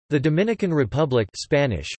The Dominican Republic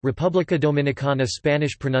Spanish, República Dominicana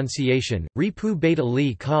Spanish pronunciation, Ripu Beta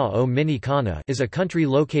Li Ka o Minicana is a country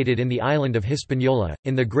located in the island of Hispaniola,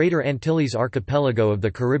 in the Greater Antilles archipelago of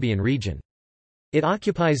the Caribbean region. It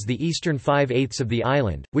occupies the eastern 5/8 of the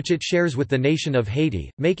island, which it shares with the nation of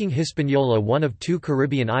Haiti, making Hispaniola one of two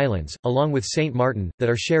Caribbean islands, along with Saint Martin, that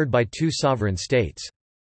are shared by two sovereign states.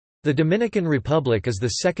 The Dominican Republic is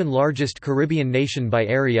the second largest Caribbean nation by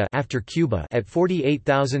area after Cuba at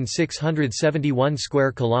 48,671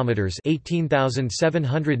 square kilometers,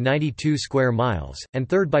 18,792 square miles, and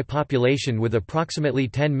third by population with approximately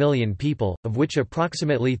 10 million people, of which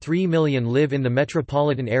approximately 3 million live in the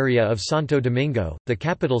metropolitan area of Santo Domingo, the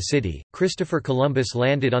capital city. Christopher Columbus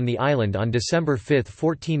landed on the island on December 5,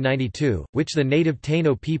 1492, which the native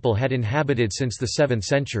Taino people had inhabited since the 7th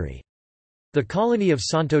century. The colony of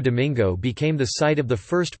Santo Domingo became the site of the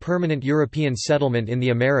first permanent European settlement in the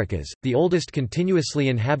Americas, the oldest continuously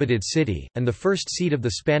inhabited city, and the first seat of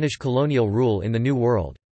the Spanish colonial rule in the New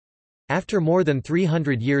World. After more than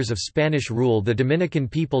 300 years of Spanish rule, the Dominican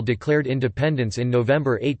people declared independence in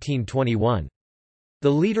November 1821. The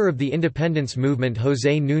leader of the independence movement,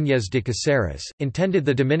 José Núñez de Caceres, intended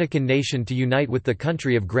the Dominican nation to unite with the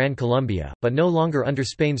country of Gran Colombia, but no longer under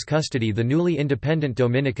Spain's custody. The newly independent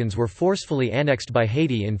Dominicans were forcefully annexed by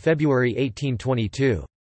Haiti in February 1822.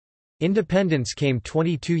 Independence came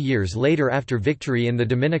 22 years later after victory in the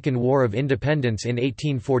Dominican War of Independence in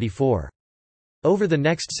 1844. Over the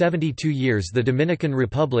next 72 years the Dominican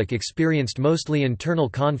Republic experienced mostly internal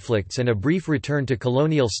conflicts and a brief return to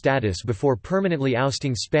colonial status before permanently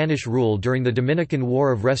ousting Spanish rule during the Dominican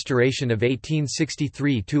War of Restoration of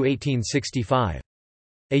 1863–1865.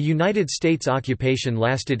 A United States occupation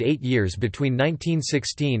lasted 8 years between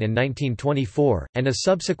 1916 and 1924, and a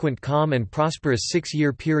subsequent calm and prosperous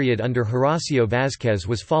 6-year period under Horacio Vázquez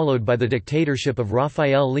was followed by the dictatorship of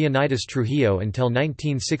Rafael Leonidas Trujillo until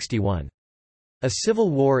 1961. A civil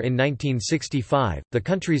war in 1965, the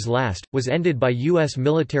country's last, was ended by U.S.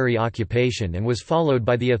 military occupation and was followed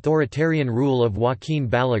by the authoritarian rule of Joaquín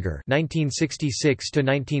Balaguer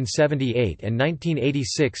 (1966–1978) and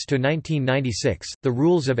 (1986–1996), the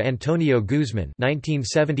rules of Antonio Guzmán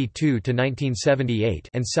 (1972–1978)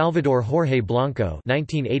 and Salvador Jorge Blanco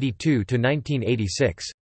 (1982–1986).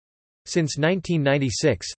 Since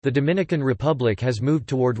 1996, the Dominican Republic has moved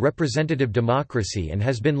toward representative democracy and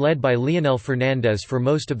has been led by Leonel Fernández for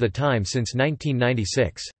most of the time since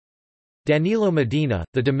 1996. Danilo Medina,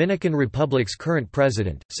 the Dominican Republic's current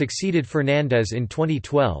president, succeeded Fernández in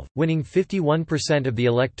 2012, winning 51% of the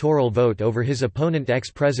electoral vote over his opponent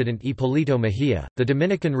ex-president Hipólito Mejía. The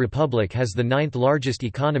Dominican Republic has the 9th largest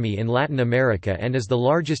economy in Latin America and is the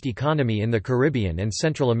largest economy in the Caribbean and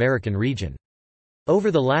Central American region.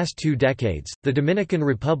 Over the last 2 decades, the Dominican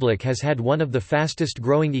Republic has had one of the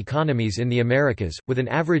fastest-growing economies in the Americas, with an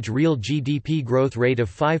average real GDP growth rate of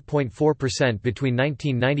 5.4% between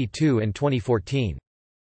 1992 and 2014.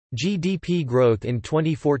 GDP growth in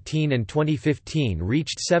 2014 and 2015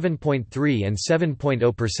 reached 7.3 and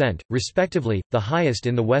 7.0%, respectively, the highest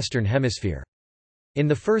in the Western Hemisphere. In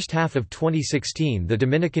the first half of 2016, the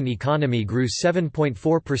Dominican economy grew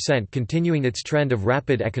 7.4%, continuing its trend of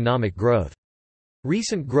rapid economic growth.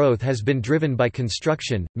 Recent growth has been driven by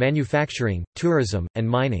construction, manufacturing, tourism, and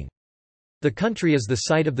mining. The country is the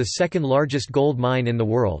site of the second-largest gold mine in the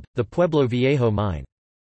world, the Pueblo Viejo mine.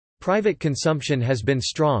 Private consumption has been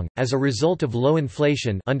strong, as a result of low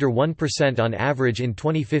inflation under 1% on average in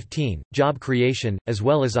 2015, job creation, as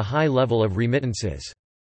well as a high level of remittances.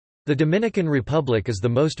 The Dominican Republic is the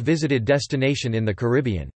most visited destination in the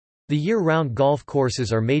Caribbean. The year-round golf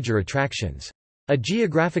courses are major attractions. A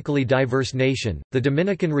geographically diverse nation, the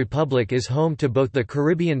Dominican Republic is home to both the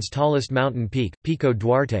Caribbean's tallest mountain peak, Pico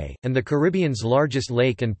Duarte, and the Caribbean's largest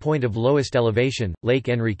lake and point of lowest elevation, Lake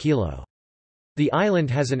Enriquillo. The island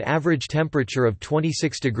has an average temperature of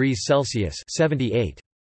 26 degrees Celsius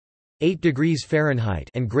 (78.8 degrees Fahrenheit)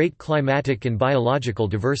 and great climatic and biological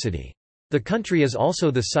diversity. The country is also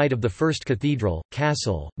the site of the first cathedral,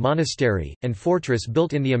 castle, monastery, and fortress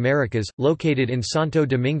built in the Americas, located in Santo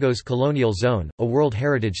Domingo's colonial zone, a World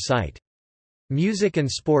Heritage Site. Music and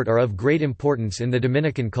sport are of great importance in the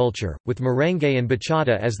Dominican culture, with merengue and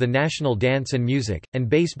bachata as the national dance and music, and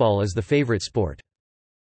baseball as the favorite sport.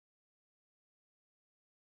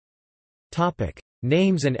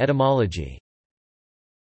 Names and etymology.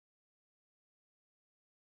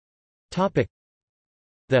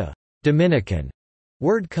 The Dominican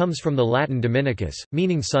word comes from the Latin Dominicus,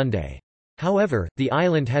 meaning Sunday. However, the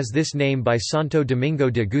island has this name by Santo Domingo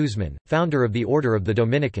de Guzmán, founder of the Order of the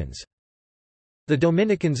Dominicans. The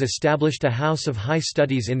Dominicans established a house of high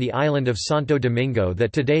studies in the island of Santo Domingo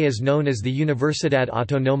that today is known as the Universidad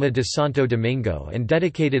Autónoma de Santo Domingo and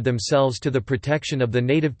dedicated themselves to the protection of the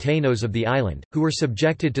native Tainos of the island, who were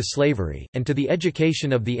subjected to slavery, and to the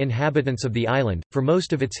education of the inhabitants of the island. For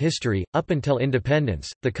most of its history, up until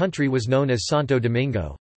independence, the country was known as Santo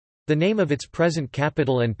Domingo, the name of its present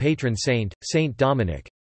capital and patron saint, Saint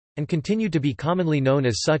Dominic, and continued to be commonly known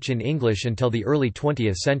as such in English until the early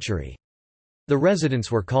 20th century. The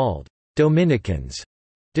residents were called Dominicans,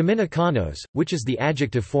 Dominicanos, which is the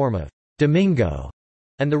adjective form of Domingo,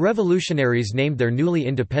 and the revolutionaries named their newly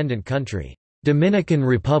independent country Dominican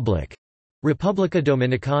Republic, República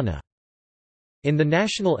Dominicana. In the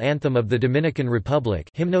national anthem of the Dominican Republic,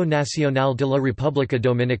 Himno Nacional de la República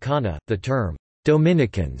Dominicana, the term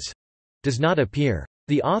Dominicans does not appear.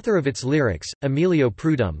 The author of its lyrics, Emilio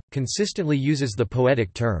Prudhomme, consistently uses the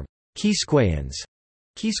poetic term Quisqueyans,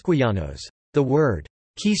 Quisqueyanos. The word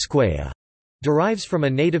Quisqueya derives from a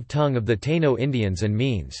native tongue of the Taino Indians and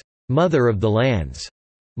means mother of the lands,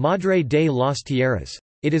 Madre de las Tierras.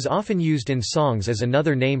 It is often used in songs as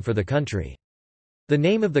another name for the country. The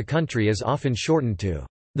name of the country is often shortened to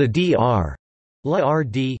the DR, La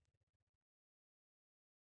RD.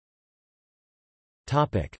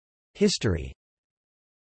 Topic: History.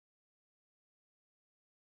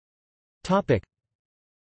 Topic: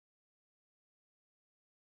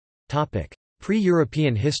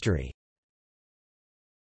 Pre-European history.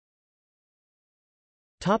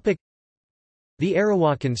 The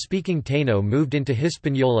Arawakan-speaking Taino moved into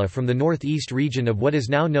Hispaniola from the northeast region of what is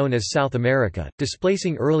now known as South America,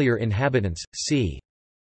 displacing earlier inhabitants, c.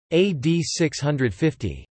 AD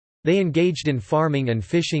 650. They engaged in farming and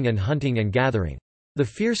fishing and hunting and gathering. The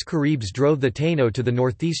fierce Caribs drove the Taino to the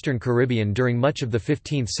northeastern Caribbean during much of the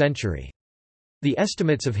 15th century. The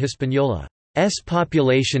estimates of Hispaniola's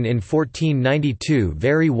population in 1492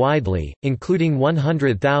 vary widely, including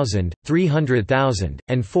 100,000, 300,000,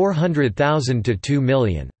 and 400,000 to 2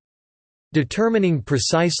 million. Determining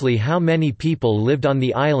precisely how many people lived on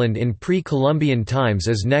the island in pre-Columbian times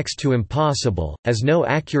is next to impossible, as no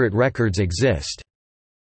accurate records exist.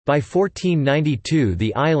 By 1492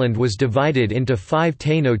 the island was divided into 5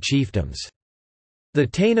 Taino chiefdoms. The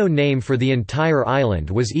Taino name for the entire island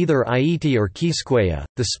was either Aiti or Quisqueya.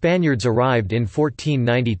 The Spaniards arrived in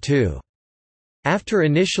 1492. After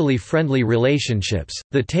initially friendly relationships,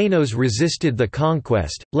 the Tainos resisted the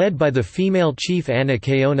conquest, led by the female chief Ana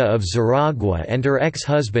Caona of Zaragua and her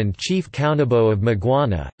ex-husband Chief Caunabo of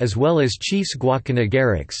Maguana, as well as chiefs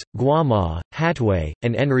Guacanagarax, Guama, Hatway,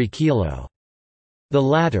 and Enriquillo. The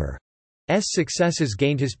latter's successes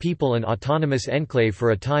gained his people an autonomous enclave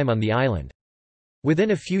for a time on the island.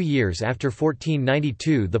 Within a few years after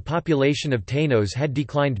 1492 the population of Tainos had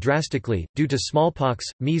declined drastically, due to smallpox,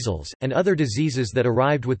 measles, and other diseases that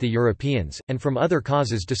arrived with the Europeans, and from other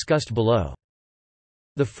causes discussed below.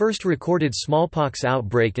 The first recorded smallpox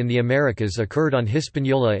outbreak in the Americas occurred on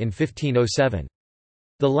Hispaniola in 1507.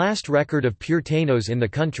 The last record of pure Tainos in the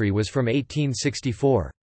country was from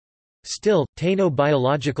 1864. Still, Taino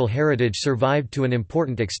biological heritage survived to an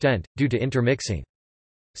important extent, due to intermixing.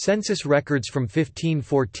 Census records from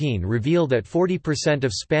 1514 reveal that 40%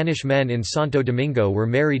 of Spanish men in Santo Domingo were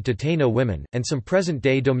married to Taino women, and some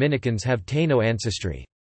present-day Dominicans have Taino ancestry.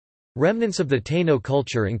 Remnants of the Taino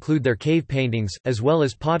culture include their cave paintings, as well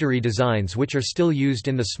as pottery designs which are still used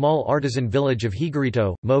in the small artisan village of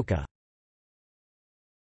Higuerito, Moca.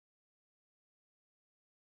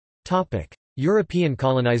 European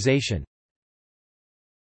colonization.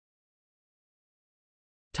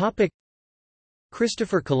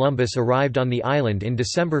 Christopher Columbus arrived on the island in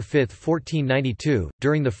December 5, 1492,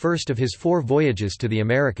 during the first of his 4 voyages to the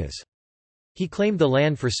Americas. He claimed the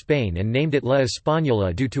land for Spain and named it La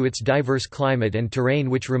Española due to its diverse climate and terrain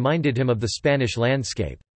which reminded him of the Spanish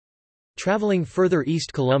landscape. Traveling further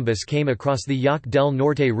east, Columbus came across the Yaque del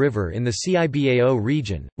Norte River in the Cibao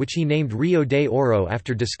region, which he named Rio de Oro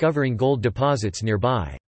after discovering gold deposits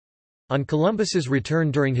nearby. On Columbus's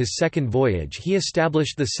return during his second voyage he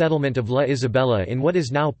established the settlement of La Isabela in what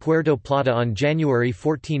is now Puerto Plata on January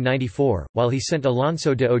 1494, while he sent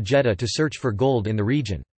Alonso de Ojeda to search for gold in the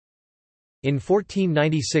region. In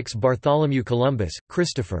 1496 Bartholomew Columbus,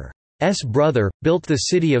 Christopher's brother, built the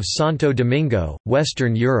city of Santo Domingo,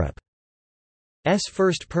 Western Europe's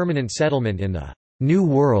first permanent settlement in the New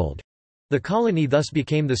World. The colony thus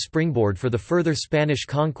became the springboard for the further Spanish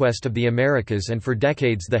conquest of the Americas and for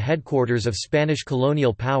decades the headquarters of Spanish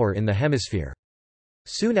colonial power in the hemisphere.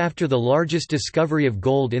 Soon after, the largest discovery of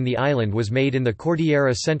gold in the island was made in the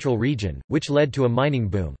Cordillera Central region, which led to a mining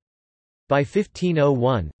boom. By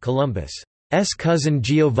 1501, Columbus's cousin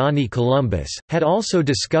Giovanni Columbus, had also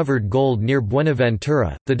discovered gold near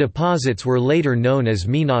Buenaventura. The deposits were later known as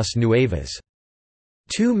Minas Nuevas.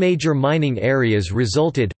 Two major mining areas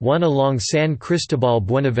resulted, one along San Cristobal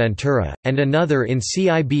Buenaventura, and another in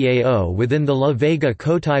Cibao within the La Vega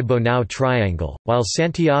Cotai Bonao Triangle, while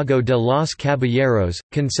Santiago de los Caballeros,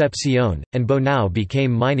 Concepcion, and Bonao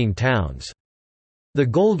became mining towns. The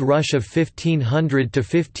gold rush of 1500 to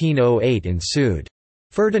 1508 ensued.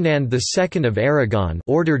 Ferdinand II of Aragon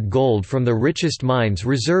ordered gold from the richest mines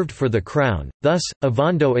reserved for the crown, thus,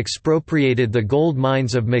 Ovando expropriated the gold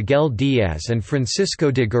mines of Miguel Diaz and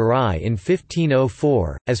Francisco de Garay in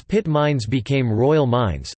 1504, as pit mines became royal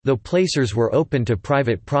mines, though placers were open to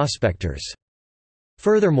private prospectors.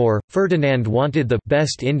 Furthermore, Ferdinand wanted the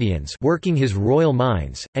best Indians working his royal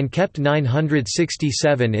mines, and kept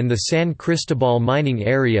 967 in the San Cristobal mining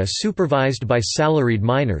area supervised by salaried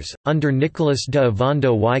miners, under Nicolas de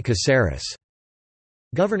Ovando y Caceres.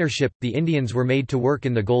 Governorship. The Indians were made to work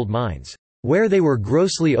in the gold mines, where they were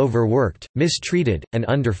grossly overworked, mistreated, and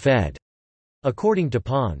underfed, according to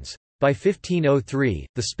Pons. By 1503,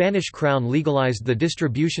 the Spanish crown legalized the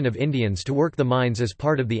distribution of Indians to work the mines as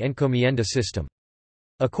part of the encomienda system.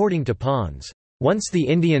 According to Pons, once the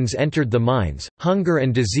Indians entered the mines, hunger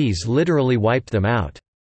and disease literally wiped them out.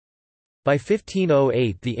 By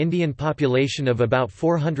 1508 the Indian population of about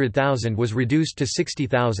 400,000 was reduced to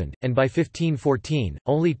 60,000, and by 1514,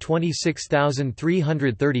 only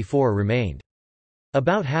 26,334 remained.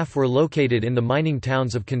 About half were located in the mining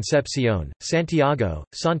towns of Concepcion, Santiago,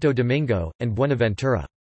 Santo Domingo, and Buenaventura.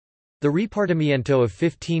 The repartimiento of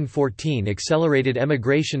 1514 accelerated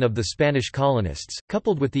emigration of the Spanish colonists,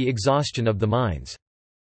 coupled with the exhaustion of the mines.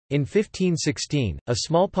 In 1516, a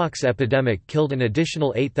smallpox epidemic killed an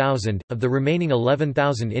additional 8,000, of the remaining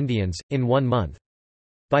 11,000 Indians, in 1 month.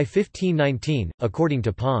 By 1519, according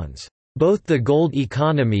to Pons, both the gold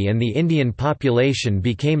economy and the Indian population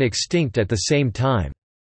became extinct at the same time.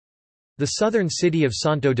 The southern city of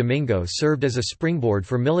Santo Domingo served as a springboard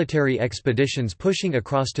for military expeditions pushing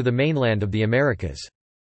across to the mainland of the Americas.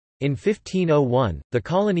 In 1501, the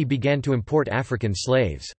colony began to import African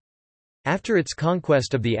slaves. After its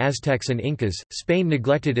conquest of the Aztecs and Incas, Spain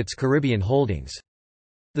neglected its Caribbean holdings.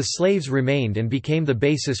 The slaves remained and became the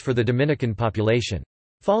basis for the Dominican population.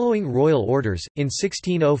 Following royal orders, in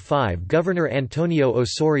 1605 Governor Antonio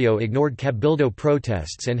Osorio ignored Cabildo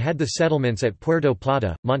protests and had the settlements at Puerto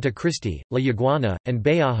Plata, Montecristi, La Iguana, and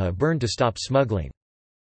Bayaja burned to stop smuggling.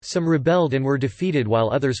 Some rebelled and were defeated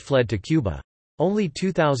while others fled to Cuba. Only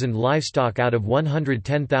 2,000 livestock out of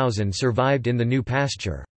 110,000 survived in the new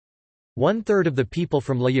pasture. 1/3 of the people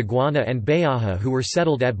from La Iguana and Bayaja who were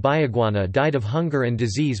settled at Bayaguana died of hunger and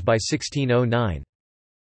disease by 1609.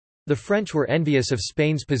 The French were envious of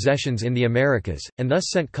Spain's possessions in the Americas, and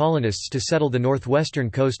thus sent colonists to settle the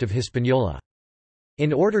northwestern coast of Hispaniola.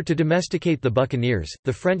 In order to domesticate the buccaneers,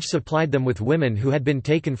 the French supplied them with women who had been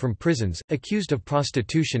taken from prisons, accused of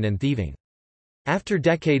prostitution and thieving. After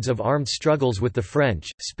decades of armed struggles with the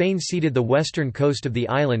French, Spain ceded the western coast of the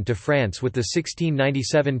island to France with the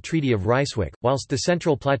 1697 Treaty of Ryswick, whilst the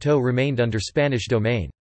central plateau remained under Spanish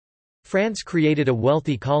domain. France created a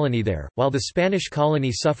wealthy colony there, while the Spanish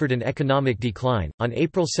colony suffered an economic decline. On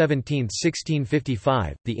April 17,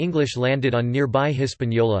 1655, the English landed on nearby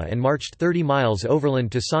Hispaniola and marched 30 miles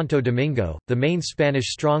overland to Santo Domingo, the main Spanish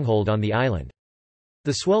stronghold on the island.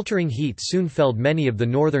 The sweltering heat soon felled many of the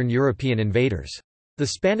northern European invaders. The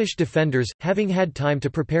Spanish defenders, having had time to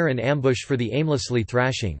prepare an ambush for the aimlessly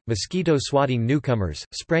thrashing, mosquito-swatting newcomers,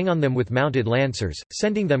 sprang on them with mounted lancers,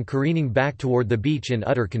 sending them careening back toward the beach in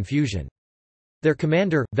utter confusion. Their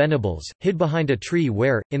commander, Venables, hid behind a tree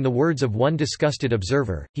where, in the words of one disgusted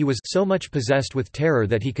observer, he was so much possessed with terror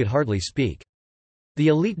that he could hardly speak. The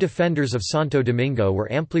elite defenders of Santo Domingo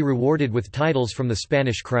were amply rewarded with titles from the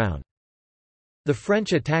Spanish crown. The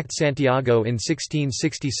French attacked Santiago in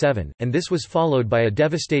 1667, and this was followed by a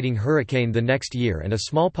devastating hurricane the next year and a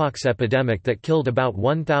smallpox epidemic that killed about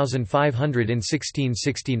 1,500 in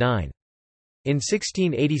 1669. In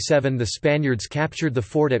 1687 the Spaniards captured the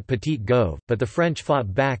fort at Petit Gove, but the French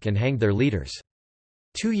fought back and hanged their leaders.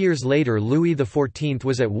 2 years later Louis XIV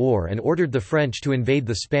was at war and ordered the French to invade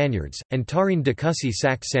the Spaniards, and Tarin de Cussy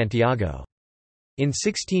sacked Santiago. In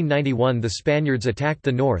 1691 the Spaniards attacked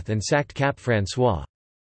the north and sacked Cap François.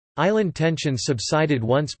 Island tensions subsided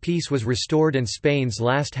once peace was restored and Spain's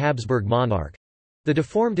last Habsburg monarch—the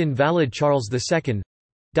deformed invalid Charles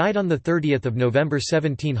II—died on 30 November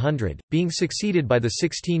 1700, being succeeded by the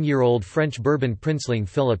 16-year-old French Bourbon princeling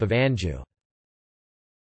Philip of Anjou.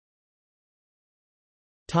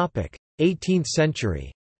 18th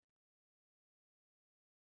century.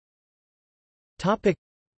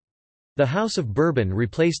 The House of Bourbon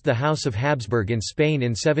replaced the House of Habsburg in Spain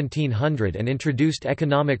in 1700 and introduced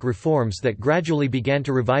economic reforms that gradually began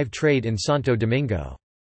to revive trade in Santo Domingo.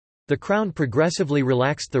 The Crown progressively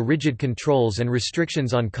relaxed the rigid controls and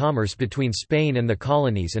restrictions on commerce between Spain and the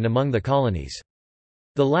colonies and among the colonies.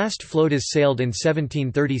 The last flotas sailed in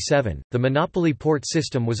 1737. The monopoly port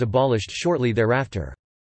system was abolished shortly thereafter.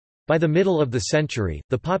 By the middle of the century,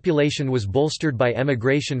 the population was bolstered by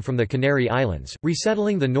emigration from the Canary Islands,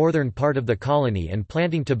 resettling the northern part of the colony and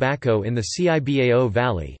planting tobacco in the Cibao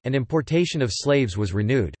Valley, and importation of slaves was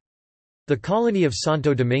renewed. The colony of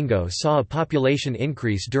Santo Domingo saw a population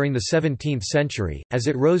increase during the 17th century, as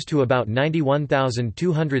it rose to about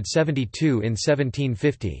 91,272 in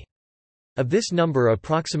 1750. Of this number,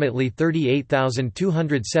 approximately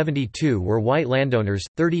 38,272 were white landowners,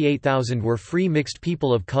 38,000 were free mixed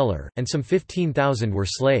people of color, and some 15,000 were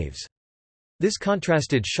slaves. This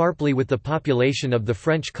contrasted sharply with the population of the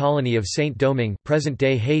French colony of Saint-Domingue,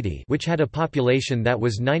 present-day Haiti, which had a population that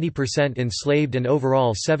was 90% enslaved and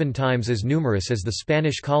overall 7 times as numerous as the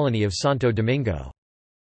Spanish colony of Santo Domingo.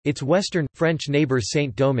 Its western, French neighbor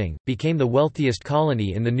Saint-Domingue, became the wealthiest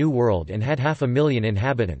colony in the New World and had 500,000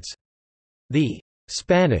 inhabitants. The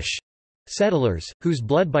Spanish settlers, whose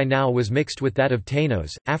blood by now was mixed with that of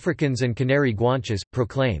Tainos, Africans and Canary Guanches,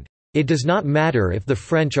 proclaimed, "It does not matter if the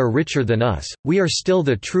French are richer than us, we are still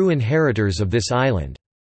the true inheritors of this island.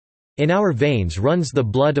 In our veins runs the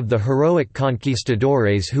blood of the heroic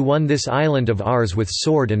conquistadores who won this island of ours with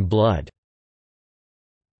sword and blood."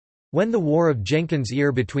 When the War of Jenkins'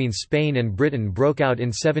 Ear between Spain and Britain broke out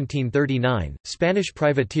in 1739, Spanish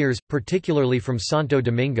privateers, particularly from Santo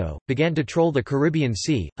Domingo, began to troll the Caribbean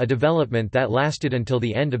Sea, a development that lasted until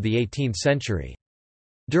the end of the 18th century.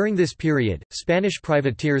 During this period, Spanish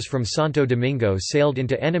privateers from Santo Domingo sailed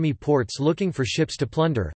into enemy ports looking for ships to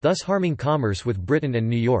plunder, thus harming commerce with Britain and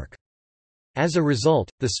New York. As a result,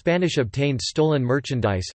 the Spanish obtained stolen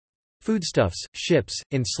merchandise—foodstuffs, ships,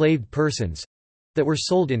 enslaved persons, that were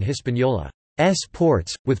sold in Hispaniola's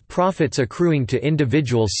ports, with profits accruing to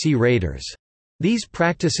individual sea raiders. These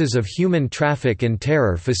practices of human traffic and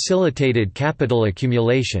terror facilitated capital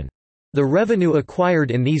accumulation. The revenue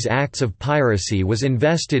acquired in these acts of piracy was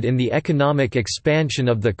invested in the economic expansion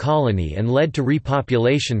of the colony and led to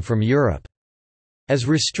repopulation from Europe. As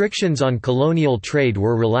restrictions on colonial trade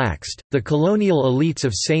were relaxed, the colonial elites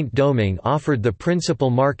of Saint-Domingue offered the principal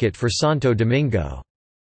market for Santo Domingo.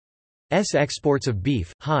 Exports of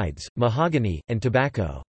beef, hides, mahogany, and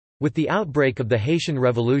tobacco. With the outbreak of the Haitian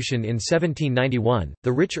Revolution in 1791,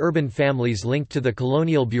 the rich urban families linked to the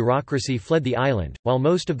colonial bureaucracy fled the island, while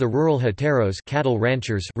most of the rural hateros, cattle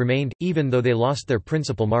ranchers remained, even though they lost their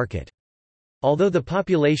principal market. Although the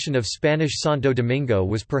population of Spanish Santo Domingo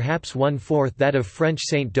was perhaps 1/4 that of French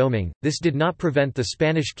Saint-Domingue, this did not prevent the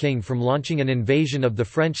Spanish king from launching an invasion of the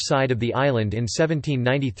French side of the island in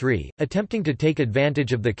 1793, attempting to take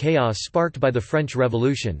advantage of the chaos sparked by the French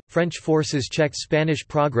Revolution. French forces checked Spanish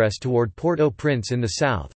progress toward Port-au-Prince in the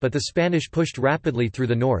south, but the Spanish pushed rapidly through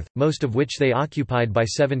the north, most of which they occupied by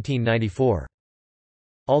 1794.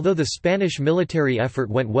 Although the Spanish military effort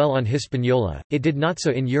went well on Hispaniola, it did not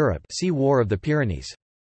so in Europe. See War of the Pyrenees.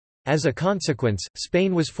 As a consequence,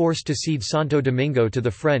 Spain was forced to cede Santo Domingo to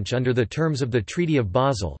the French under the terms of the Treaty of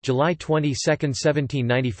Basel, July 22,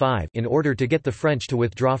 1795, in order to get the French to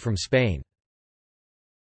withdraw from Spain.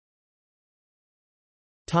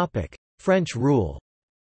 Topic: French rule.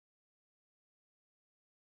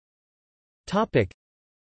 Topic: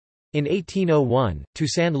 In 1801,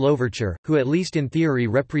 Toussaint Louverture, who at least in theory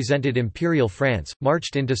represented Imperial France,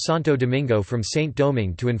 marched into Santo Domingo from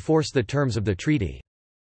Saint-Domingue to enforce the terms of the treaty.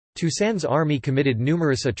 Toussaint's army committed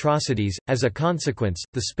numerous atrocities. As a consequence,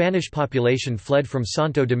 the Spanish population fled from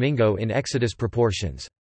Santo Domingo in exodus proportions.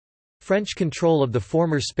 French control of the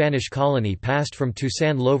former Spanish colony passed from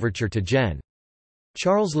Toussaint Louverture to Gen.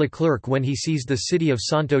 Charles Leclerc when he seized the city of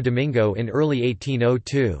Santo Domingo in early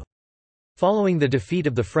 1802. Following the defeat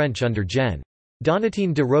of the French under Gen.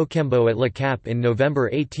 Donatien de Rochambeau at Le Cap in November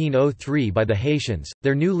 1803 by the Haitians,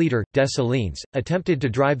 their new leader, Dessalines, attempted to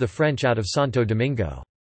drive the French out of Santo Domingo.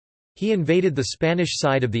 He invaded the Spanish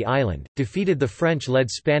side of the island, defeated the French-led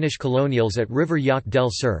Spanish colonials at River Yaque del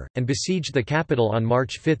Sur, and besieged the capital on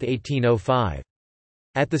March 5, 1805.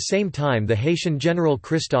 At the same time the Haitian general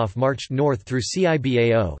Christophe marched north through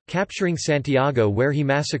Cibao, capturing Santiago where he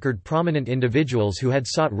massacred prominent individuals who had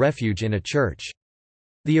sought refuge in a church.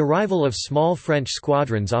 The arrival of small French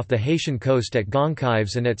squadrons off the Haitian coast at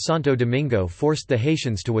Goncalves and at Santo Domingo forced the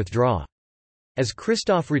Haitians to withdraw. As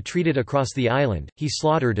Christophe retreated across the island, he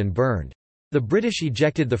slaughtered and burned The British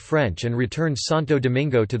ejected the French and returned Santo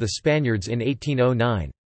Domingo to the Spaniards in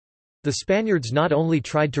 1809. The Spaniards not only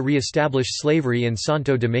tried to re-establish slavery in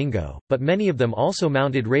Santo Domingo, but many of them also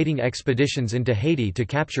mounted raiding expeditions into Haiti to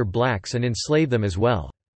capture blacks and enslave them as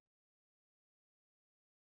well.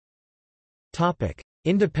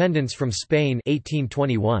 Independence from Spain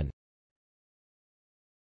 1821.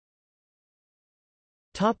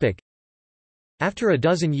 After a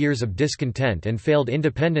dozen years of discontent and failed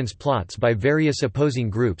independence plots by various opposing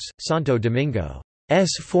groups, Santo Domingo's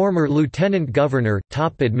former lieutenant governor,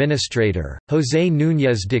 top administrator, José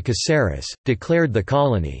Núñez de Caceres, declared the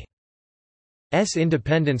colony's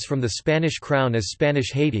independence from the Spanish crown as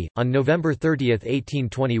Spanish Haiti, on November 30,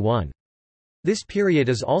 1821. This period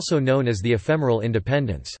is also known as the ephemeral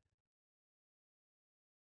independence.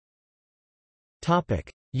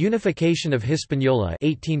 Unification of Hispaniola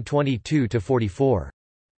 1822–44.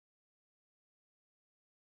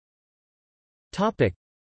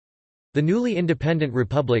 The newly independent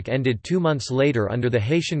republic ended 2 months later under the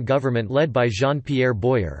Haitian government led by Jean-Pierre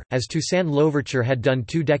Boyer. As Toussaint Louverture had done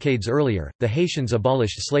 2 decades earlier, the Haitians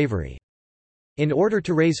abolished slavery. In order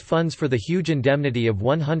to raise funds for the huge indemnity of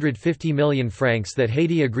 150 million francs that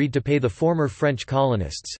Haiti agreed to pay the former French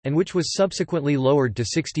colonists, and which was subsequently lowered to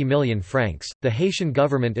 60 million francs, the Haitian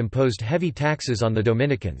government imposed heavy taxes on the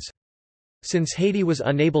Dominicans. Since Haiti was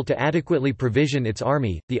unable to adequately provision its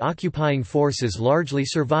army, the occupying forces largely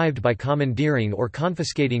survived by commandeering or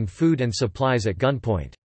confiscating food and supplies at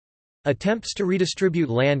gunpoint. Attempts to redistribute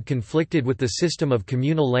land conflicted with the system of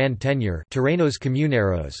communal land tenure terrenos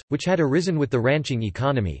comuneros, which had arisen with the ranching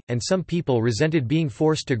economy, and some people resented being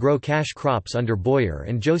forced to grow cash crops under Boyer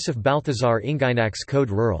and Joseph Balthazar Ingainac's Code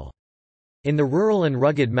Rural. In the rural and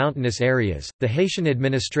rugged mountainous areas, the Haitian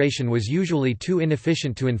administration was usually too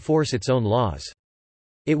inefficient to enforce its own laws.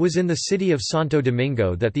 It was in the city of Santo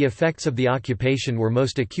Domingo that the effects of the occupation were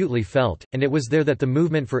most acutely felt, and it was there that the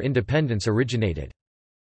movement for independence originated.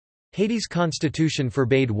 Haiti's constitution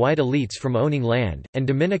forbade white elites from owning land, and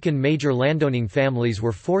Dominican major landowning families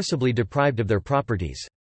were forcibly deprived of their properties.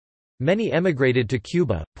 Many emigrated to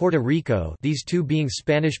Cuba, Puerto Rico, these two being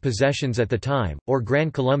Spanish possessions at the time, or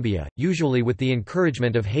Gran Colombia, usually with the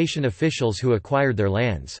encouragement of Haitian officials who acquired their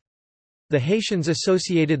lands. The Haitians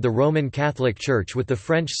associated the Roman Catholic Church with the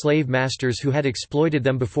French slave masters who had exploited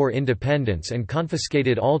them before independence and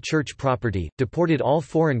confiscated all church property, deported all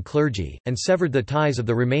foreign clergy, and severed the ties of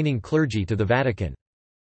the remaining clergy to the Vatican.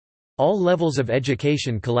 All levels of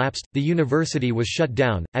education collapsed, the university was shut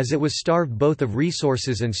down, as it was starved both of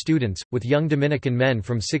resources and students, with young Dominican men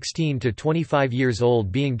from 16 to 25 years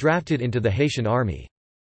old being drafted into the Haitian army.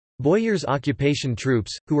 Boyer's occupation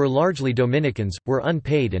troops, who were largely Dominicans, were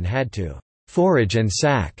unpaid and had to forage and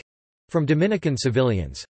sack from Dominican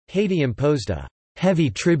civilians. Haiti imposed a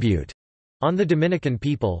heavy tribute on the Dominican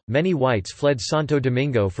people. Many whites fled Santo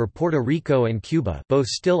Domingo for Puerto Rico and Cuba, both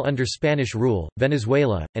still under Spanish rule,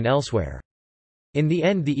 Venezuela, and elsewhere. In the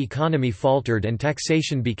end, the economy faltered and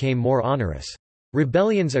taxation became more onerous.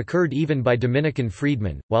 Rebellions occurred even by Dominican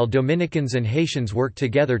freedmen, while Dominicans and Haitians worked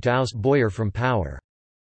together to oust Boyer from power.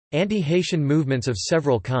 Anti-Haitian movements of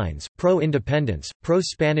several kinds, pro-independence,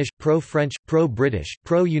 pro-Spanish, pro-French, pro-British,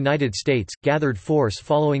 pro-United States, gathered force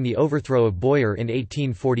following the overthrow of Boyer in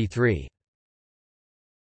 1843.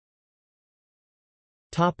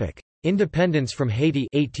 Independence from Haiti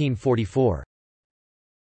 1844.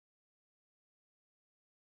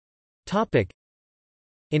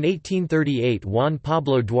 In 1838 Juan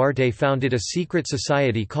Pablo Duarte founded a secret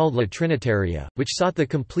society called La Trinitaria, which sought the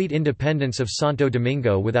complete independence of Santo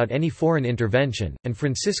Domingo without any foreign intervention, and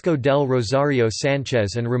Francisco del Rosario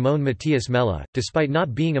Sánchez and Ramón Matías Mella, despite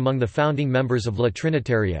not being among the founding members of La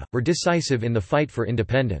Trinitaria, were decisive in the fight for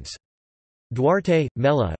independence. Duarte,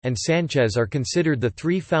 Mella, and Sánchez are considered the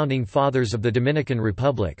 3 founding fathers of the Dominican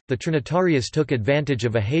Republic. The Trinitarios took advantage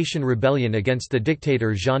of a Haitian rebellion against the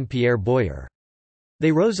dictator Jean-Pierre Boyer.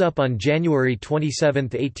 They rose up on January 27,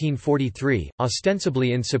 1843,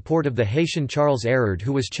 ostensibly in support of the Haitian Charles Erard,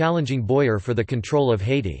 who was challenging Boyer for the control of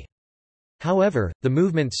Haiti. However, the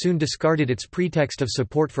movement soon discarded its pretext of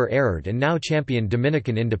support for Erard and now championed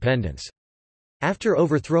Dominican independence. After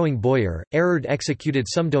overthrowing Boyer, Erard executed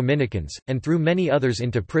some Dominicans, and threw many others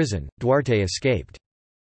into prison. Duarte escaped.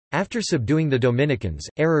 After subduing the Dominicans,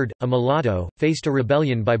 Erard, a mulatto, faced a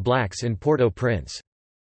rebellion by blacks in Port-au-Prince.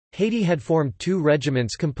 Haiti had formed 2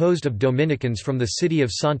 regiments composed of Dominicans from the city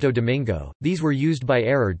of Santo Domingo. These were used by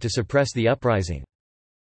Erard to suppress the uprising.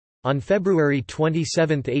 On February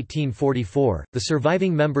 27, 1844, the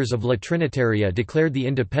surviving members of La Trinitaria declared the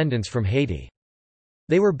independence from Haiti.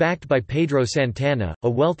 They were backed by Pedro Santana, a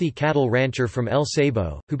wealthy cattle rancher from El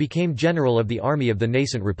Seibo, who became general of the army of the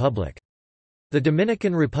nascent republic. The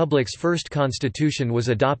Dominican Republic's first constitution was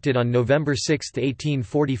adopted on November 6,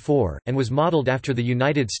 1844, and was modeled after the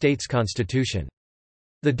United States Constitution.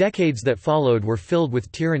 The decades that followed were filled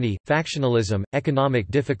with tyranny, factionalism, economic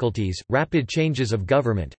difficulties, rapid changes of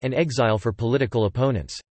government, and exile for political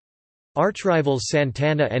opponents. Archrivals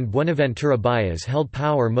Santana and Buenaventura Baez held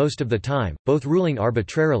power most of the time, both ruling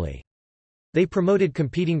arbitrarily. They promoted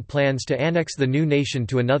competing plans to annex the new nation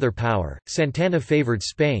to another power. Santana favored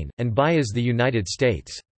Spain, and Baez the United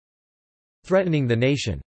States. Threatening the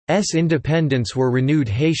nation's independence were renewed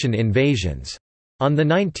Haitian invasions. On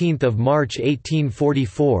 19 March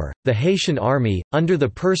 1844, the Haitian army, under the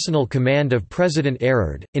personal command of President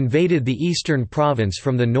Erard, invaded the eastern province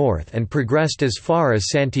from the north and progressed as far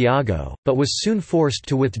as Santiago, but was soon forced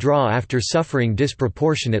to withdraw after suffering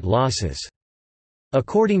disproportionate losses.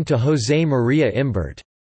 According to José María Imbert's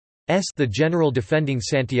The General Defending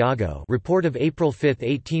Santiago report of April 5,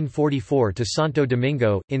 1844 to Santo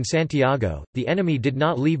Domingo, in Santiago, the enemy did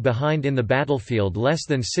not leave behind in the battlefield less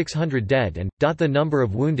than 600 dead and, the number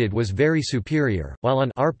of wounded was very superior, while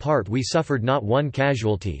on our part we suffered not one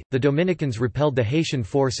casualty. The Dominicans repelled the Haitian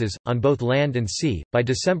forces, on both land and sea, by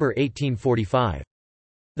December 1845.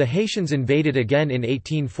 The Haitians invaded again in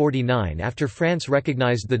 1849 after France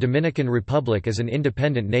recognized the Dominican Republic as an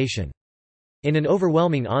independent nation. In an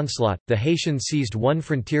overwhelming onslaught, the Haitians seized one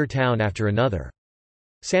frontier town after another.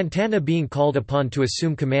 Santana, being called upon to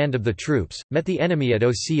assume command of the troops, met the enemy at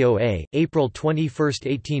Ocoa, April 21,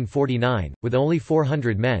 1849, with only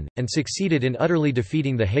 400 men, and succeeded in utterly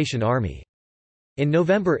defeating the Haitian army. In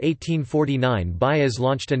November 1849, Baez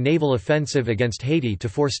launched a naval offensive against Haiti to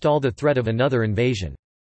forestall the threat of another invasion.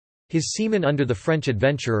 His seamen under the French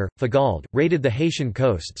adventurer, Fagald, raided the Haitian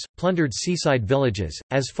coasts, plundered seaside villages,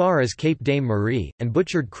 as far as Cape Dame Marie, and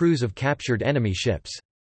butchered crews of captured enemy ships.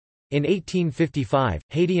 In 1855,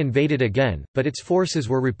 Haiti invaded again, but its forces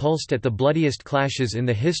were repulsed at the bloodiest clashes in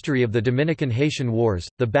the history of the Dominican-Haitian Wars,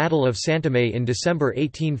 the Battle of Santomé in December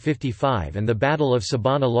 1855 and the Battle of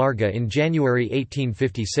Sabana Larga in January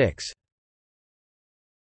 1856.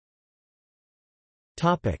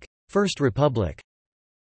 First Republic.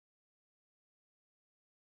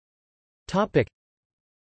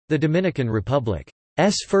 The Dominican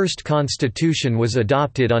Republic's first constitution was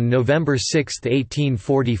adopted on November 6,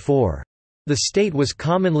 1844. The state was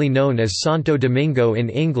commonly known as Santo Domingo in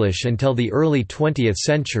English until the early 20th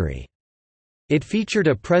century. It featured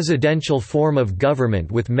a presidential form of government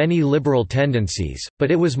with many liberal tendencies, but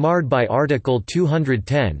it was marred by Article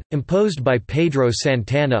 210, imposed by Pedro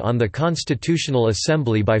Santana on the Constitutional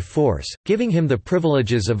Assembly by force, giving him the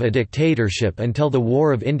privileges of a dictatorship until the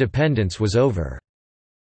War of Independence was over.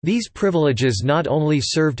 These privileges not only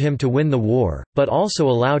served him to win the war, but also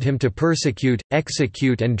allowed him to persecute,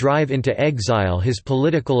 execute and drive into exile his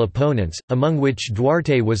political opponents, among which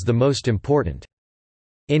Duarte was the most important.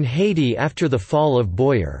 In Haiti after the fall of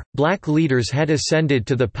Boyer, black leaders had ascended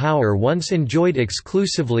to the power once enjoyed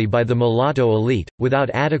exclusively by the mulatto elite. Without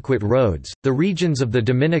adequate roads, the regions of the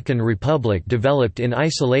Dominican Republic developed in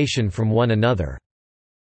isolation from one another.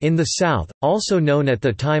 In the south, also known at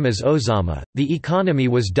the time as Ozama, the economy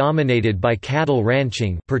was dominated by cattle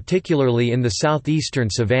ranching, particularly in the southeastern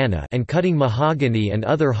savanna, and cutting mahogany and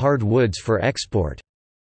other hard woods for export.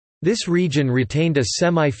 This region retained a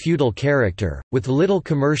semi-feudal character, with little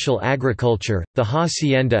commercial agriculture, the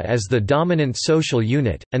hacienda as the dominant social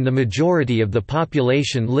unit, and the majority of the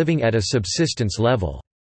population living at a subsistence level.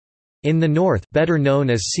 In the north, better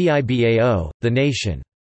known as Cibao, the nation's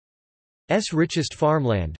richest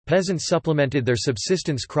farmland, peasants supplemented their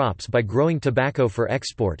subsistence crops by growing tobacco for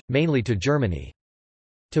export, mainly to Germany.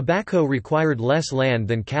 Tobacco required less land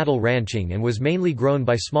than cattle ranching and was mainly grown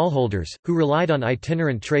by smallholders, who relied on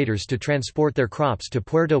itinerant traders to transport their crops to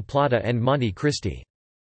Puerto Plata and Monte Cristi.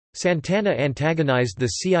 Santana antagonized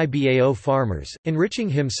the Cibao farmers, enriching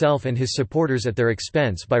himself and his supporters at their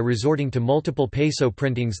expense by resorting to multiple peso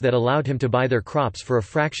printings that allowed him to buy their crops for a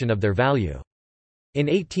fraction of their value. In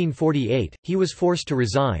 1848, he was forced to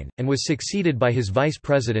resign, and was succeeded by his vice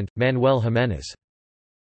president, Manuel Jiménez.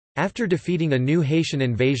 After defeating a new Haitian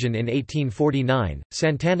invasion in 1849,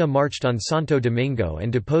 Santana marched on Santo Domingo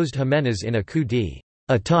and deposed Jiménez in a coup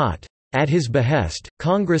d'état. At his behest,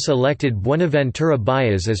 Congress elected Buenaventura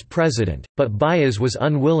Baez as president, but Baez was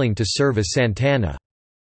unwilling to serve as Santana's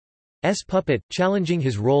puppet, challenging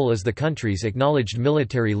his role as the country's acknowledged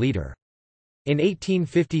military leader. In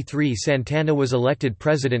 1853 Santana was elected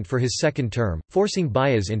president for his second term, forcing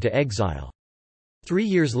Baez into exile. 3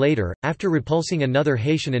 years later, after repulsing another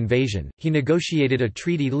Haitian invasion, he negotiated a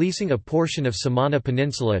treaty leasing a portion of Samana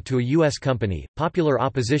Peninsula to a U.S. company. Popular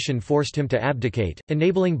opposition forced him to abdicate,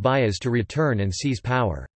 enabling Báez to return and seize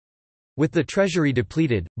power. With the treasury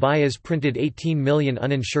depleted, Báez printed 18 million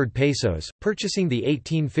uninsured pesos, purchasing the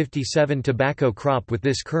 1857 tobacco crop with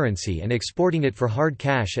this currency and exporting it for hard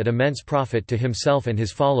cash at immense profit to himself and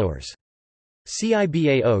his followers.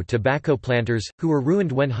 Cibao tobacco planters, who were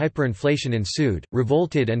ruined when hyperinflation ensued,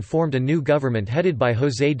 revolted and formed a new government headed by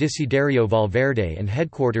José Desiderio Valverde and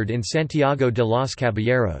headquartered in Santiago de los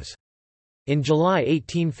Caballeros. In July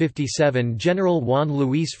 1857, General Juan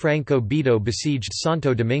Luis Franco Beto besieged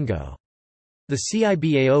Santo Domingo. The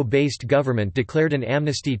Cibao-based government declared an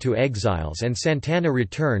amnesty to exiles and Santana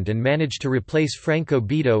returned and managed to replace Franco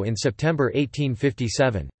Beto in September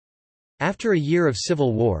 1857. After a year of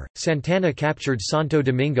civil war, Santana captured Santo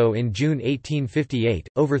Domingo in June 1858,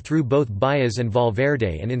 overthrew both Báez and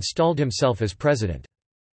Valverde and installed himself as president.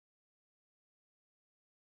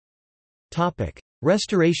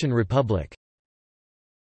 Restoration Republic.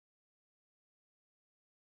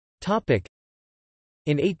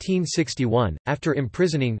 In 1861, after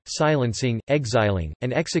imprisoning, silencing, exiling,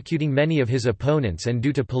 and executing many of his opponents and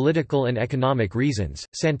due to political and economic reasons,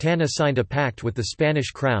 Santana signed a pact with the Spanish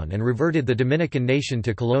crown and reverted the Dominican nation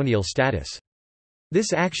to colonial status.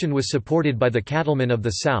 This action was supported by the cattlemen of the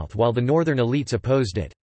South while the northern elites opposed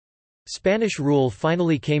it. Spanish rule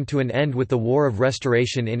finally came to an end with the War of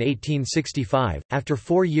Restoration in 1865. After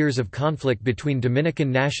 4 years of conflict between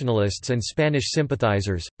Dominican nationalists and Spanish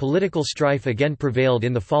sympathizers, political strife again prevailed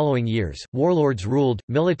in the following years. Warlords ruled,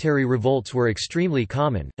 military revolts were extremely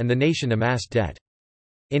common, and the nation amassed debt.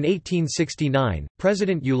 In 1869,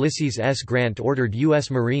 President Ulysses S. Grant ordered U.S.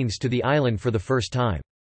 Marines to the island for the first time.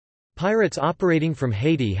 Pirates operating from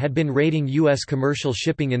Haiti had been raiding U.S. commercial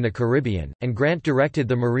shipping in the Caribbean, and Grant directed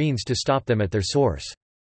the Marines to stop them at their source.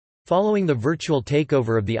 Following the virtual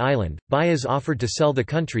takeover of the island, Báez offered to sell the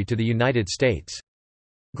country to the United States.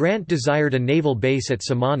 Grant desired a naval base at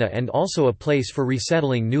Samana and also a place for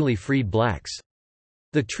resettling newly freed blacks.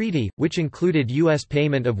 The treaty, which included U.S.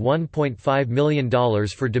 payment of $1.5 million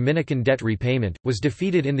for Dominican debt repayment, was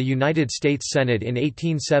defeated in the United States Senate in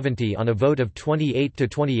 1870 on a vote of 28 to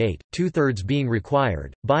 28, two-thirds being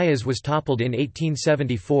required. Báez was toppled in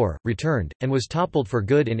 1874, returned, and was toppled for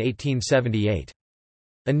good in 1878.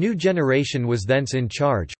 A new generation was thence in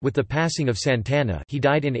charge. With the passing of Santana, he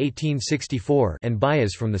died in 1864, and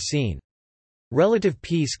Báez from the scene. Relative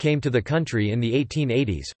peace came to the country in the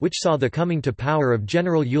 1880s, which saw the coming to power of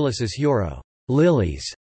General Ulysses Huro, Lilies,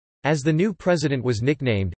 as the new president was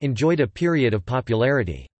nicknamed, enjoyed a period of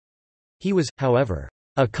popularity. He was, however,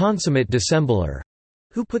 a consummate dissembler,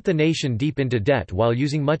 who put the nation deep into debt while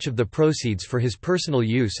using much of the proceeds for his personal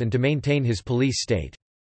use and to maintain his police state.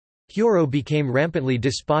 Huro became rampantly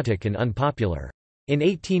despotic and unpopular. In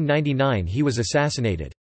 1899 he was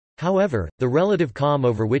assassinated. However, the relative calm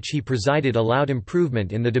over which he presided allowed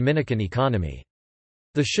improvement in the Dominican economy.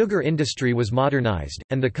 The sugar industry was modernized,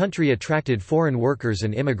 and the country attracted foreign workers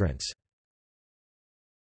and immigrants.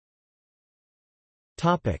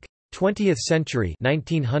 20th century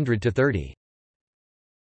 1900 to 30.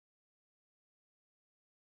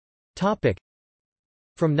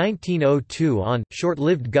 From 1902 on,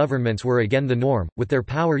 short-lived governments were again the norm, with their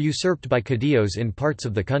power usurped by caudillos in parts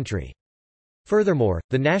of the country. Furthermore,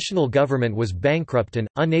 the national government was bankrupt and,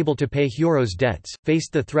 unable to pay Huro's debts,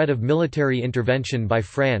 faced the threat of military intervention by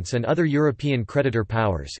France and other European creditor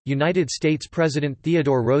powers. United States President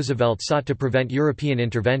Theodore Roosevelt sought to prevent European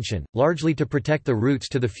intervention, largely to protect the routes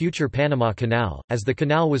to the future Panama Canal, as the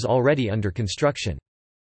canal was already under construction.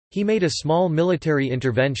 He made a small military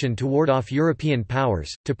intervention to ward off European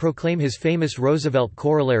powers, to proclaim his famous Roosevelt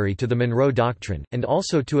corollary to the Monroe Doctrine, and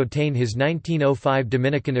also to obtain his 1905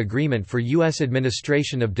 Dominican Agreement for U.S.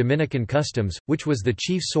 administration of Dominican customs, which was the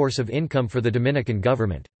chief source of income for the Dominican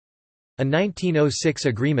government. A 1906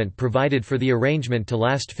 agreement provided for the arrangement to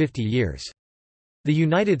last 50 years. The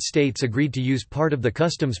United States agreed to use part of the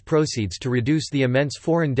customs proceeds to reduce the immense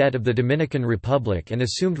foreign debt of the Dominican Republic and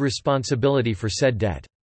assumed responsibility for said debt.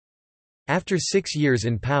 After 6 years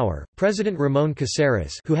in power, President Ramón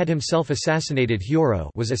Caceres, who had himself assassinated Huro,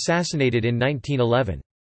 was assassinated in 1911.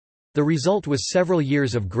 The result was several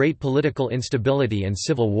years of great political instability and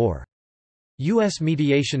civil war. U.S.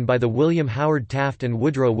 mediation by the William Howard Taft and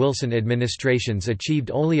Woodrow Wilson administrations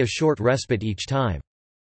achieved only a short respite each time.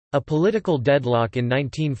 A political deadlock in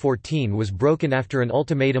 1914 was broken after an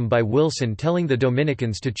ultimatum by Wilson telling the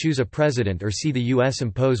Dominicans to choose a president or see the U.S.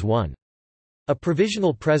 impose one. A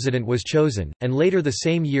provisional president was chosen, and later the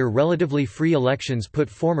same year relatively free elections put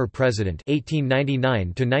former president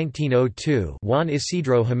 1899–1902 Juan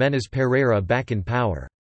Isidro Jiménez Pereira back in power.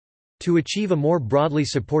 To achieve a more broadly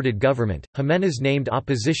supported government, Jiménez named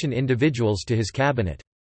opposition individuals to his cabinet.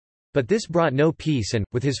 But this brought no peace and,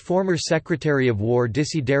 with his former Secretary of War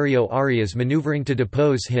Desiderio Arias maneuvering to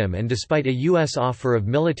depose him and despite a U.S. offer of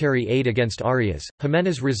military aid against Arias,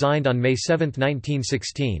 Jiménez resigned on May 7,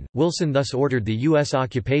 1916. Wilson thus ordered the U.S.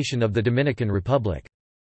 occupation of the Dominican Republic.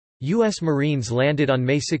 U.S. Marines landed on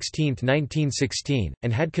May 16, 1916,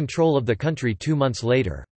 and had control of the country 2 months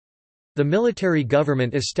later. The military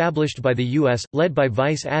government established by the U.S., led by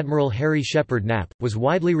Vice Admiral Harry Shepard Knapp, was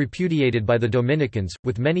widely repudiated by the Dominicans,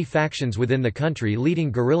 with many factions within the country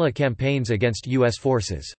leading guerrilla campaigns against U.S.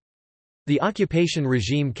 forces. The occupation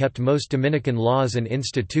regime kept most Dominican laws and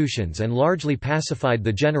institutions and largely pacified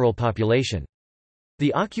the general population.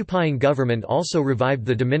 The occupying government also revived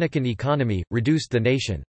the Dominican economy, reduced the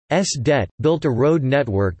nation's debt, built a road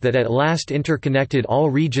network that at last interconnected all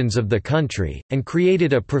regions of the country, and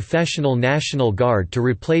created a professional National Guard to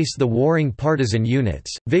replace the warring partisan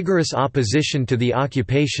units. Vigorous opposition to the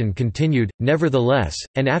occupation continued, nevertheless,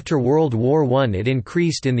 and after World War I it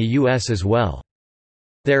increased in the U.S. as well.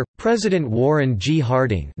 There, President Warren G.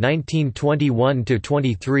 Harding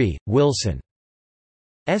 (1921–23), Wilson's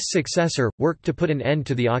successor, worked to put an end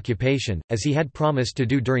to the occupation, as he had promised to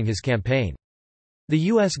do during his campaign.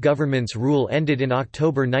 The U.S. government's rule ended in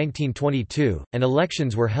October 1922, and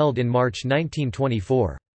elections were held in March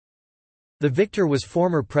 1924. The victor was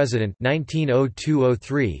former President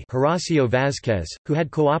 1902–03 Horacio Vázquez, who had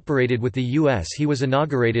cooperated with the U.S. He was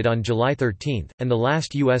inaugurated on July 13, and the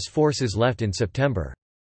last U.S. forces left in September.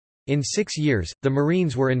 In 6 years, the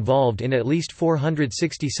Marines were involved in at least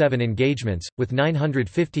 467 engagements, with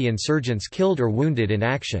 950 insurgents killed or wounded in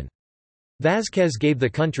action. Vázquez gave the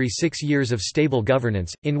country 6 years of stable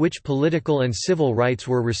governance, in which political and civil rights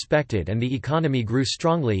were respected and the economy grew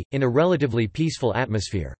strongly, in a relatively peaceful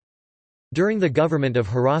atmosphere. During the government of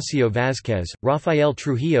Horacio Vázquez, Rafael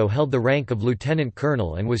Trujillo held the rank of lieutenant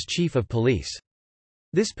colonel and was chief of police.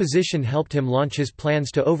 This position helped him launch his plans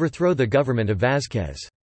to overthrow the government of Vázquez.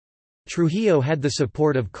 Trujillo had the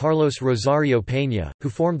support of Carlos Rosario Peña, who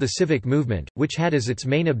formed the civic movement, which had as its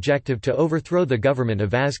main objective to overthrow the government of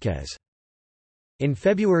Vázquez. In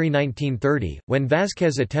February 1930, when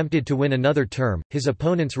Vázquez attempted to win another term, his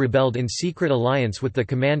opponents rebelled in secret alliance with the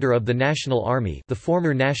commander of the National Army, the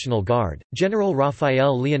former National Guard, General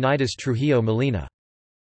Rafael Leonidas Trujillo Molina.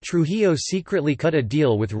 Trujillo secretly cut a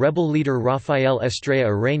deal with rebel leader Rafael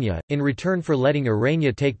Estrella Ureña. In return for letting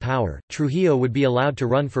Ureña take power, Trujillo would be allowed to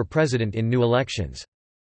run for president in new elections.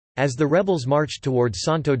 As the rebels marched towards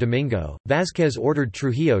Santo Domingo, Vázquez ordered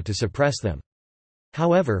Trujillo to suppress them.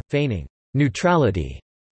 However, feigning neutrality,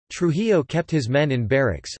 Trujillo kept his men in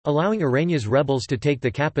barracks, allowing Ureña's rebels to take the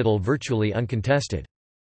capital virtually uncontested.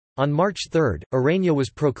 On March 3, Ureña was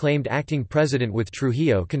proclaimed acting president with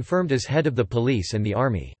Trujillo confirmed as head of the police and the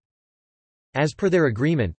army. As per their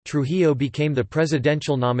agreement, Trujillo became the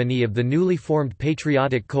presidential nominee of the newly formed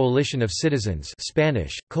Patriotic Coalition of Citizens,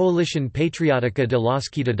 Spanish, Coalición Patriótica de los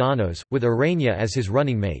Ciudadanos, with Ureña as his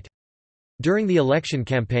running mate. During the election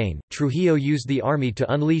campaign, Trujillo used the army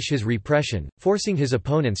to unleash his repression, forcing his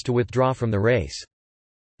opponents to withdraw from the race.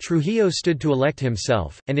 Trujillo stood to elect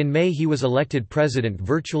himself, and in May he was elected president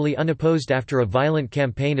virtually unopposed after a violent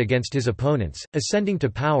campaign against his opponents, ascending to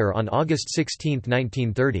power on August 16,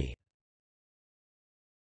 1930.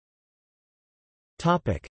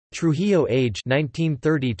 Trujillo age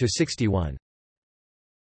 1930 to 61.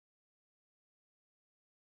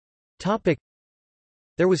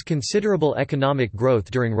 There was considerable economic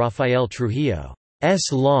growth during Rafael Trujillo's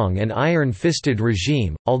long and iron-fisted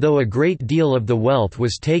regime, although a great deal of the wealth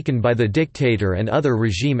was taken by the dictator and other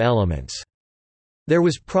regime elements. There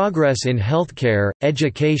was progress in healthcare,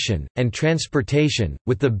 education, and transportation,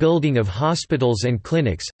 with the building of hospitals and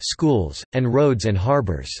clinics, schools, and roads and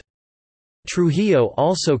harbors. Trujillo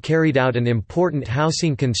also carried out an important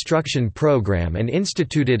housing construction program and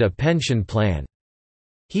instituted a pension plan.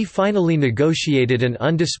 He finally negotiated an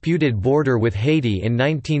undisputed border with Haiti in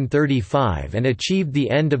 1935 and achieved the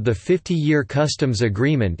end of the 50-year customs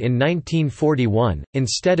agreement in 1941,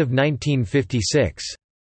 instead of 1956.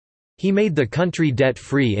 He made the country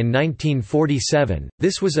debt-free in 1947.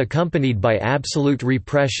 This was accompanied by absolute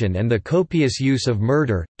repression and the copious use of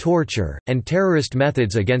murder, torture, and terrorist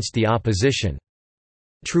methods against the opposition.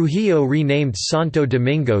 Trujillo renamed Santo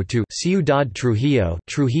Domingo to Ciudad Trujillo,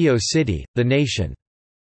 Trujillo City, the nation's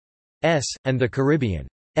and the Caribbean's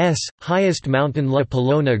highest mountain La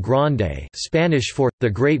Pelona Grande, Spanish for the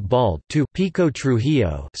Great Bald, to Pico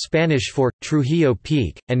Trujillo, Spanish for Trujillo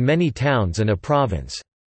Peak, and many towns and a province.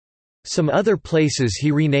 Some other places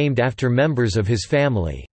he renamed after members of his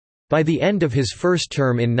family. By the end of his first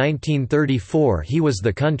term in 1934 he was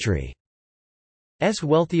the country's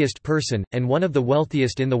wealthiest person, and one of the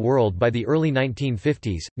wealthiest in the world by the early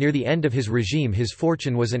 1950s. Near the end of his regime his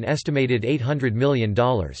fortune was an estimated $800 million.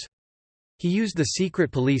 He used the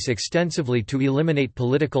secret police extensively to eliminate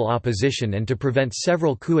political opposition and to prevent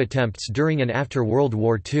several coup attempts during and after World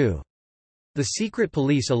War II. The secret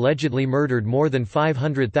police allegedly murdered more than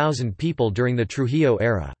 500,000 people during the Trujillo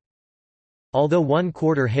era. Although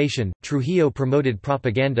one-quarter Haitian, Trujillo promoted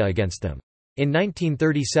propaganda against them. In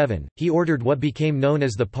 1937, he ordered what became known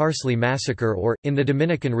as the Parsley Massacre or, in the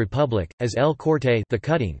Dominican Republic, as El Corte, the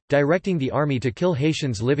cutting, directing the army to kill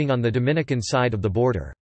Haitians living on the Dominican side of the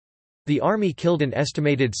border. The army killed an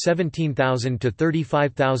estimated 17,000 to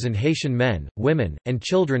 35,000 Haitian men, women, and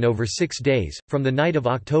children over 6 days, from the night of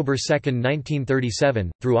October 2,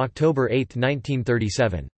 1937, through October 8,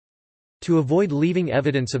 1937. To avoid leaving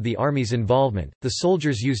evidence of the army's involvement, the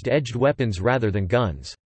soldiers used edged weapons rather than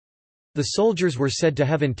guns. The soldiers were said to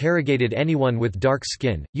have interrogated anyone with dark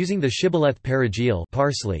skin, using the shibboleth perejil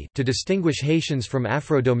parsley to distinguish Haitians from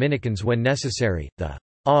Afro-Dominicans when necessary. The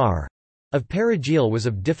R of perejil was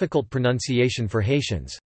of difficult pronunciation for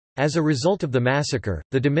Haitians. As a result of the massacre,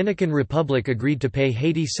 the Dominican Republic agreed to pay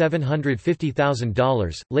Haiti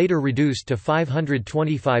 $750,000, later reduced to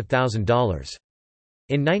 $525,000.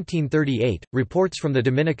 In 1938, reports from the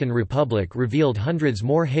Dominican Republic revealed hundreds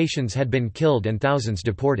more Haitians had been killed and thousands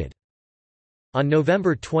deported. On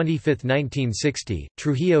November 25, 1960,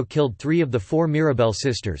 Trujillo killed 3 of the 4 Mirabal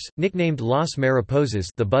sisters, nicknamed Las Mariposas,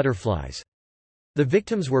 the butterflies. The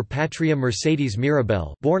victims were Patria Mercedes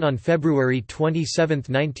Mirabal, born on February 27,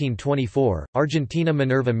 1924, Argentina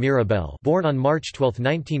Minerva Mirabal, born on March 12,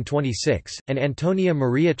 1926, and Antonia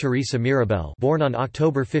Maria Teresa Mirabal, born on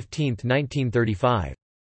October 15, 1935.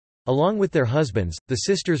 Along with their husbands, the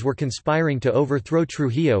sisters were conspiring to overthrow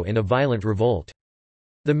Trujillo in a violent revolt.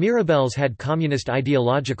 The Mirabals had communist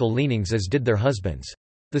ideological leanings as did their husbands.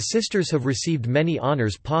 The sisters have received many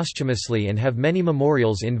honors posthumously and have many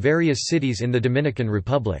memorials in various cities in the Dominican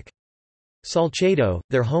Republic. Salcedo,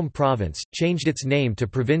 their home province, changed its name to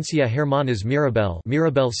Provincia Hermanas Mirabal,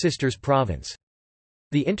 Mirabal Sisters Province.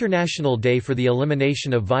 The International Day for the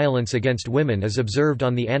Elimination of Violence Against Women is observed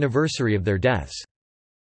on the anniversary of their deaths.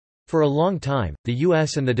 For a long time, the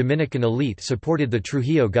U.S. and the Dominican elite supported the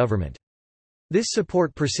Trujillo government. This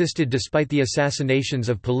support persisted despite the assassinations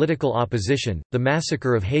of political opposition, the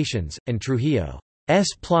massacre of Haitians, and Trujillo's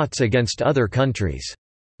plots against other countries.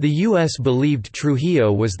 The U.S. believed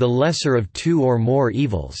Trujillo was the lesser of 2 or more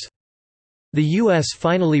evils. The U.S.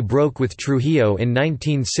 finally broke with Trujillo in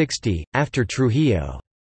 1960, after Trujillo's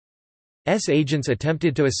agents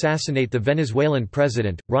attempted to assassinate the Venezuelan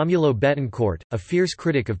president, Romulo Betancourt, a fierce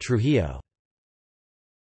critic of Trujillo.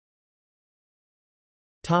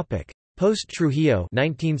 Post-Trujillo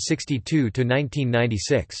 1962 to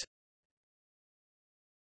 1996.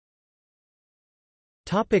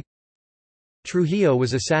 Trujillo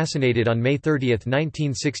was assassinated on May 30,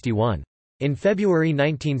 1961. In February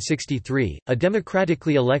 1963, a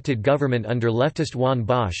democratically elected government under leftist Juan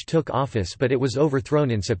Bosch took office, but it was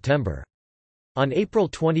overthrown in September. On April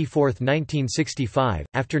 24, 1965,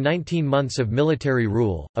 after 19 months of military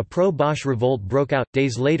rule, a pro-Bosch revolt broke out.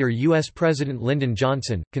 Days later, U.S. President Lyndon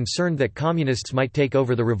Johnson, concerned that communists might take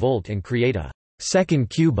over the revolt and create a second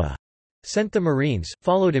Cuba, sent the Marines,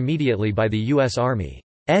 followed immediately by the U.S. Army's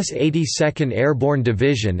 82nd Airborne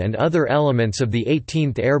Division and other elements of the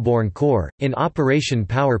 18th Airborne Corps, in Operation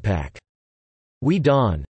Powerpack. We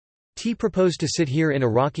Don. T proposed to sit here in a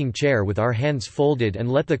rocking chair with our hands folded and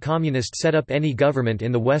let the communists set up any government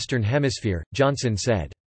in the Western Hemisphere, Johnson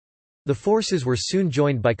said. The forces were soon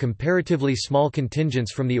joined by comparatively small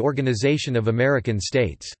contingents from the Organization of American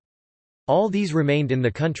States. All these remained in the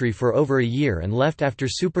country for over a year and left after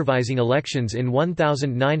supervising elections in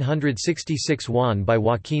 1966 won by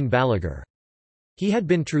Joaquín Balaguer. He had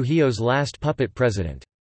been Trujillo's last puppet president.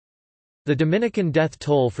 The Dominican death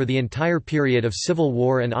toll for the entire period of civil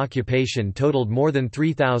war and occupation totaled more than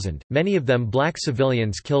 3,000, many of them black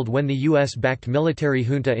civilians killed when the U.S.-backed military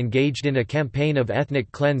junta engaged in a campaign of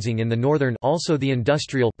ethnic cleansing in the northern, also the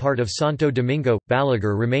industrial, part of Santo Domingo.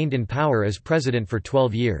 Balaguer remained in power as president for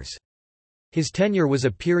 12 years. His tenure was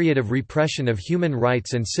a period of repression of human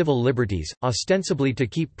rights and civil liberties, ostensibly to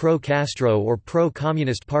keep pro-Castro or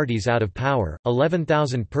pro-communist parties out of power.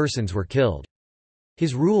 11,000 persons were killed.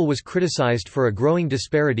 His rule was criticized for a growing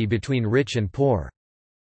disparity between rich and poor.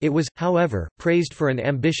 It was, however, praised for an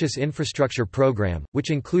ambitious infrastructure program, which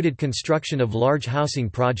included construction of large housing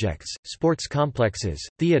projects, sports complexes,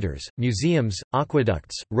 theaters, museums,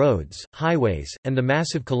 aqueducts, roads, highways, and the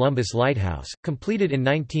massive Columbus Lighthouse, completed in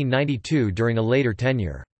 1992 during a later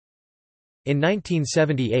tenure. In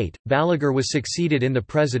 1978, Balaguer was succeeded in the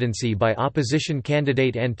presidency by opposition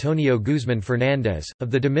candidate Antonio Guzmán Fernández, of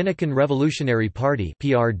the Dominican Revolutionary Party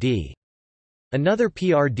 (PRD). Another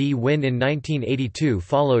PRD win in 1982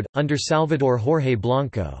 followed, under Salvador Jorge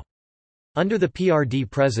Blanco. Under the PRD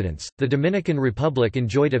presidents, the Dominican Republic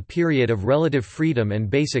enjoyed a period of relative freedom and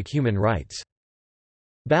basic human rights.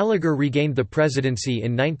 Balaguer regained the presidency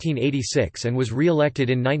in 1986 and was re-elected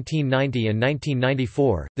in 1990 and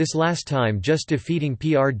 1994, this last time just defeating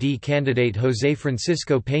PRD candidate José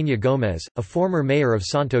Francisco Peña Gómez, a former mayor of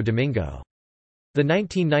Santo Domingo. The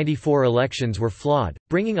 1994 elections were flawed,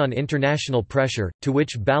 bringing on international pressure, to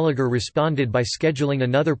which Balaguer responded by scheduling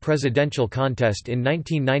another presidential contest in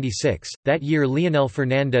 1996. That year Leonel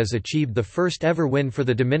Fernández achieved the first ever win for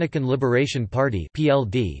the Dominican Liberation Party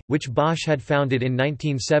 (PLD), which Bosch had founded in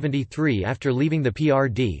 1973 after leaving the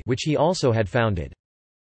PRD, which he also had founded.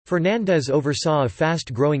 Fernández oversaw a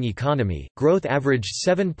fast-growing economy, growth averaged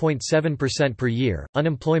 7.7% per year,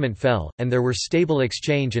 unemployment fell, and there were stable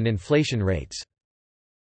exchange and inflation rates.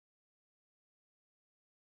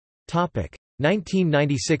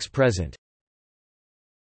 1996 present.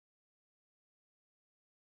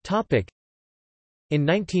 In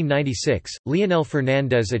 1996, Leonel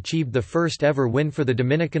Fernández achieved the first ever win for the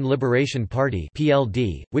Dominican Liberation Party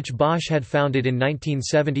 (PLD), which Bosch had founded in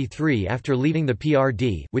 1973 after leaving the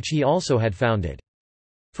PRD, which he also had founded.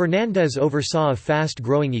 Fernández oversaw a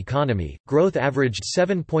fast-growing economy, growth averaged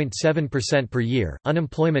 7.7% per year,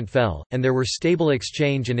 unemployment fell, and there were stable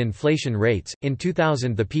exchange and inflation rates. In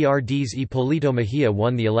 2000 the PRD's Hipólito Mejía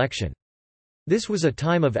won the election. This was a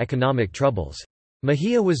time of economic troubles.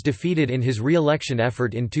 Mejía was defeated in his re-election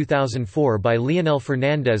effort in 2004 by Leonel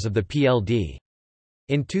Fernández of the PLD.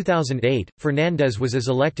 In 2008, Fernández was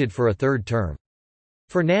elected for a third term.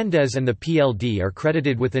 Fernández and the PLD are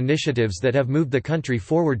credited with initiatives that have moved the country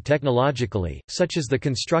forward technologically, such as the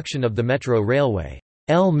construction of the metro railway,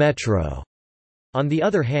 El Metro. On the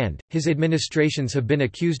other hand, his administrations have been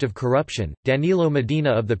accused of corruption. Danilo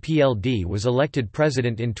Medina of the PLD was elected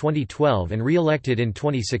president in 2012 and re-elected in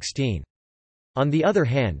 2016. On the other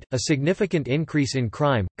hand, a significant increase in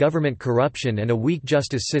crime, government corruption, and a weak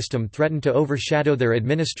justice system threaten to overshadow their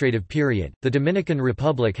administrative period. The Dominican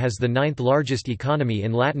Republic has the 9th largest economy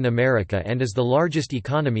in Latin America and is the largest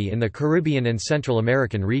economy in the Caribbean and Central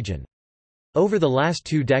American region. Over the last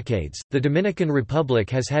 2 decades, the Dominican Republic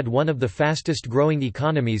has had one of the fastest growing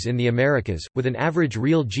economies in the Americas, with an average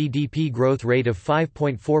real GDP growth rate of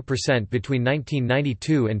 5.4% between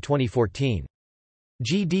 1992 and 2014.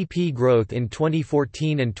 GDP growth in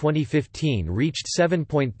 2014 and 2015 reached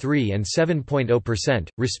 7.3 and 7.0%,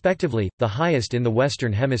 respectively, the highest in the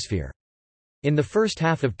Western Hemisphere. In the first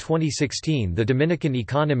half of 2016 the Dominican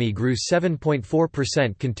economy grew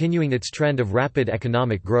 7.4%, continuing its trend of rapid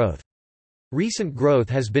economic growth. Recent growth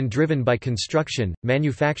has been driven by construction,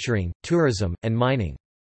 manufacturing, tourism, and mining.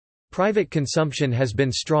 Private consumption has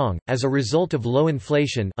been strong, as a result of low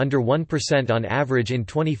inflation under 1% on average in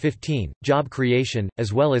 2015, job creation,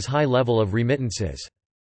 as well as high level of remittances.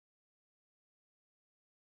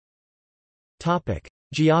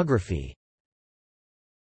 Geography.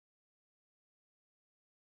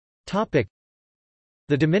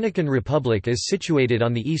 The Dominican Republic is situated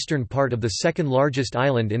on the eastern part of the second largest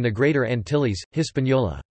island in the Greater Antilles,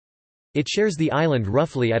 Hispaniola. It shares the island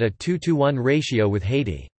roughly at a 2-to-1 ratio with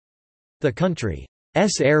Haiti. The country's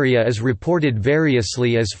area is reported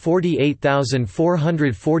variously as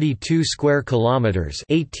 48,442 square kilometers,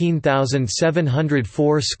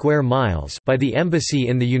 18,704 square miles by the Embassy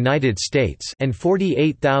in the United States, and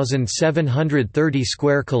 48,730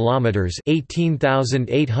 square kilometers,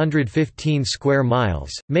 18,815 square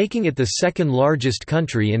miles, making it the second largest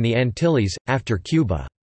country in the Antilles after Cuba.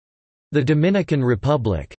 The Dominican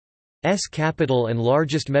Republic S capital and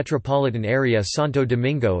largest metropolitan area Santo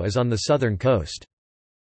Domingo is on the southern coast.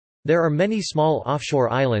 There are many small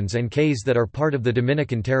offshore islands and cays that are part of the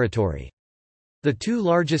Dominican territory. The 2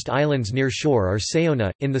 largest islands near shore are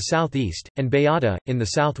Sayona, in the southeast, and Beata, in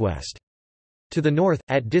the southwest. To the north,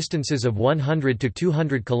 at distances of 100 to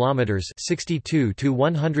 200 kilometers (62 to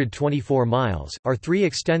 124 miles), are 3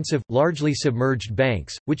 extensive, largely submerged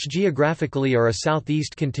banks, which geographically are a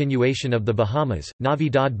southeast continuation of the Bahamas: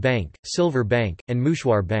 Navidad Bank, Silver Bank, and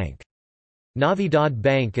Mouchoir Bank. Navidad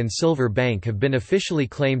Bank and Silver Bank have been officially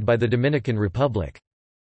claimed by the Dominican Republic.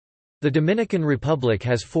 The Dominican Republic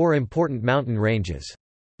has 4 important mountain ranges.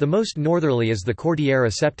 The most northerly is the Cordillera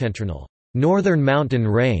Septentrional, northern mountain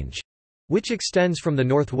range, which extends from the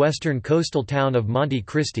northwestern coastal town of Monte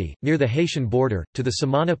Cristi, near the Haitian border, to the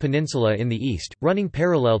Samana Peninsula in the east, running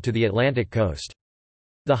parallel to the Atlantic coast.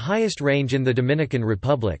 The highest range in the Dominican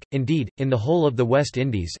Republic, indeed, in the whole of the West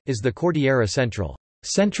Indies, is the Cordillera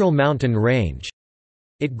Central Mountain Range.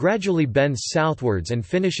 It gradually bends southwards and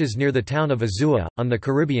finishes near the town of Azua, on the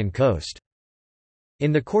Caribbean coast.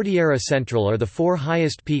 In the Cordillera Central are the four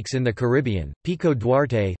highest peaks in the Caribbean: Pico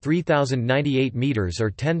Duarte 3,098 meters or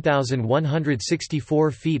 10,164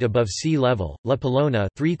 feet above sea level, La Pelona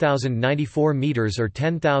 3,094 meters or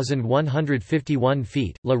 10,151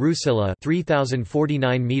 feet, La Rusilla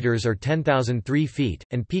 3,049 meters or 10,003 feet,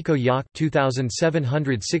 and Pico Yaque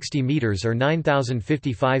 2,760 meters or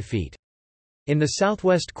 9,055 feet. In the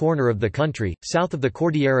southwest corner of the country, south of the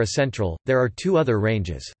Cordillera Central, there are two other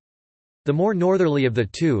ranges. The more northerly of the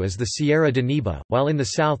two is the Sierra de Neiba, while in the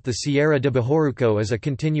south the Sierra de Bajoruco is a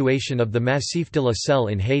continuation of the Massif de la Selle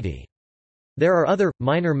in Haiti. There are other,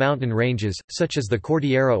 minor mountain ranges, such as the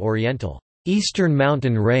Cordillera Oriental Eastern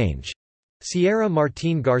Mountain Range, Sierra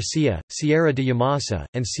Martín García, Sierra de Yamasa,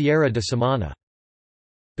 and Sierra de Samana.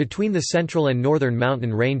 Between the central and northern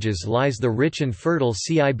mountain ranges lies the rich and fertile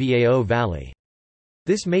Cibao Valley.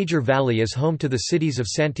 This major valley is home to the cities of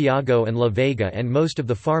Santiago and La Vega and most of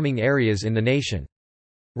the farming areas in the nation.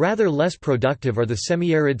 Rather less productive are the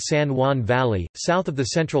semi-arid San Juan Valley, south of the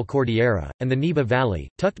Central Cordillera, and the Neiba Valley,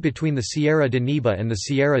 tucked between the Sierra de Neiba and the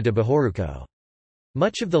Sierra de Bajoruco.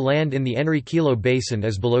 Much of the land in the Enriquillo Basin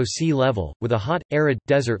is below sea level, with a hot, arid,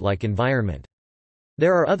 desert-like environment.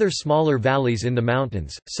 There are other smaller valleys in the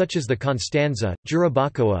mountains, such as the Constanza,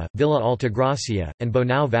 Jarabacoa, Villa Altagracia, and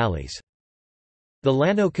Bonao valleys. The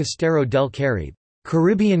Llano Costero del Caribe,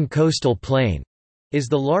 Caribbean coastal plain, is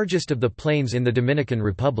the largest of the plains in the Dominican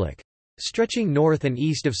Republic. Stretching north and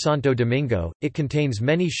east of Santo Domingo, it contains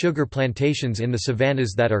many sugar plantations in the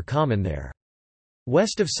savannas that are common there.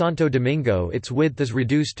 West of Santo Domingo its width is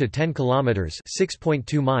reduced to 10 kilometers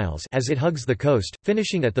 (6.2 miles) as it hugs the coast,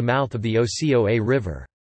 finishing at the mouth of the Ocoa River.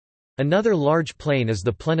 Another large plain is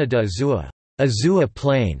the Plena de Azua, Azua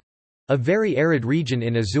Plain, a very arid region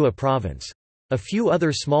in Azua province. A few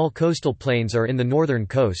other small coastal plains are in the northern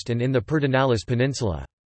coast and in the Pedernales Peninsula.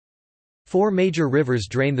 Four major rivers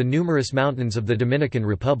drain the numerous mountains of the Dominican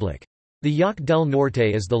Republic. The Yaque del Norte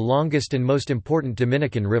is the longest and most important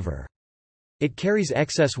Dominican river. It carries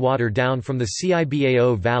excess water down from the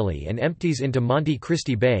Cibao Valley and empties into Monte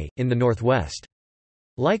Cristi Bay, in the northwest.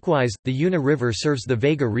 Likewise, the Una River serves the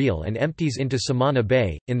Vega Real and empties into Samana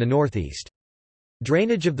Bay, in the northeast.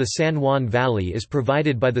 Drainage of the San Juan Valley is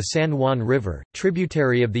provided by the San Juan River,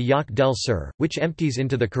 tributary of the Yaque del Sur, which empties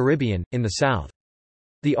into the Caribbean, in the south.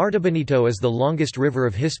 The Artibonito is the longest river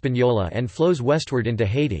of Hispaniola and flows westward into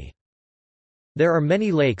Haiti. There are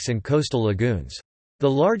many lakes and coastal lagoons.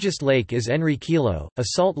 The largest lake is Enriquillo, a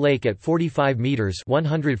salt lake at 45 meters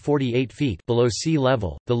 (148 feet) below sea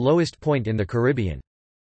level, the lowest point in the Caribbean.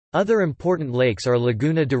 Other important lakes are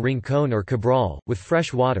Laguna de Rincón or Cabral, with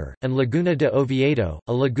fresh water, and Laguna de Oviedo,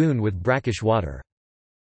 a lagoon with brackish water.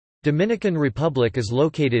 Dominican Republic is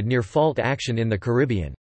located near fault action in the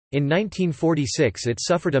Caribbean. In 1946 it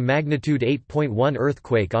suffered a magnitude 8.1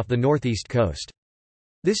 earthquake off the northeast coast.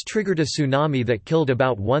 This triggered a tsunami that killed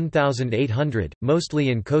about 1,800, mostly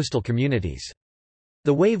in coastal communities.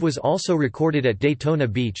 The wave was also recorded at Daytona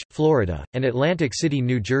Beach, Florida, and Atlantic City,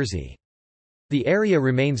 New Jersey. The area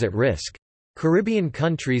remains at risk. Caribbean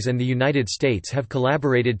countries and the United States have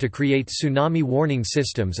collaborated to create tsunami warning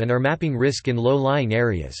systems and are mapping risk in low-lying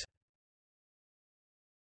areas.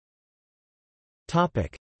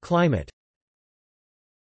 Climate.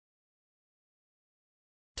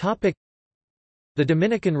 The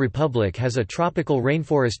Dominican Republic has a tropical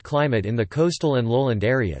rainforest climate in the coastal and lowland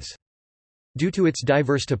areas. Due to its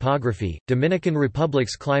diverse topography, Dominican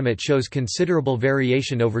Republic's climate shows considerable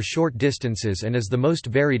variation over short distances and is the most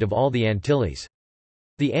varied of all the Antilles.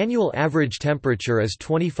 The annual average temperature is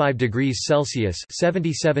 25 degrees Celsius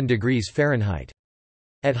 (77 degrees Fahrenheit).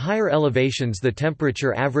 At higher elevations the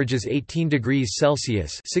temperature averages 18 degrees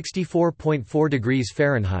Celsius (64.4 degrees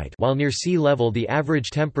Fahrenheit), while near sea level the average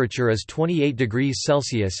temperature is 28 degrees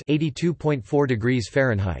Celsius (82.4 degrees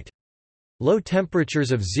Fahrenheit). Low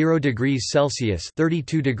temperatures of 0 degrees Celsius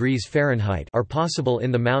 (32 degrees Fahrenheit) are possible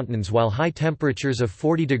in the mountains, while high temperatures of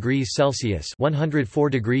 40 degrees Celsius (104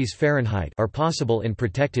 degrees Fahrenheit) are possible in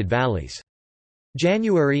protected valleys.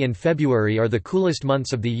 January and February are the coolest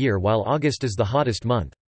months of the year, while August is the hottest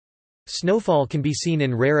month. Snowfall can be seen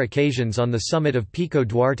in rare occasions on the summit of Pico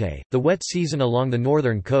Duarte. The wet season along the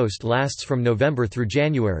northern coast lasts from November through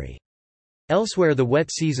January. Elsewhere the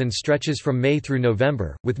wet season stretches from May through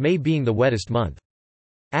November, with May being the wettest month.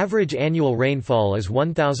 Average annual rainfall is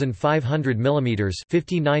 1,500 mm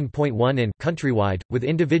 (59.1 in) countrywide, with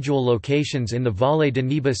individual locations in the Valle de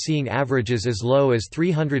Neiva seeing averages as low as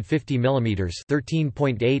 350 mm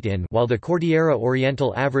 (13.8 in), while the Cordillera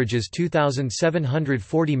Oriental averages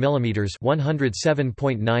 2,740 mm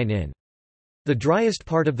 (107.9 in). The driest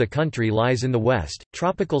part of the country lies in the west.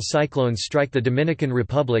 Tropical cyclones strike the Dominican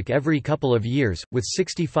Republic every couple of years, with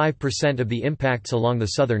 65% of the impacts along the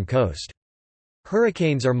southern coast.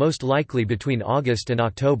 Hurricanes are most likely between August and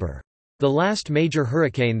October. The last major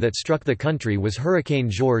hurricane that struck the country was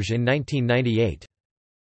Hurricane George in 1998.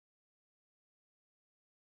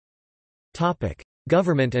 Topic: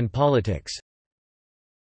 Government and politics.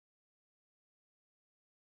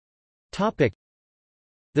 Topic: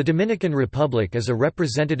 The Dominican Republic is a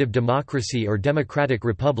representative democracy or democratic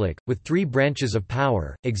republic, with three branches of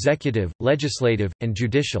power: executive, legislative, and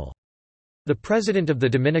judicial. The President of the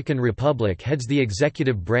Dominican Republic heads the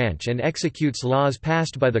executive branch and executes laws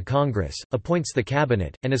passed by the Congress, appoints the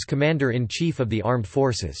cabinet, and is commander-in-chief of the armed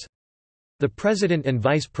forces. The President and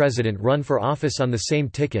Vice President run for office on the same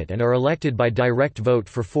ticket and are elected by direct vote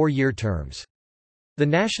for 4-year terms. The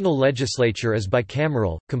national legislature is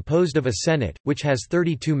bicameral, composed of a Senate, which has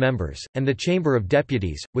 32 members, and the Chamber of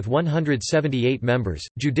Deputies, with 178 members.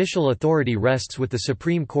 Judicial authority rests with the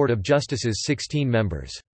Supreme Court of Justice's 16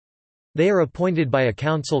 members. They are appointed by a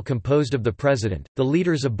council composed of the President, the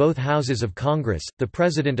leaders of both houses of Congress, the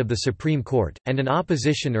President of the Supreme Court, and an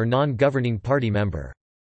opposition or non-governing party member.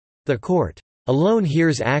 The Court alone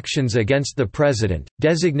hears actions against the President,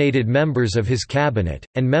 designated members of his cabinet,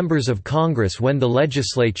 and members of Congress when the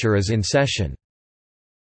legislature is in session.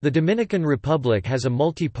 The Dominican Republic has a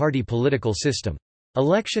multi-party political system.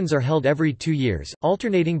 Elections are held every 2 years,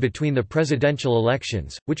 alternating between the presidential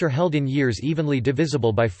elections, which are held in years evenly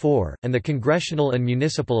divisible by 4, and the congressional and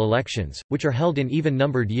municipal elections, which are held in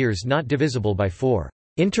even-numbered years not divisible by 4.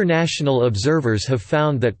 International observers have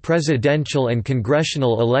found that presidential and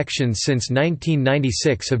congressional elections since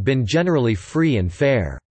 1996 have been generally free and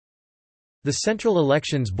fair. The Central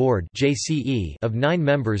Elections Board (JCE) of 9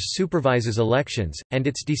 members supervises elections, and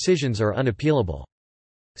its decisions are unappealable.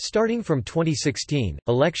 Starting from 2016,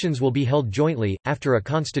 elections will be held jointly, after a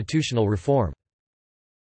constitutional reform.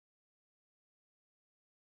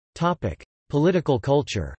 Political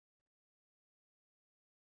culture.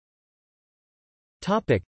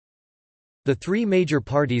 The three major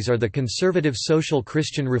parties are the Conservative Social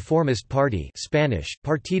Christian Reformist Party (Spanish: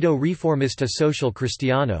 Partido Reformista Social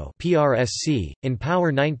Cristiano (PRSC), in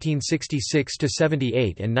power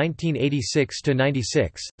 1966–78 and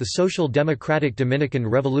 1986–96; the Social Democratic Dominican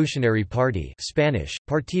Revolutionary Party (Spanish: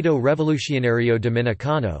 Partido Revolucionario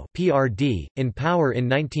Dominicano (PRD), in power in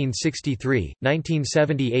 1963,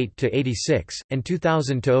 1978–86, and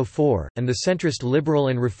 2000–04; and the centrist Liberal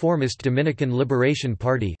and Reformist Dominican Liberation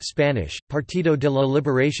Party (Spanish: Partido de la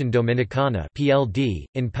Liberación Dominicana (PLD),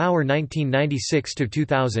 in power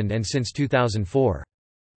 1996–2000 and since 2004.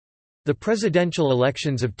 The presidential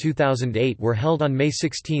elections of 2008 were held on May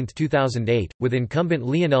 16, 2008, with incumbent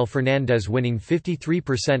Leonel Fernández winning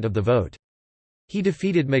 53% of the vote. He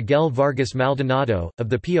defeated Miguel Vargas Maldonado, of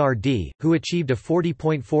the PRD, who achieved a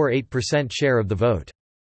 40.48% share of the vote.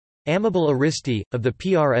 Amable Aristi, of the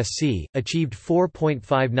PRSC, achieved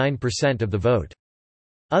 4.59% of the vote.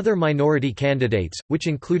 Other minority candidates, which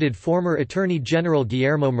included former Attorney General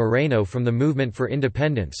Guillermo Moreno from the Movement for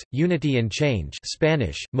Independence, Unity and Change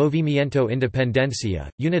 (Spanish: Movimiento Independencia,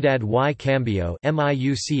 Unidad y Cambio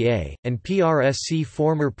 (MIUCA), and PRSC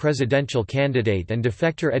former presidential candidate and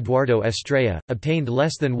defector Eduardo Estrella, obtained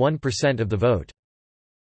less than 1% of the vote.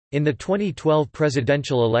 In the 2012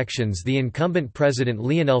 presidential elections, the incumbent president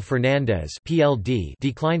Leonel Fernández (PLD)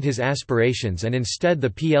 declined his aspirations and instead the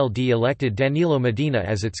PLD elected Danilo Medina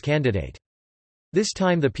as its candidate. This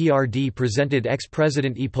time the PRD presented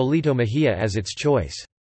ex-president Hipólito Mejía as its choice.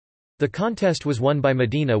 The contest was won by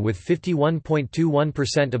Medina with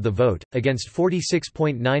 51.21% of the vote, against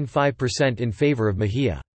 46.95% in favor of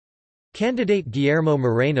Mejía. Candidate Guillermo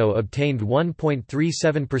Moreno obtained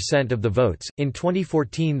 1.37% of the votes. In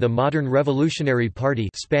 2014, the Modern Revolutionary Party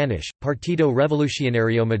 (Spanish: Partido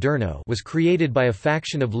Revolucionario Moderno) was created by a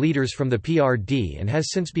faction of leaders from the PRD and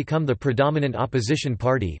has since become the predominant opposition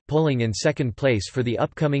party, polling in second place for the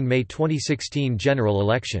upcoming May 2016 general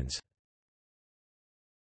elections.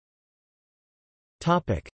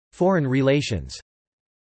 Topic: Foreign relations.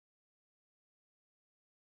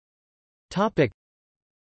 Topic: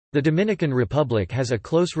 The Dominican Republic has a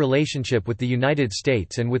close relationship with the United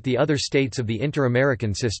States and with the other states of the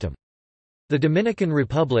Inter-American system. The Dominican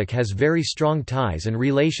Republic has very strong ties and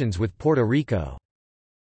relations with Puerto Rico.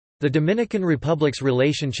 The Dominican Republic's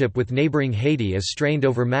relationship with neighboring Haiti is strained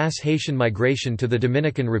over mass Haitian migration to the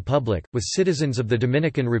Dominican Republic, with citizens of the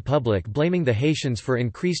Dominican Republic blaming the Haitians for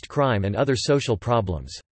increased crime and other social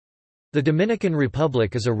problems. The Dominican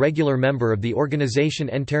Republic is a regular member of the Organisation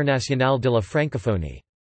Internationale de la Francophonie.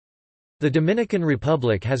 The Dominican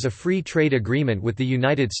Republic has a free trade agreement with the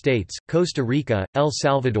United States, Costa Rica, El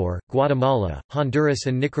Salvador, Guatemala, Honduras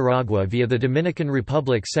and Nicaragua via the Dominican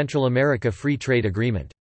Republic Central America Free Trade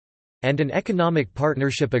Agreement. And an economic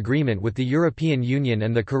partnership agreement with the European Union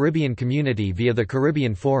and the Caribbean Community via the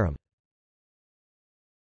Caribbean Forum.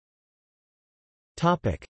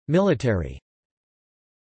 Military.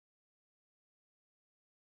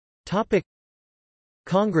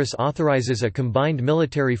 Congress authorizes a combined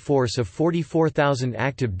military force of 44,000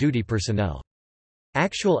 active duty personnel.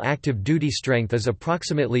 Actual active duty strength is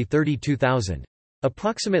approximately 32,000.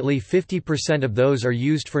 Approximately 50% of those are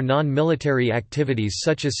used for non-military activities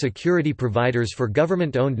such as security providers for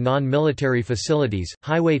government-owned non-military facilities,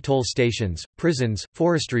 highway toll stations, prisons,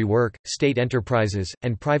 forestry work, state enterprises,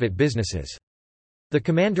 and private businesses. The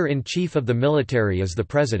Commander-in-Chief of the military is the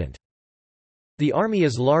President. The Army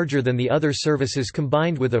is larger than the other services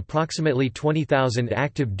combined with approximately 20,000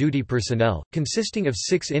 active duty personnel, consisting of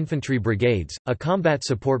 6 infantry brigades, a combat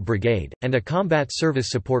support brigade, and a combat service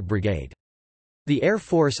support brigade. The Air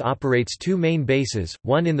Force operates 2 main bases,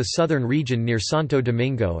 one in the southern region near Santo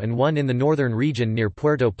Domingo and one in the northern region near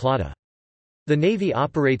Puerto Plata. The Navy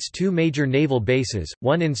operates 2 major naval bases,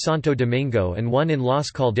 one in Santo Domingo and one in Las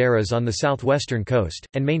Calderas on the southwestern coast,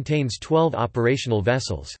 and maintains 12 operational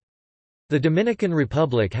vessels. The Dominican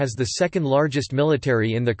Republic has the second largest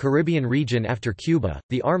military in the Caribbean region after Cuba.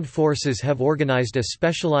 The armed forces have organized a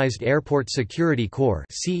specialized Airport Security Corps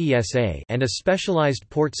 (CESA) and a specialized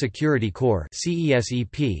Port Security Corps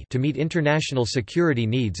 (CESEP) to meet international security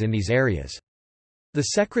needs in these areas. The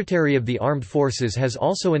Secretary of the Armed Forces has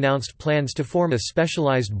also announced plans to form a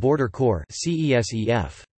specialized Border Corps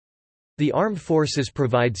 (CESEF). The armed forces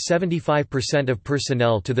provide 75% of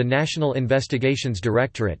personnel to the National Investigations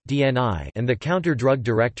Directorate (DNI) and the Counter-Drug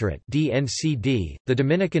Directorate (DNCD). The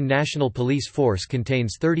Dominican National Police Force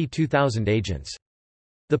contains 32,000 agents.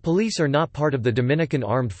 The police are not part of the Dominican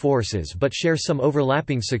Armed Forces but share some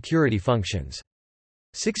overlapping security functions.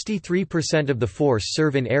 63% of the force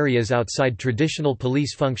serve in areas outside traditional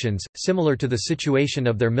police functions, similar to the situation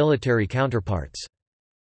of their military counterparts.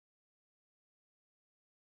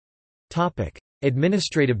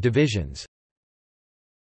 Administrative divisions.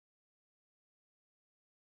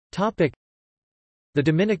 The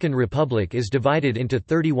Dominican Republic is divided into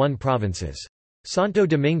 31 provinces. Santo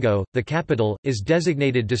Domingo, the capital, is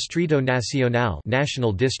designated Distrito Nacional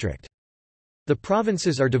 (National District). The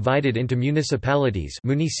provinces are divided into municipalities,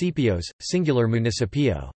 municipios, singular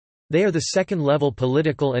municipio. They are the second-level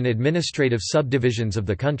political and administrative subdivisions of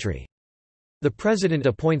the country. The president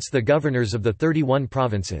appoints the governors of the 31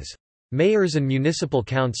 provinces. Mayors and municipal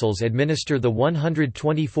councils administer the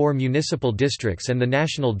 124 municipal districts and the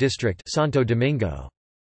National District Santo Domingo.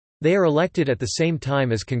 They are elected at the same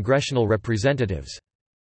time as congressional representatives.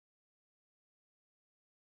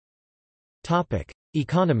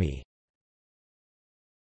 Economy.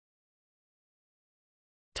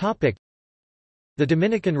 The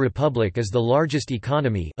Dominican Republic is the largest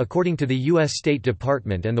economy, according to the U.S. State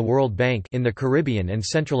Department and the World Bank, in the Caribbean and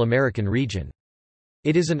Central American region.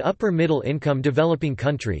 It is an upper-middle-income developing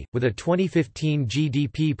country, with a 2015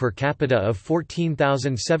 GDP per capita of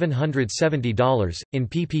 $14,770, in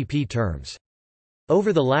PPP terms.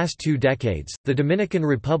 Over the last 2 decades, the Dominican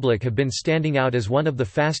Republic have been standing out as one of the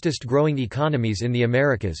fastest-growing economies in the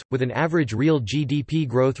Americas, with an average real GDP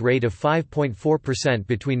growth rate of 5.4%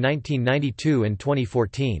 between 1992 and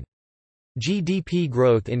 2014. GDP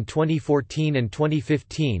growth in 2014 and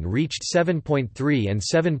 2015 reached 7.3 and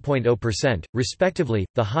 7.0%, respectively,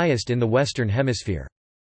 the highest in the Western Hemisphere.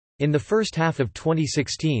 In the first half of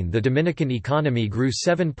 2016, the Dominican economy grew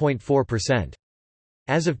 7.4%.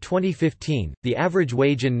 As of 2015, the average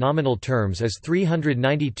wage in nominal terms is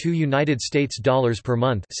 $392 per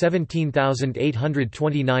month,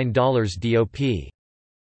 $17,829 DOP.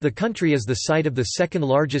 The country is the site of the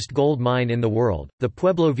second-largest gold mine in the world, the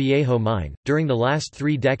Pueblo Viejo mine. During the last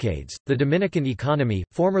 3 decades, the Dominican economy,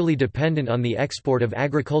 formerly dependent on the export of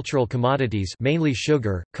agricultural commodities, mainly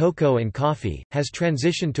sugar, cocoa and coffee, has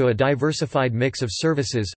transitioned to a diversified mix of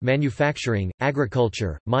services, manufacturing,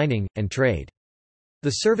 agriculture, mining, and trade. The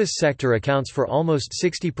service sector accounts for almost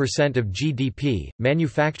 60% of GDP,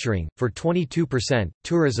 manufacturing, for 22%,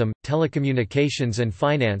 tourism, telecommunications and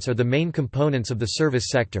finance are the main components of the service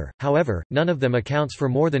sector, however, none of them accounts for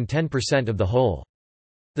more than 10% of the whole.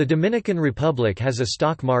 The Dominican Republic has a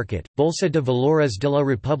stock market, Bolsa de Valores de la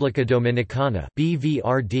República Dominicana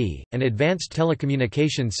 (BVRD), an advanced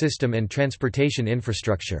telecommunication system and transportation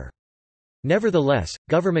infrastructure. Nevertheless,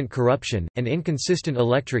 government corruption, and inconsistent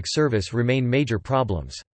electric service remain major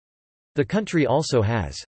problems. The country also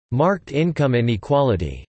has marked income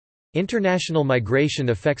inequality. International migration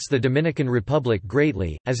affects the Dominican Republic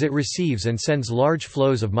greatly, as it receives and sends large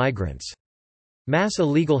flows of migrants. Mass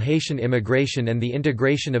illegal Haitian immigration and the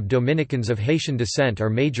integration of Dominicans of Haitian descent are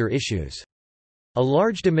major issues. A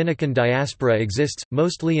large Dominican diaspora exists,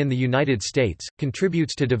 mostly in the United States,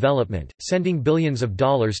 contributes to development, sending billions of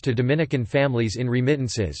dollars to Dominican families in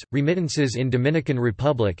remittances. Remittances in Dominican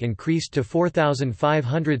Republic increased to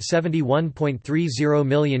 $4,571.30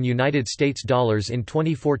 million United States dollars in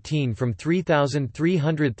 2014 from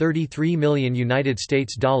 $3,333 million United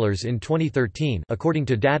States dollars in 2013, according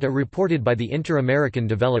to data reported by the Inter-American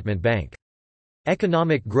Development Bank.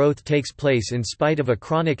 Economic growth takes place in spite of a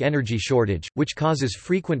chronic energy shortage, which causes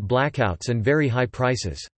frequent blackouts and very high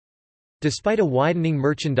prices. Despite a widening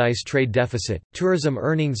merchandise trade deficit, tourism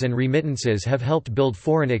earnings and remittances have helped build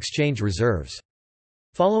foreign exchange reserves.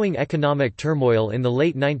 Following economic turmoil in the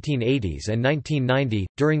late 1980s and 1990,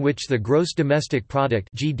 during which the gross domestic product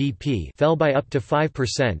 (GDP) fell by up to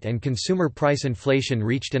 5% and consumer price inflation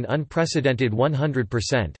reached an unprecedented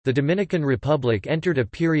 100%, the Dominican Republic entered a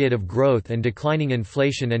period of growth and declining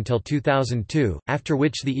inflation until 2002, after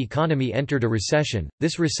which the economy entered a recession.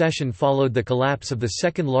 This recession followed the collapse of the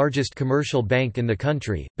second largest commercial bank in the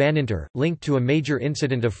country, Baninter, linked to a major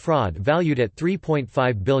incident of fraud valued at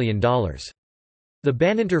 $3.5 billion. The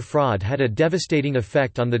Baninter fraud had a devastating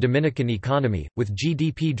effect on the Dominican economy, with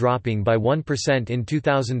GDP dropping by 1% in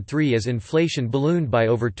 2003 as inflation ballooned by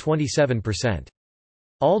over 27%.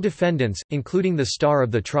 All defendants, including the star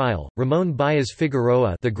of the trial, Ramon Baez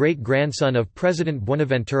Figueroa, the great-grandson of President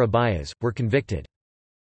Buenaventura Baez, were convicted.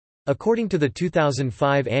 According to the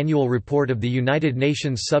 2005 annual report of the United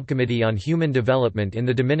Nations Subcommittee on Human Development in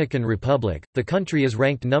the Dominican Republic, the country is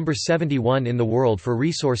ranked number 71 in the world for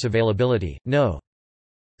resource availability, No.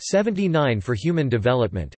 79 for human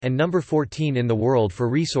development, and number 14 in the world for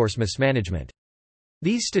resource mismanagement.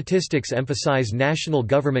 These statistics emphasize national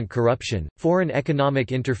government corruption, foreign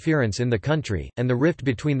economic interference in the country, and the rift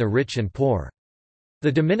between the rich and poor.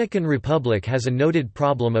 The Dominican Republic has a noted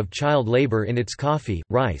problem of child labor in its coffee,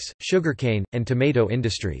 rice, sugarcane, and tomato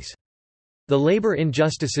industries. The labor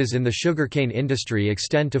injustices in the sugarcane industry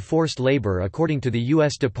extend to forced labor according to the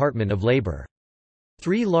U.S. Department of Labor.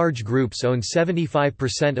 Three large groups own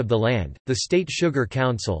 75% of the land: the State Sugar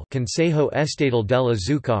Council, Consejo Estatal del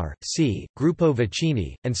Azúcar, C. Grupo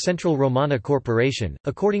Vicini, and Central Romana Corporation.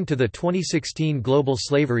 According to the 2016 Global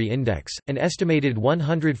Slavery Index, an estimated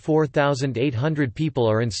 104,800 people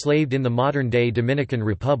are enslaved in the modern-day Dominican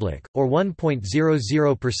Republic, or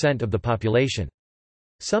 1.00% of the population.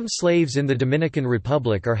 Some slaves in the Dominican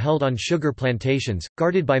Republic are held on sugar plantations,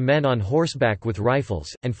 guarded by men on horseback with rifles,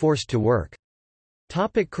 and forced to work.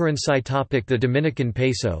 Currency. The Dominican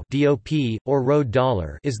peso (DOP, or road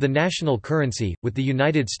dollar) is the national currency, with the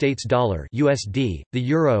United States dollar (USD), the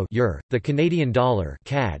euro (EUR), the Canadian dollar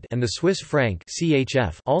 (CAD), and the Swiss franc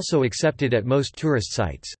 (CHF) also accepted at most tourist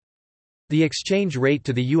sites. The exchange rate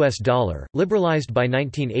to the US dollar, liberalized by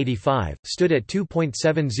 1985, stood at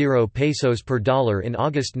 2.70 pesos per dollar in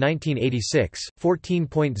August 1986,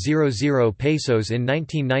 14.00 pesos in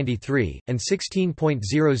 1993, and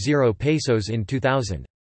 16.00 pesos in 2000.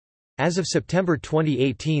 As of September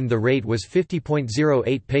 2018, the rate was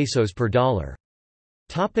 50.08 pesos per dollar.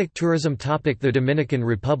 Tourism. The Dominican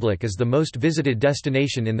Republic is the most visited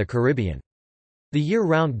destination in the Caribbean. The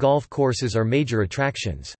year-round golf courses are major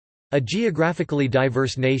attractions. A geographically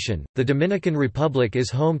diverse nation, the Dominican Republic is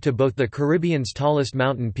home to both the Caribbean's tallest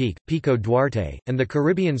mountain peak, Pico Duarte, and the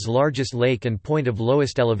Caribbean's largest lake and point of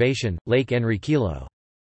lowest elevation, Lake Enriquillo.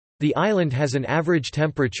 The island has an average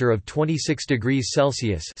temperature of 26 degrees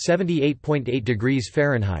Celsius (78.8 degrees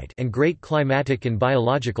Fahrenheit) and great climatic and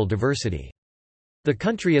biological diversity. The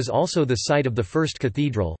country is also the site of the first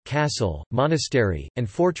cathedral, castle, monastery, and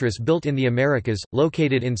fortress built in the Americas,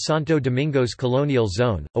 located in Santo Domingo's colonial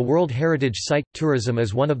zone, a World Heritage Site. Tourism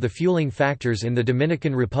is one of the fueling factors in the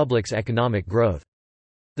Dominican Republic's economic growth.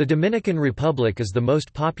 The Dominican Republic is the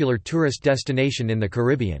most popular tourist destination in the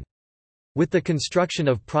Caribbean. With the construction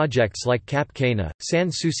of projects like Cap Cana, San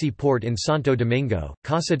Souci Port in Santo Domingo,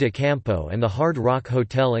 Casa de Campo and the Hard Rock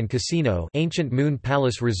Hotel and Casino, Ancient Moon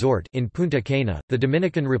Palace Resort in Punta Cana, the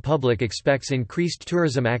Dominican Republic expects increased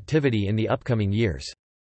tourism activity in the upcoming years.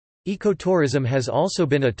 Ecotourism has also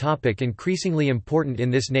been a topic increasingly important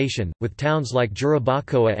in this nation, with towns like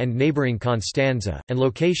Jarabacoa and neighboring Constanza, and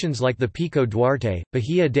locations like the Pico Duarte,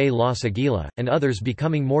 Bahia de Los Aguila, and others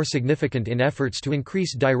becoming more significant in efforts to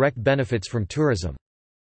increase direct benefits from tourism.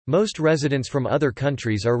 Most residents from other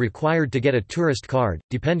countries are required to get a tourist card,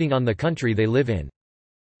 depending on the country they live in.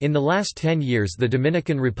 In the last 10 years, the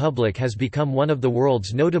Dominican Republic has become one of the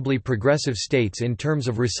world's notably progressive states in terms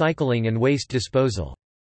of recycling and waste disposal.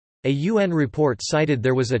 A UN report cited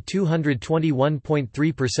there was a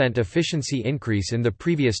 221.3% efficiency increase in the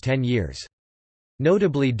previous 10 years.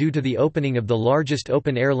 Notably due to the opening of the largest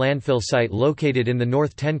open-air landfill site located in the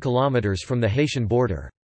north 10 km from the Haitian border.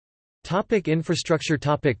 Infrastructure.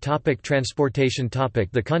 Transportation.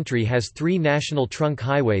 The country has 3 national trunk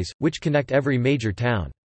highways, which connect every major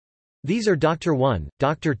town. These are Doctor 1,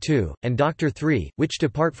 Doctor 2, and Doctor 3, which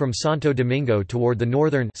depart from Santo Domingo toward the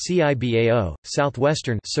northern Cibao,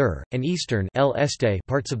 southwestern Sur, and eastern El Este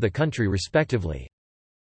parts of the country respectively.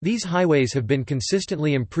 These highways have been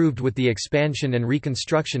consistently improved with the expansion and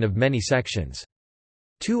reconstruction of many sections.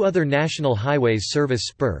 2 other national highways service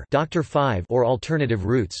Spur Doctor 5 or alternative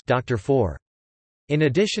routes Doctor 4. In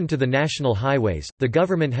addition to the national highways, the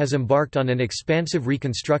government has embarked on an expansive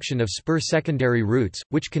reconstruction of spur secondary routes,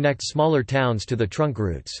 which connect smaller towns to the trunk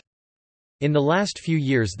routes. In the last few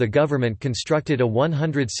years, the government constructed a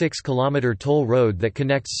 106-kilometer toll road that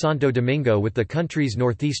connects Santo Domingo with the country's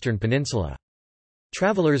northeastern peninsula.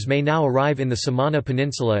 Travelers may now arrive in the Samana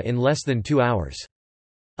Peninsula in less than 2 hours.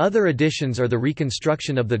 Other additions are the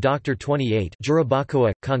reconstruction of the Doctor 28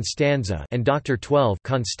 Jarabacoa, Constanza and Doctor 12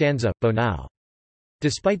 Constanza, Bonao.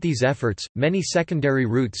 Despite these efforts, many secondary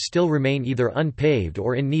routes still remain either unpaved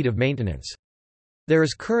or in need of maintenance. There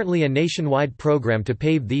is currently a nationwide program to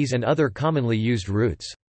pave these and other commonly used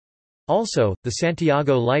routes. Also, the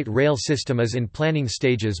Santiago light rail system is in planning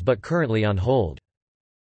stages but currently on hold.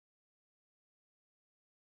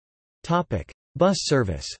 Bus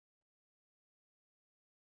service.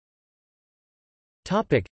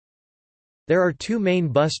 There are 2 main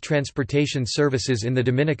bus transportation services in the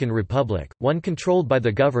Dominican Republic, one controlled by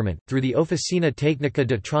the government, through the Oficina Técnica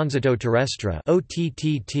de Tránsito Terrestre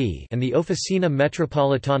and the Oficina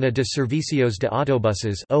Metropolitana de Servicios de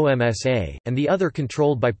Autobuses and the other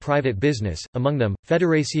controlled by private business, among them,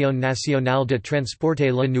 Federación Nacional de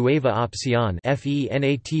Transporte La Nueva Opción and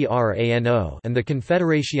the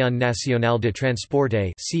Confederación Nacional de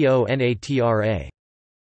Transporte CONATRA.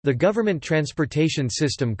 The government transportation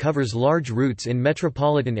system covers large routes in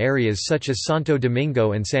metropolitan areas such as Santo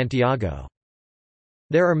Domingo and Santiago.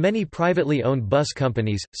 There are many privately owned bus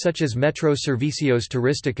companies, such as Metro Servicios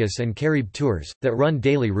Turísticos and Caribe Tours, that run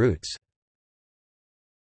daily routes.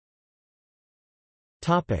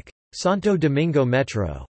 Santo Domingo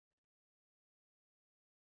Metro.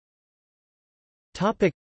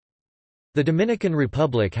 The Dominican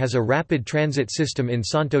Republic has a rapid transit system in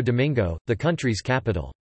Santo Domingo, the country's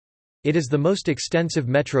capital. It is the most extensive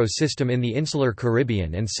metro system in the insular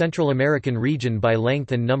Caribbean and Central American region by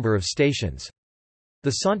length and number of stations.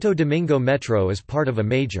 The Santo Domingo Metro is part of a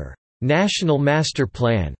major national master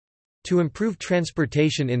plan to improve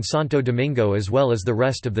transportation in Santo Domingo as well as the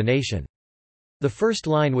rest of the nation. The first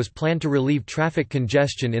line was planned to relieve traffic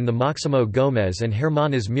congestion in the Máximo Gómez and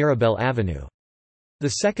Hermanas Mirabal Avenue. The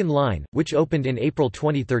second line, which opened in April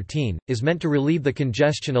 2013, is meant to relieve the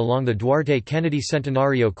congestion along the Duarte-Kennedy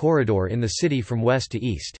Centenario corridor in the city from west to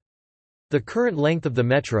east. The current length of the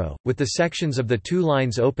metro, with the sections of the 2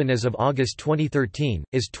 lines open as of August 2013,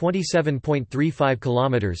 is 27.35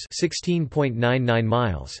 kilometers, 16.99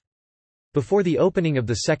 miles. Before the opening of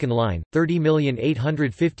the second line,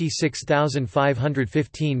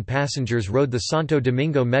 30,856,515 passengers rode the Santo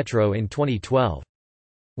Domingo Metro in 2012.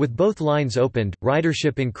 With both lines opened,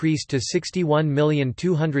 ridership increased to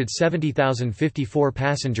 61,270,054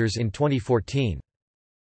 passengers in 2014.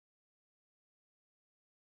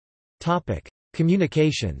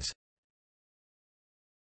 Communications.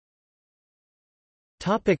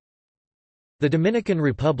 The Dominican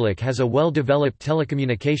Republic has a well-developed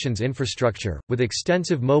telecommunications infrastructure, with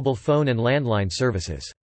extensive mobile phone and landline services.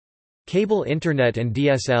 Cable internet and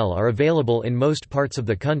DSL are available in most parts of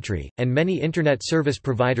the country, and many internet service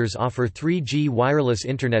providers offer 3G wireless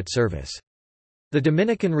internet service. The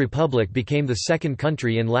Dominican Republic became the second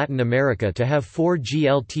country in Latin America to have 4G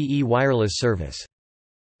LTE wireless service.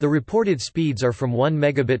 The reported speeds are from 1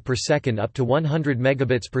 megabit per second up to 100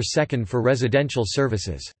 megabits per second for residential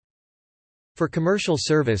services. For commercial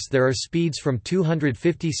service there are speeds from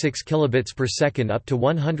 256 kilobits per second up to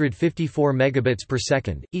 154 megabits per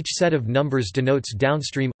second. Each set of numbers denotes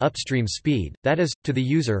downstream, upstream speed, that is, to the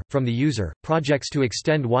user, from the user. Projects to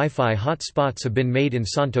extend Wi-Fi hotspots have been made in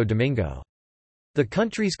Santo Domingo. The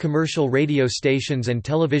country's commercial radio stations and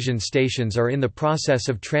television stations are in the process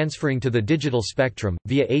of transferring to the digital spectrum,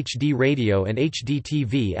 via HD radio and HD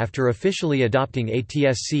TV after officially adopting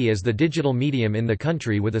ATSC as the digital medium in the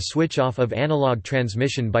country with a switch-off of analog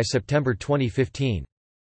transmission by September 2015.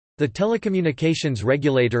 The telecommunications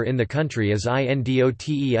regulator in the country is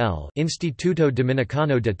INDOTEL, Instituto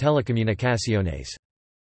Dominicano de Telecomunicaciones.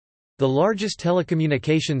 The largest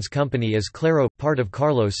telecommunications company is Claro, part of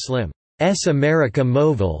Carlos Slim's America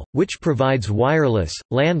Móvil, which provides wireless,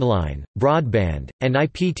 landline, broadband, and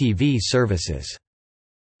IPTV services.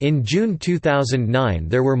 In June 2009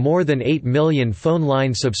 there were more than 8 million phone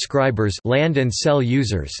line subscribers land and cell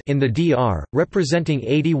users in the DR, representing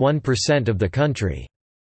 81% of the country's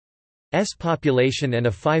population and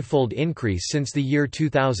a fivefold increase since the year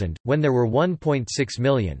 2000, when there were 1.6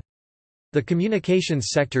 million. The communications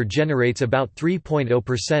sector generates about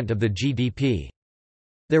 3.0% of the GDP.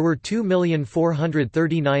 There were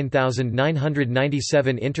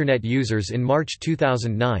 2,439,997 Internet users in March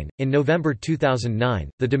 2009. In November 2009,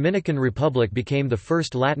 the Dominican Republic became the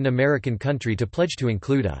first Latin American country to pledge to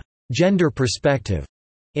include a gender perspective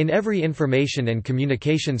in every information and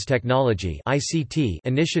communications technology (ICT)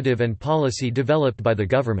 initiative and policy developed by the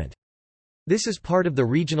government. This is part of the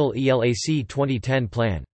regional ELAC 2010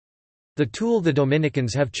 plan. The tool the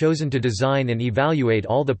Dominicans have chosen to design and evaluate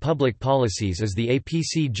all the public policies is the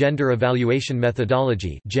APC Gender Evaluation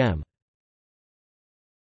Methodology (GEM).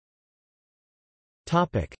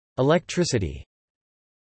 Topic: Electricity.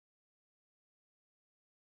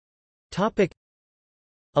 Topic: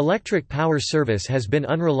 Electric power service has been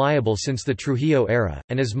unreliable since the Trujillo era,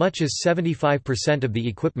 and as much as 75% of the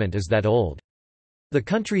equipment is that old. The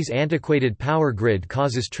country's antiquated power grid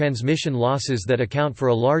causes transmission losses that account for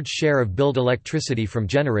a large share of billed electricity from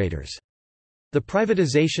generators. The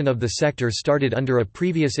privatization of the sector started under a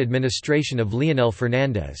previous administration of Leonel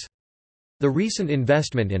Fernández. The recent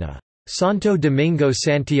investment in a Santo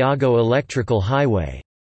Domingo-Santiago electrical highway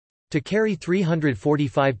to carry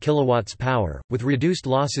 345 kilowatts power, with reduced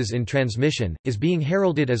losses in transmission, is being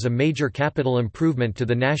heralded as a major capital improvement to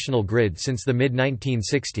the national grid since the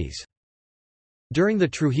mid-1960s. During the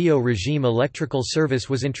Trujillo regime, electrical service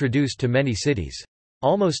was introduced to many cities.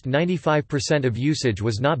 Almost 95% of usage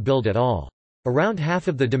was not billed at all. Around half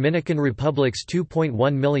of the Dominican Republic's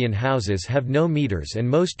 2.1 million houses have no meters and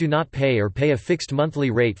most do not pay or pay a fixed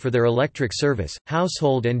monthly rate for their electric service.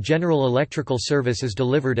 Household and general electrical service is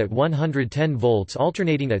delivered at 110 volts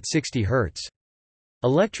alternating at 60 Hz.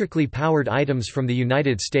 Electrically powered items from the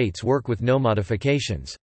United States work with no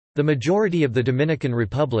modifications. The majority of the Dominican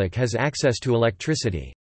Republic has access to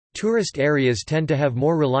electricity. Tourist areas tend to have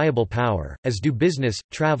more reliable power, as do business,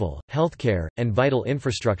 travel, healthcare, and vital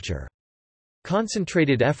infrastructure.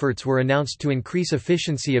 Concentrated efforts were announced to increase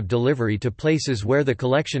efficiency of delivery to places where the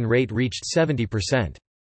collection rate reached 70%.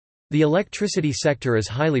 The electricity sector is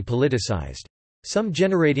highly politicized. Some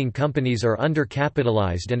generating companies are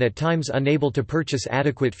undercapitalized and at times unable to purchase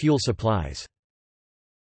adequate fuel supplies.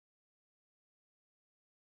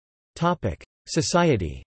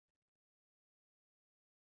 Society.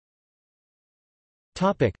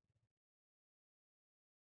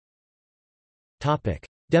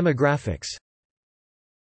 Demographics.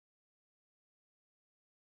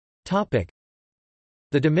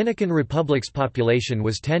 The Dominican Republic's population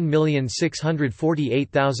was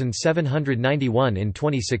 10,648,791 in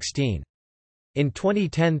 2016. In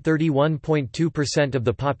 2010, 31.2% of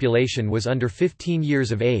the population was under 15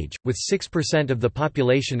 years of age, with 6% of the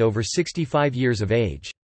population over 65 years of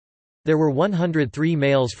age. There were 103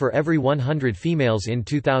 males for every 100 females in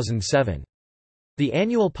 2007. The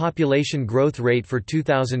annual population growth rate for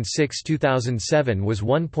 2006–2007 was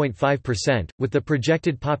 1.5%, with the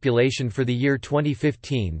projected population for the year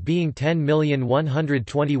 2015 being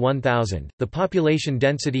 10,121,000. The population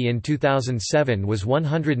density in 2007 was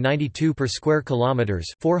 192 per square kilometers,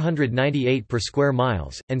 498 per square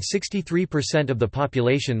miles, and 63% of the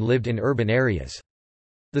population lived in urban areas.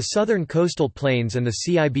 The southern coastal plains and the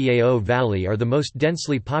Cibao Valley are the most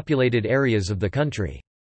densely populated areas of the country.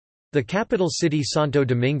 The capital city Santo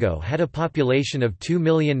Domingo had a population of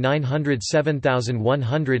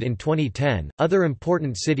 2,907,100 in 2010. Other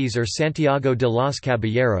important cities are Santiago de los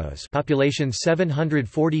Caballeros, population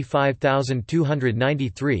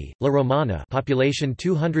 745,293; La Romana, population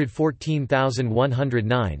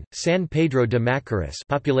 214,109; San Pedro de Macorís,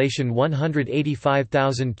 population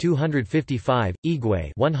 185,255; Higüey,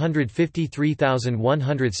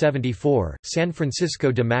 153,174; San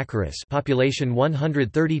Francisco de Macorís, population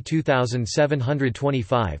 132,725;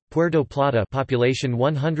 Puerto Plata, population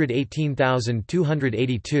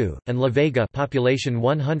 118,282, and La Vega, population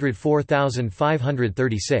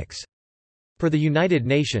 104,536. Per the United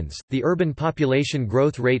Nations, the urban population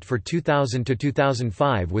growth rate for 2000 to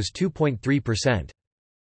 2005 was 2.3%.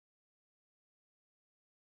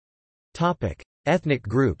 Topic: Ethnic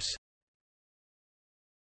groups.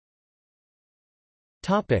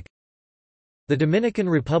 Topic: The Dominican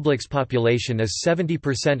Republic's population is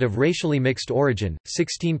 70% of racially mixed origin,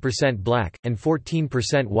 16% black, and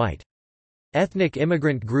 14% white. Ethnic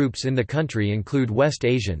immigrant groups in the country include West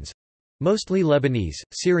Asians—mostly Lebanese,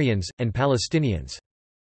 Syrians, and Palestinians.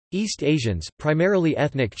 East Asians, primarily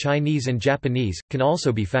ethnic Chinese and Japanese, can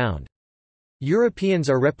also be found. Europeans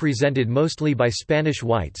are represented mostly by Spanish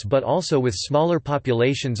whites but also with smaller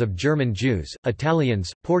populations of German Jews,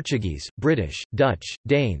 Italians, Portuguese, British, Dutch,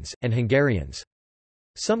 Danes, and Hungarians.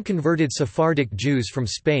 Some converted Sephardic Jews from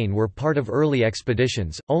Spain were part of early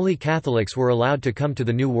expeditions. Only Catholics were allowed to come to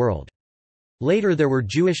the New World. Later there were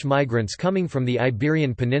Jewish migrants coming from the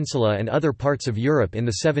Iberian Peninsula and other parts of Europe in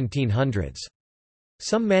the 1700s.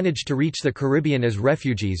 Some managed to reach the Caribbean as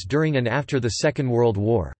refugees during and after the Second World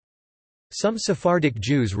War. Some Sephardic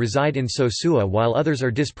Jews reside in Sosua while others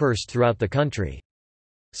are dispersed throughout the country.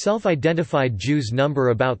 Self-identified Jews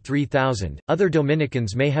number about 3,000. Other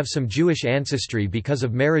Dominicans may have some Jewish ancestry because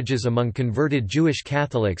of marriages among converted Jewish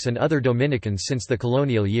Catholics and other Dominicans since the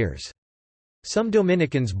colonial years. Some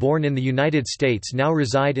Dominicans born in the United States now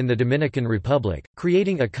reside in the Dominican Republic,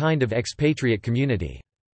 creating a kind of expatriate community.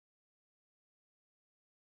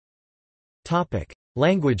 Topic: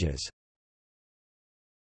 Languages.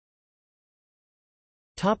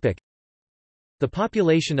 The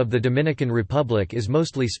population of the Dominican Republic is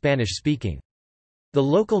mostly Spanish-speaking. The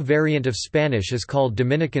local variant of Spanish is called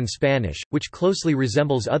Dominican Spanish, which closely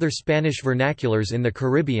resembles other Spanish vernaculars in the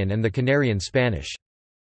Caribbean and the Canarian Spanish.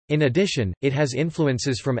 In addition, it has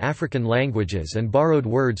influences from African languages and borrowed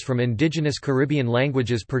words from indigenous Caribbean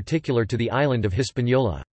languages particular to the island of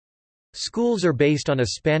Hispaniola. Schools are based on a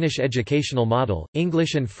Spanish educational model.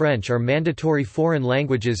 English and French are mandatory foreign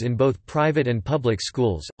languages in both private and public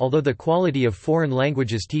schools, although the quality of foreign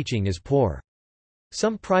languages teaching is poor.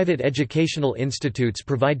 Some private educational institutes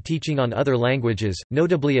provide teaching on other languages,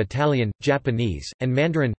 notably Italian, Japanese, and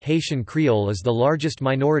Mandarin. Haitian Creole is the largest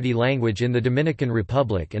minority language in the Dominican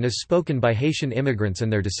Republic and is spoken by Haitian immigrants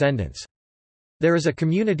and their descendants. There is a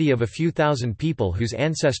community of a few thousand people whose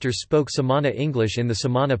ancestors spoke Samana English in the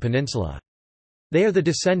Samana Peninsula. They are the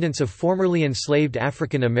descendants of formerly enslaved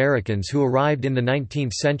African Americans who arrived in the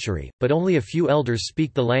 19th century, but only a few elders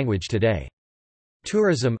speak the language today.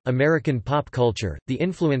 Tourism, American pop culture, the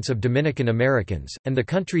influence of Dominican Americans, and the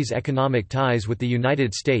country's economic ties with the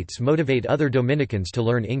United States motivate other Dominicans to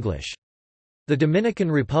learn English. The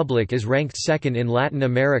Dominican Republic is ranked second in Latin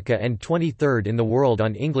America and 23rd in the world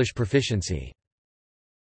on English proficiency.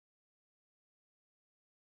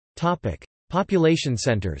 Population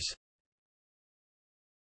centers.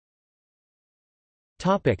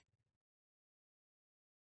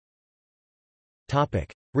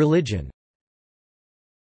 Religion.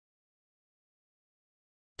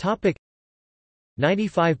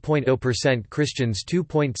 95.0% Christians,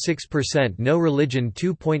 2.6% no religion,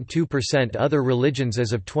 2.2% other religions.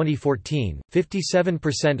 As of 2014,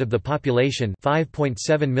 57% of the population,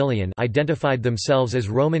 5.7 million, identified themselves as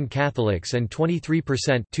Roman Catholics and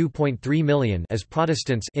 23%, 2.3 million, as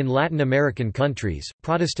Protestants. In Latin American countries,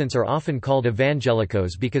 Protestants are often called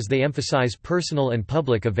evangelicos because they emphasize personal and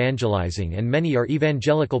public evangelizing, and many are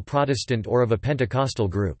evangelical Protestant or of a Pentecostal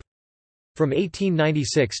group. From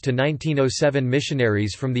 1896 to 1907,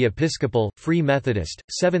 missionaries from the Episcopal, Free Methodist,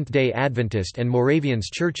 Seventh-day Adventist and Moravians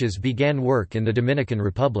churches began work in the Dominican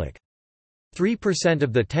Republic. 3%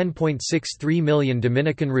 of the 10.63 million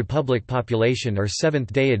Dominican Republic population are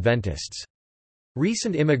Seventh-day Adventists.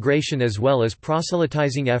 Recent immigration as well as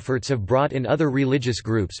proselytizing efforts have brought in other religious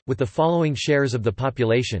groups, with the following shares of the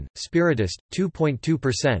population: Spiritist,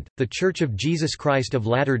 2.2%, The Church of Jesus Christ of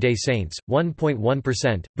Latter-day Saints,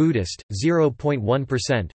 1.1%, Buddhist,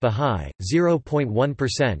 0.1%, Bahá'í,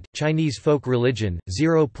 0.1%, Chinese folk religion,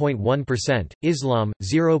 0.1%, Islam,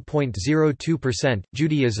 0.02%,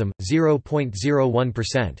 Judaism,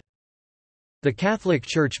 0.01%. The Catholic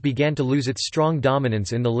Church began to lose its strong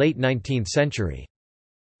dominance in the late 19th century.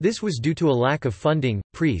 This was due to a lack of funding,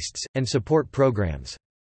 priests, and support programs.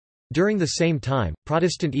 During the same time,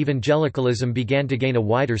 Protestant evangelicalism began to gain a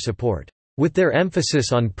wider support, with their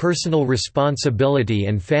emphasis on personal responsibility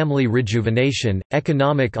and family rejuvenation,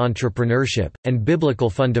 economic entrepreneurship, and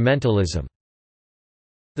biblical fundamentalism.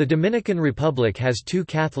 The Dominican Republic has two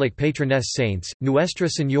Catholic patroness saints, Nuestra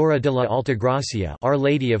Señora de la Altagracia, Our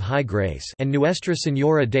Lady of High Grace, and Nuestra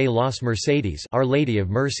Señora de las Mercedes, Our Lady of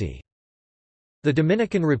Mercy. The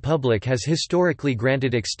Dominican Republic has historically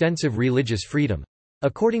granted extensive religious freedom.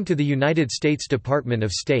 According to the United States Department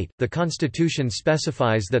of State, the Constitution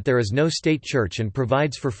specifies that there is no state church and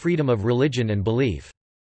provides for freedom of religion and belief.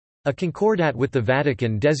 A concordat with the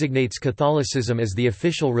Vatican designates Catholicism as the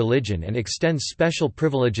official religion and extends special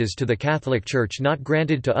privileges to the Catholic Church not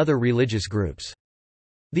granted to other religious groups.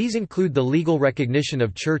 These include the legal recognition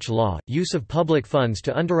of church law, use of public funds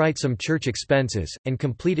to underwrite some church expenses, and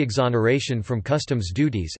complete exoneration from customs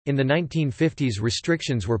duties. In the 1950s,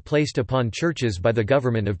 restrictions were placed upon churches by the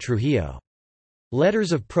government of Trujillo.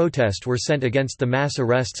 Letters of protest were sent against the mass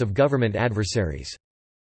arrests of government adversaries.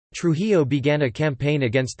 Trujillo began a campaign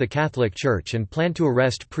against the Catholic Church and planned to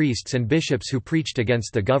arrest priests and bishops who preached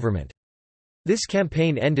against the government. This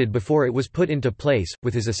campaign ended before it was put into place,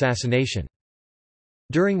 with his assassination.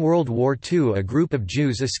 During World War II, a group of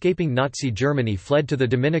Jews escaping Nazi Germany fled to the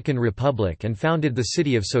Dominican Republic and founded the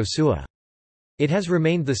city of Sosua. It has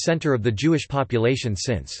remained the center of the Jewish population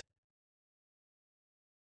since.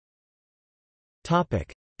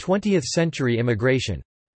 20th century immigration.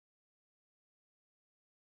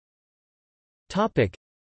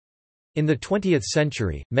 In the 20th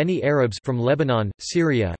century, many Arabs from Lebanon,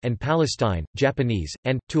 Syria, and Palestine, Japanese,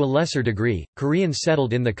 and, to a lesser degree, Koreans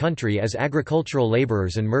settled in the country as agricultural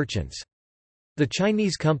laborers and merchants. The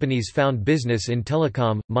Chinese companies found business in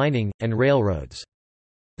telecom, mining, and railroads.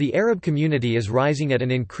 The Arab community is rising at an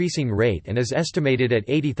increasing rate and is estimated at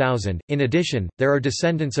 80,000. In addition, there are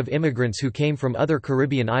descendants of immigrants who came from other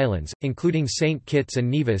Caribbean islands, including St. Kitts and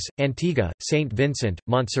Nevis, Antigua, St. Vincent,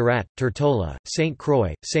 Montserrat, Tortola, St.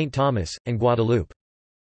 Croix, St. Thomas, and Guadeloupe.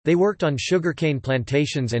 They worked on sugarcane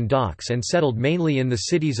plantations and docks and settled mainly in the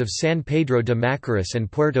cities of San Pedro de Macorís and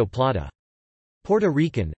Puerto Plata. Puerto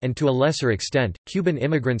Rican, and to a lesser extent, Cuban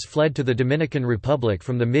immigrants fled to the Dominican Republic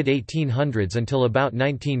from the mid-1800s until about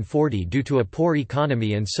 1940 due to a poor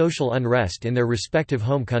economy and social unrest in their respective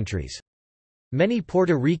home countries. Many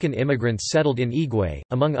Puerto Rican immigrants settled in Higüey,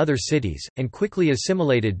 among other cities, and quickly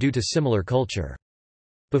assimilated due to similar culture.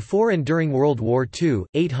 Before and during World War II,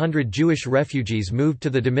 800 Jewish refugees moved to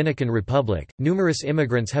the Dominican Republic. Numerous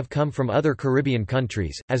immigrants have come from other Caribbean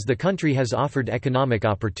countries, as the country has offered economic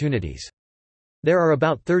opportunities. There are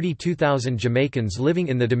about 32,000 Jamaicans living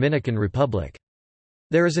in the Dominican Republic.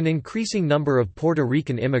 There is an increasing number of Puerto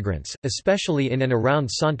Rican immigrants, especially in and around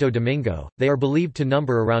Santo Domingo. They are believed to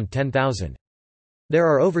number around 10,000. There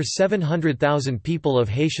are over 700,000 people of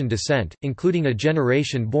Haitian descent, including a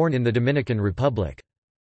generation born in the Dominican Republic.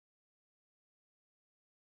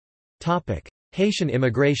 Topic: Haitian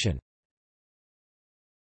immigration.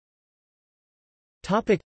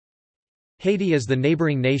 Topic: Haiti is the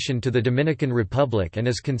neighboring nation to the Dominican Republic and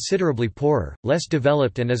is considerably poorer, less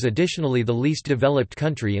developed and is additionally the least developed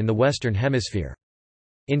country in the Western Hemisphere.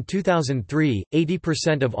 In 2003,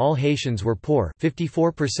 80% of all Haitians were poor,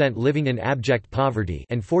 54% living in abject poverty,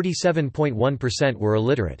 and 47.1% were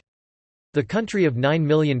illiterate. The country of 9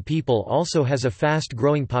 million people also has a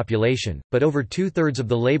fast-growing population, but over two-thirds of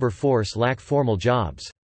the labor force lack formal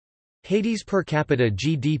jobs. Haiti's per capita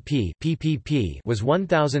GDP (PPP) was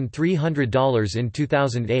 $1,300 in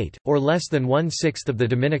 2008, or less than one-sixth of the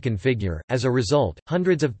Dominican figure. As a result,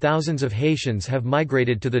 hundreds of thousands of Haitians have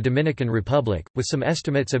migrated to the Dominican Republic, with some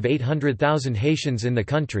estimates of 800,000 Haitians in the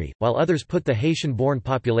country, while others put the Haitian-born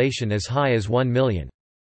population as high as 1 million.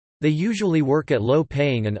 They usually work at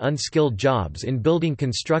low-paying and unskilled jobs in building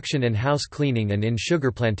construction and house cleaning and in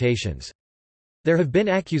sugar plantations. There have been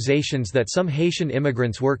accusations that some Haitian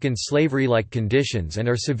immigrants work in slavery-like conditions and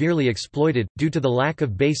are severely exploited. Due to the lack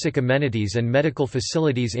of basic amenities and medical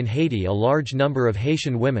facilities in Haiti, a large number of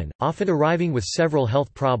Haitian women, often arriving with several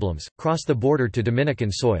health problems, cross the border to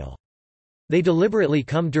Dominican soil. They deliberately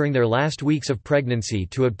come during their last weeks of pregnancy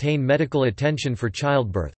to obtain medical attention for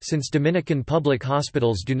childbirth, since Dominican public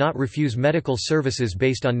hospitals do not refuse medical services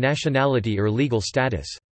based on nationality or legal status.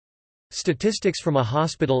 Statistics from a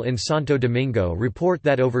hospital in Santo Domingo report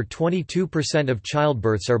that over 22% of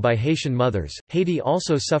childbirths are by Haitian mothers. Haiti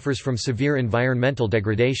also suffers from severe environmental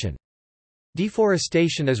degradation.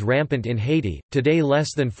 Deforestation is rampant in Haiti. Today,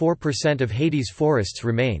 less than 4% of Haiti's forests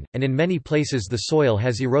remain, and in many places the soil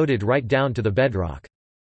has eroded right down to the bedrock.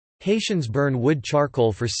 Haitians burn wood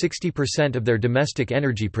charcoal for 60% of their domestic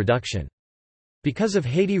energy production. Because of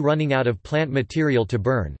Haiti running out of plant material to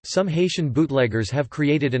burn, some Haitian bootleggers have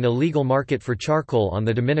created an illegal market for charcoal on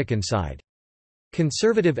the Dominican side.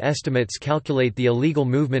 Conservative estimates calculate the illegal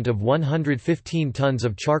movement of 115 tons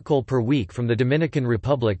of charcoal per week from the Dominican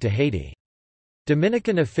Republic to Haiti.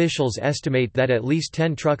 Dominican officials estimate that at least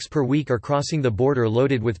 10 trucks per week are crossing the border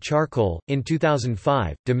loaded with charcoal. In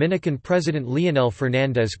 2005, Dominican President Leonel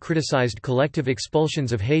Fernández criticized collective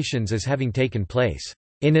expulsions of Haitians as having taken place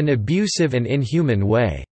in an abusive and inhuman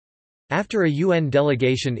way. After a UN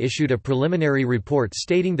delegation issued a preliminary report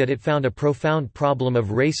stating that it found a profound problem of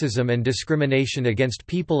racism and discrimination against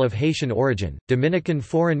people of Haitian origin, Dominican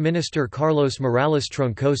Foreign Minister Carlos Morales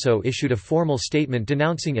Troncoso issued a formal statement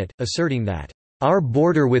denouncing it, asserting that our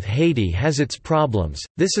border with Haiti has its problems,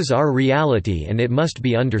 this is our reality and it must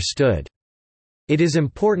be understood. It is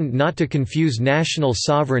important not to confuse national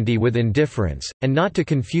sovereignty with indifference, and not to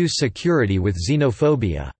confuse security with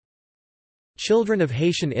xenophobia. Children of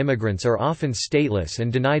Haitian immigrants are often stateless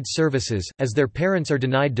and denied services, as their parents are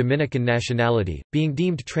denied Dominican nationality, being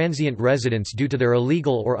deemed transient residents due to their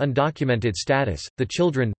illegal or undocumented status. The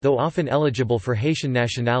children, though often eligible for Haitian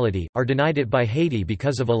nationality, are denied it by Haiti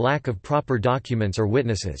because of a lack of proper documents or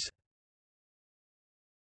witnesses.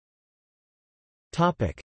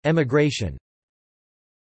 Topic: Emigration.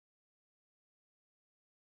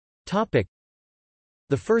 Topic: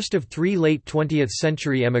 The first of three late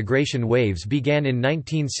 20th-century emigration waves began in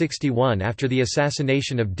 1961 after the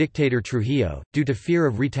assassination of dictator Trujillo, due to fear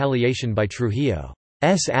of retaliation by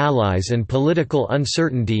Trujillo's allies and political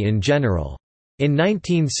uncertainty in general. In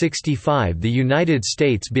 1965 the United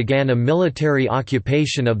States began a military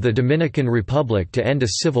occupation of the Dominican Republic to end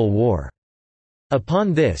a civil war.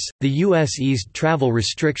 Upon this, the U.S. eased travel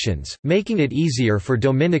restrictions, making it easier for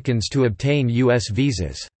Dominicans to obtain U.S.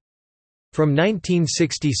 visas. From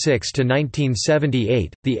 1966 to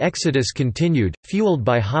 1978, the exodus continued, fueled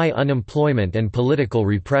by high unemployment and political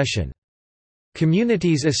repression.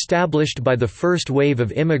 Communities established by the first wave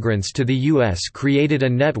of immigrants to the U.S. created a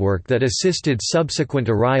network that assisted subsequent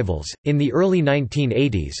arrivals. In the early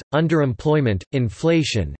 1980s, underemployment,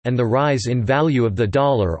 inflation, and the rise in value of the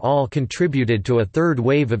dollar all contributed to a third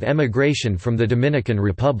wave of emigration from the Dominican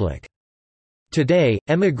Republic. Today,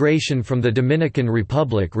 emigration from the Dominican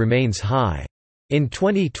Republic remains high. In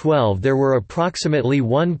 2012 there were approximately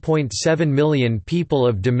 1.7 million people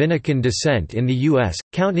of Dominican descent in the U.S.,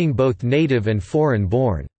 counting both native and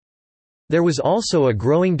foreign-born. There was also a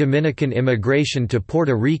growing Dominican immigration to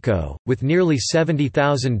Puerto Rico, with nearly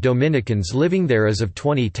 70,000 Dominicans living there as of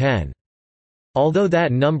 2010. Although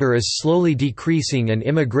that number is slowly decreasing and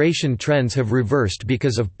immigration trends have reversed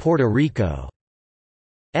because of Puerto Rico's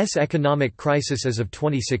economic crisis as of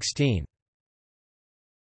 2016.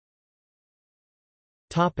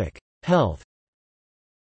 Health.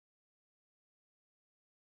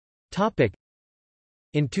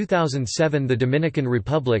 In 2007 the Dominican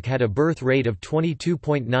Republic had a birth rate of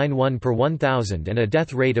 22.91 per 1,000 and a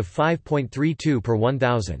death rate of 5.32 per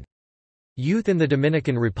 1,000. Youth in the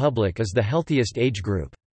Dominican Republic is the healthiest age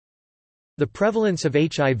group. The prevalence of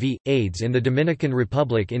HIV/AIDS in the Dominican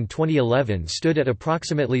Republic in 2011 stood at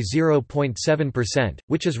approximately 0.7%,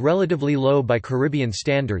 which is relatively low by Caribbean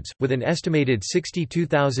standards, with an estimated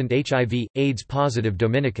 62,000 HIV/AIDS positive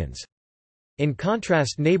Dominicans. In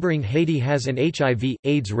contrast, neighboring Haiti has an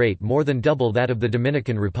HIV/AIDS rate more than double that of the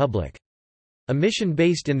Dominican Republic. A mission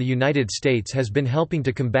based in the United States has been helping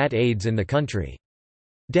to combat AIDS in the country.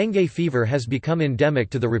 Dengue fever has become endemic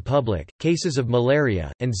to the Republic, cases of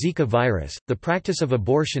malaria, and Zika virus. The practice of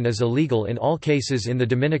abortion is illegal in all cases in the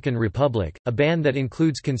Dominican Republic, a ban that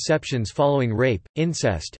includes conceptions following rape,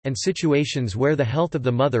 incest, and situations where the health of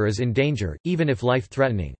the mother is in danger, even if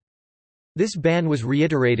life-threatening. This ban was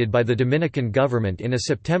reiterated by the Dominican government in a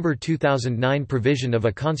September 2009 provision of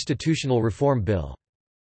a constitutional reform bill.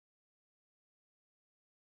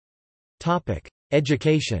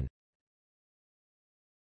 Education.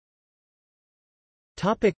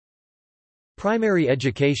 Primary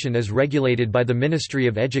education is regulated by the Ministry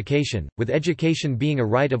of Education, with education being a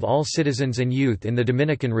right of all citizens and youth in the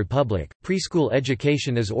Dominican Republic. Preschool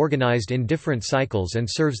education is organized in different cycles and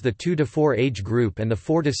serves the 2 to 4 age group and the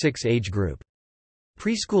 4 to 6 age group.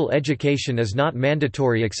 Preschool education is not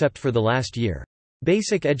mandatory except for the last year.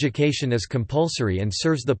 Basic education is compulsory and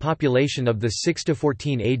serves the population of the 6 to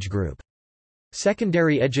 14 age group.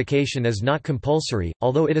 Secondary education is not compulsory,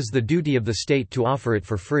 although it is the duty of the state to offer it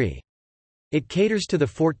for free. It caters to the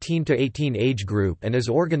 14 to 18 age group and is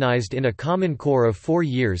organized in a common core of 4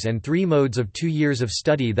 years and 3 modes of 2 years of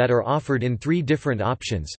study that are offered in 3 different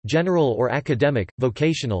options: general or academic,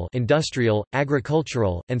 vocational, industrial,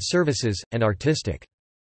 agricultural, and services, and artistic.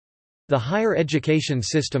 The higher education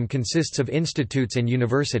system consists of institutes and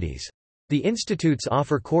universities. The institutes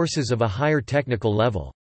offer courses of a higher technical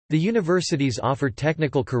level. The universities offer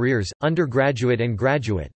technical careers, undergraduate and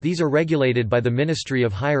graduate. These are regulated by the Ministry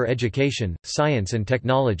of Higher Education, Science and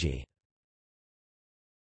Technology.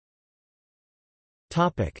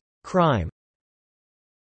 Topic: Crime.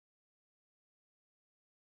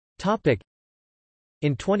 Topic: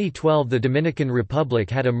 In 2012, the Dominican Republic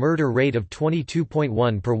had a murder rate of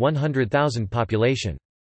 22.1 per 100,000 population.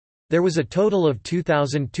 There was a total of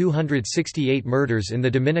 2,268 murders in the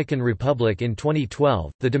Dominican Republic in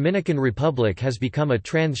 2012. The Dominican Republic has become a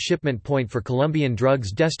transshipment point for Colombian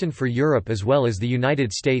drugs destined for Europe as well as the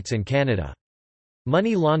United States and Canada.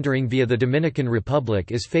 Money laundering via the Dominican Republic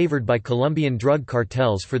is favored by Colombian drug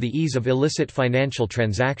cartels for the ease of illicit financial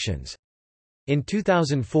transactions. In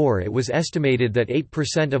 2004, it was estimated that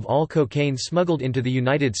 8% of all cocaine smuggled into the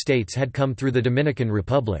United States had come through the Dominican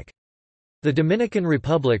Republic. The Dominican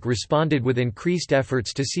Republic responded with increased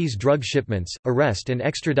efforts to seize drug shipments, arrest and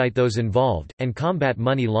extradite those involved, and combat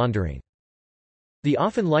money laundering. The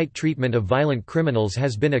often light treatment of violent criminals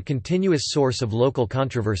has been a continuous source of local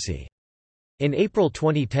controversy. In April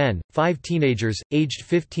 2010, 5 teenagers, aged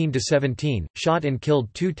 15 to 17, shot and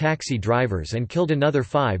killed 2 taxi drivers and killed another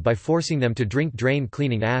 5 by forcing them to drink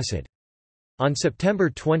drain-cleaning acid. On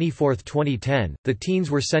September 24, 2010, the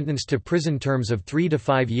teens were sentenced to prison terms of 3 to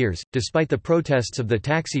 5 years, despite the protests of the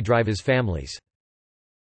taxi drivers' families.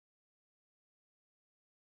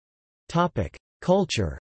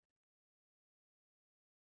 Culture.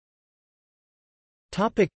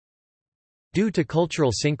 Due to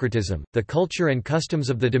cultural syncretism, the culture and customs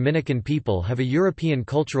of the Dominican people have a European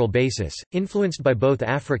cultural basis, influenced by both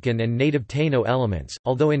African and native Taino elements.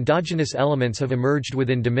 Although endogenous elements have emerged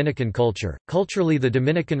within Dominican culture, culturally the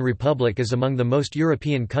Dominican Republic is among the most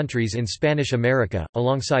European countries in Spanish America,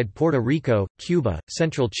 alongside Puerto Rico, Cuba,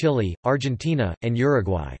 central Chile, Argentina, and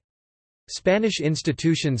Uruguay. Spanish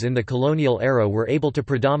institutions in the colonial era were able to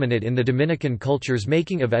predominate in the Dominican culture's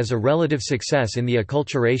making of as a relative success in the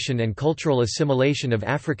acculturation and cultural assimilation of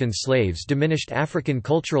African slaves diminished African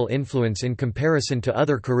cultural influence in comparison to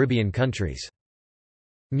other Caribbean countries.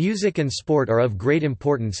 Music and sport are of great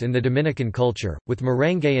importance in the Dominican culture, with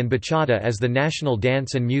merengue and bachata as the national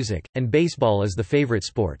dance and music, and baseball as the favorite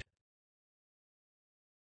sport.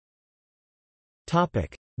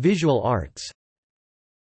 Visual arts.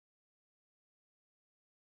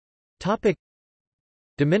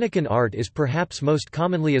 Dominican art is perhaps most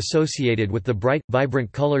commonly associated with the bright,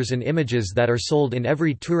 vibrant colors and images that are sold in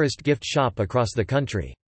every tourist gift shop across the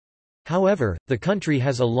country. However, the country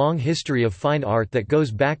has a long history of fine art that goes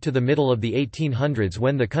back to the middle of the 1800s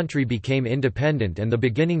when the country became independent and the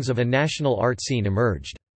beginnings of a national art scene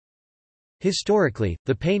emerged. Historically,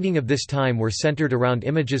 the painting of this time were centered around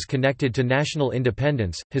images connected to national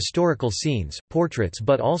independence, historical scenes, portraits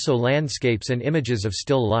but also landscapes and images of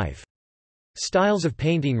still life. Styles of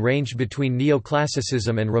painting ranged between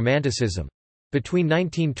neoclassicism and romanticism. Between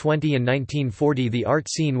 1920 and 1940 the art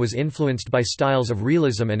scene was influenced by styles of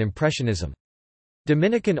realism and impressionism.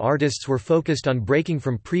 Dominican artists were focused on breaking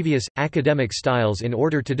from previous, academic styles in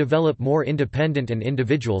order to develop more independent and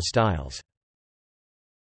individual styles.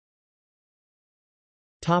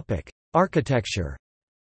 Architecture.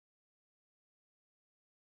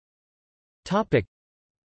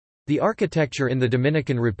 The architecture in the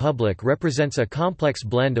Dominican Republic represents a complex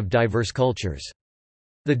blend of diverse cultures.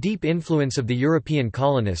 The deep influence of the European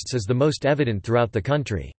colonists is the most evident throughout the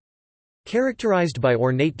country. Characterized by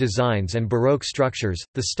ornate designs and Baroque structures,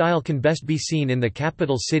 the style can best be seen in the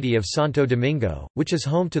capital city of Santo Domingo, which is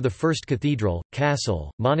home to the first cathedral,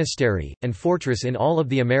 castle, monastery, and fortress in all of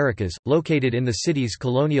the Americas, located in the city's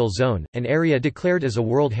colonial zone, an area declared as a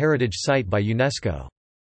World Heritage Site by UNESCO.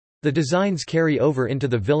 The designs carry over into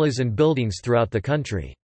the villas and buildings throughout the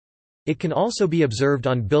country. It can also be observed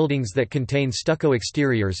on buildings that contain stucco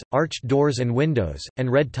exteriors, arched doors and windows,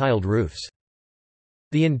 and red tiled roofs.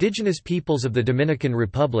 The indigenous peoples of the Dominican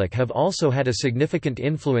Republic have also had a significant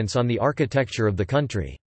influence on the architecture of the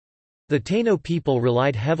country. The Taino people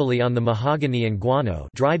relied heavily on the mahogany and guano,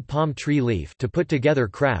 dried palm tree leaf, to put together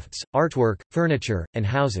crafts, artwork, furniture, and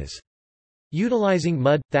houses. Utilizing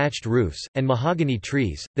mud, thatched roofs, and mahogany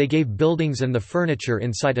trees, they gave buildings and the furniture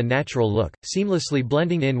inside a natural look, seamlessly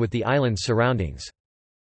blending in with the island's surroundings.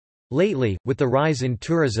 Lately, with the rise in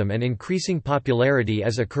tourism and increasing popularity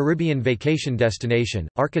as a Caribbean vacation destination,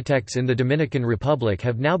 architects in the Dominican Republic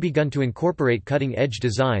have now begun to incorporate cutting-edge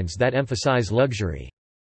designs that emphasize luxury.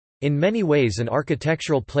 In many ways, an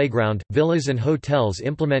architectural playground, villas and hotels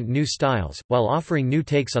implement new styles, while offering new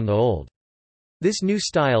takes on the old. This new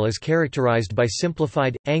style is characterized by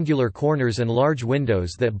simplified, angular corners and large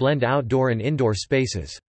windows that blend outdoor and indoor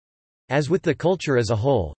spaces. As with the culture as a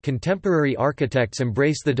whole, contemporary architects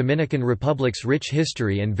embrace the Dominican Republic's rich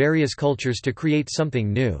history and various cultures to create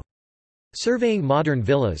something new. Surveying modern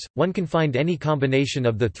villas, one can find any combination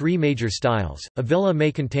of the three major styles. A villa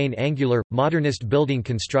may contain angular, modernist building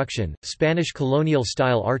construction, Spanish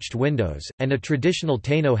colonial-style arched windows, and a traditional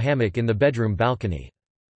Taino hammock in the bedroom balcony.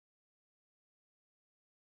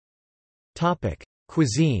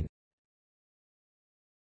 Cuisine.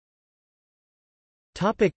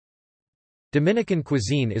 Dominican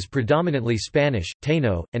cuisine is predominantly Spanish,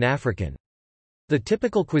 Taino, and African. The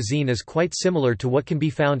typical cuisine is quite similar to what can be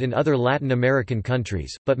found in other Latin American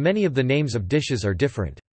countries, but many of the names of dishes are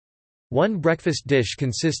different. One breakfast dish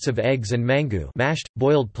consists of eggs and mango, mashed,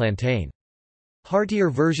 boiled plantain. Heartier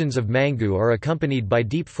versions of mango are accompanied by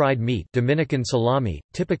deep-fried meat, Dominican salami,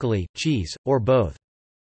 typically, cheese, or both.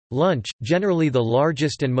 Lunch, generally the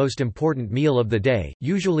largest and most important meal of the day,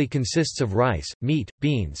 usually consists of rice, meat,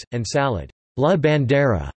 beans, and salad. La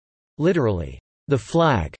bandera, literally, the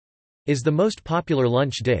flag, is the most popular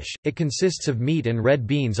lunch dish. It consists of meat and red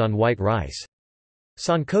beans on white rice.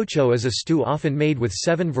 Sancocho is a stew often made with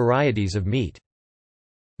 7 varieties of meat.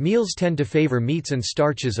 Meals tend to favor meats and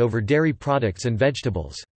starches over dairy products and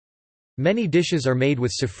vegetables. Many dishes are made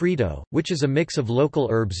with sofrito, which is a mix of local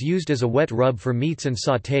herbs used as a wet rub for meats and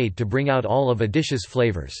sautéed to bring out all of a dish's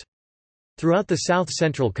flavors. Throughout the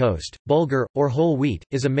south-central coast, bulgur, or whole wheat,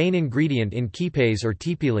 is a main ingredient in quipes or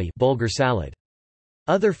tipili bulgur salad.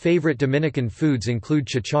 Other favorite Dominican foods include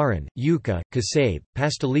chicharrón, yuca, casabe,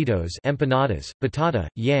 pastelitos, empanadas, batata,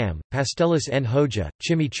 yam, pasteles en hoja,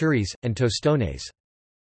 chimichurris, and tostones.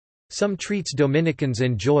 Some treats Dominicans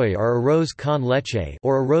enjoy are arroz con leche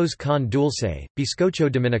or arroz con dulce, bizcocho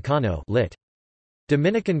dominicano lit.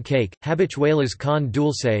 Dominican cake, habichuelas con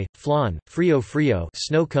dulce, flan, frio,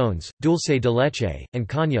 snow cones, dulce de leche, and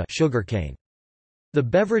caña sugarcane. The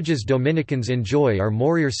beverages Dominicans enjoy are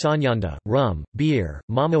morir sañanda, rum, beer,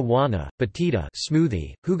 mama juana, batida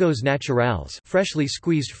smoothie, jugos naturales freshly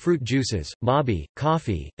squeezed fruit juices, mabi,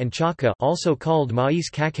 coffee, and chaca also called maíz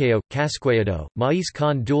cacao, casqueado, maíz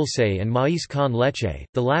con dulce and maíz con leche,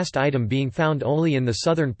 the last item being found only in the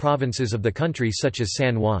southern provinces of the country such as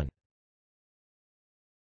San Juan.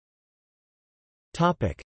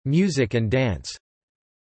 Music and dance.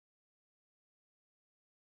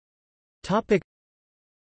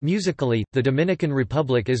 Musically, the Dominican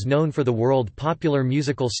Republic is known for the world-popular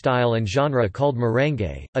musical style and genre called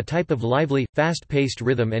merengue, a type of lively, fast-paced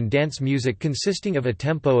rhythm and dance music consisting of a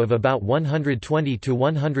tempo of about 120 to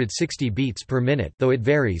 160 beats per minute, though it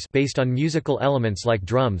varies based on musical elements like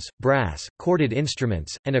drums, brass, corded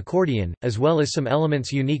instruments, and accordion, as well as some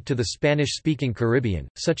elements unique to the Spanish-speaking Caribbean,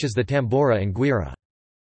 such as the tambora and guira.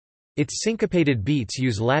 Its syncopated beats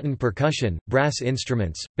use Latin percussion, brass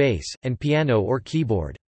instruments, bass, and piano or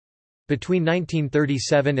keyboard. Between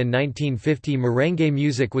 1937 and 1950 merengue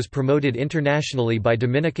music was promoted internationally by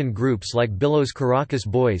Dominican groups like Billo's Caracas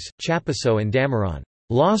Boys, Chapazo and Dameron,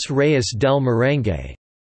 Los Reyes del Merengue,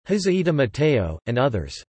 Hazaita Mateo, and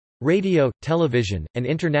others. Radio, television, and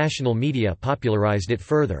international media popularized it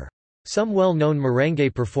further. Some well-known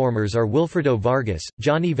merengue performers are Wilfredo Vargas,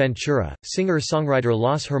 Johnny Ventura, singer-songwriter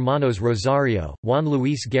Los Hermanos Rosario, Juan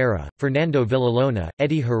Luis Guerra, Fernando Villalona,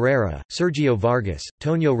 Eddie Herrera, Sergio Vargas,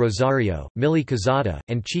 Tonio Rosario, Milly Quezada,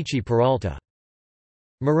 and Chichi Peralta.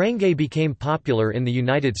 Merengue became popular in the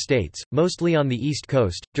United States, mostly on the East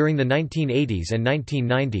Coast, during the 1980s and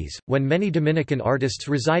 1990s, when many Dominican artists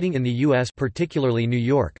residing in the U.S., particularly New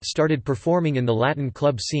York, started performing in the Latin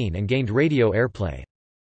club scene and gained radio airplay.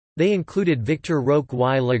 They included Victor Roque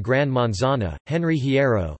y La Gran Manzana, Henry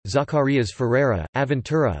Hierro, Zacarias Ferreira,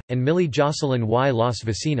 Aventura, and Millie Jocelyn y Los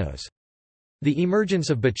Vecinos. The emergence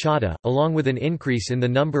of bachata, along with an increase in the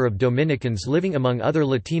number of Dominicans living among other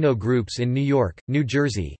Latino groups in New York, New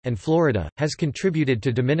Jersey, and Florida, has contributed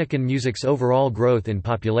to Dominican music's overall growth in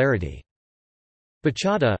popularity.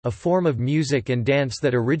 Bachata, a form of music and dance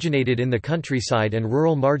that originated in the countryside and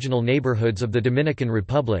rural marginal neighborhoods of the Dominican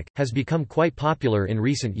Republic, has become quite popular in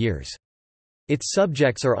recent years. Its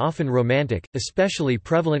subjects are often romantic, especially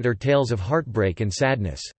prevalent are tales of heartbreak and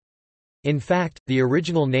sadness. In fact, the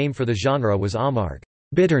original name for the genre was amarg,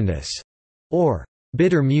 bitterness, or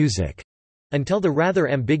bitter music, until the rather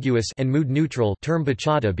ambiguous and mood-neutral term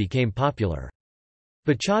bachata became popular.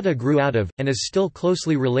 Bachata grew out of, and is still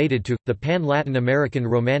closely related to, the pan-Latin American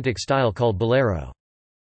romantic style called bolero.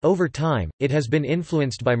 Over time, it has been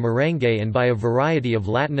influenced by merengue and by a variety of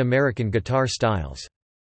Latin American guitar styles.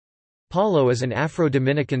 Palo is an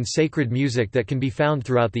Afro-Dominican sacred music that can be found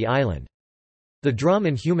throughout the island. The drum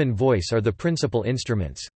and human voice are the principal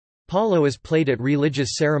instruments. Palo is played at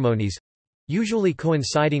religious ceremonies, usually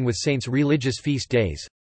coinciding with saints' religious feast days,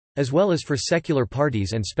 as well as for secular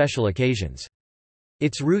parties and special occasions.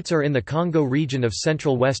 Its roots are in the Congo region of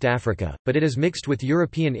Central West Africa, but it is mixed with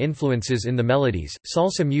European influences in the melodies.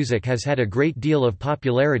 Salsa music has had a great deal of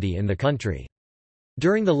popularity in the country.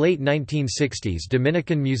 During the late 1960s,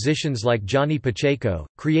 Dominican musicians like Johnny Pacheco,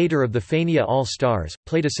 creator of the Fania All-Stars,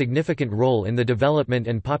 played a significant role in the development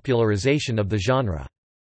and popularization of the genre.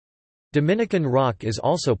 Dominican rock is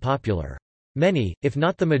also popular. Many, if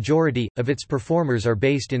not the majority, of its performers are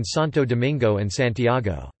based in Santo Domingo and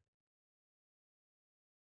Santiago.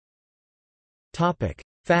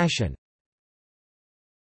 Fashion.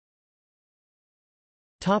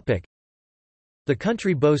 The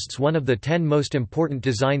country boasts one of the 10 most important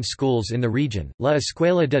design schools in the region, La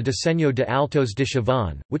Escuela de Diseño de Altos de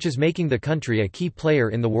Chavon, which is making the country a key player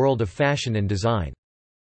in the world of fashion and design.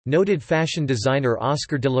 Noted fashion designer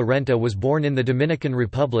Oscar de la Renta was born in the Dominican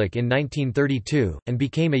Republic in 1932, and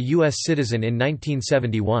became a U.S. citizen in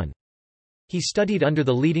 1971. He studied under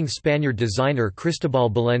the leading Spaniard designer Cristobal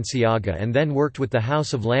Balenciaga and then worked with the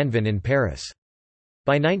House of Lanvin in Paris.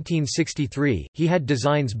 By 1963, he had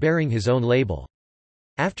designs bearing his own label.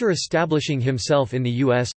 After establishing himself in the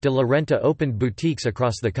U.S., de la Renta opened boutiques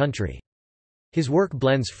across the country. His work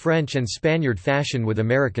blends French and Spaniard fashion with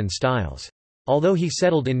American styles. Although he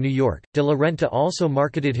settled in New York, de la Renta also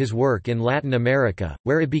marketed his work in Latin America,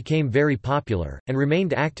 where it became very popular, and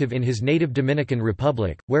remained active in his native Dominican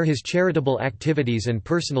Republic, where his charitable activities and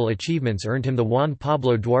personal achievements earned him the Juan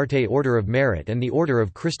Pablo Duarte Order of Merit and the Order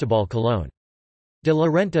of Cristobal Colón. De la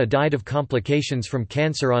Renta died of complications from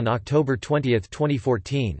cancer on October 20,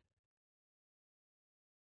 2014.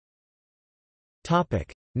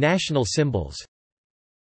 National symbols.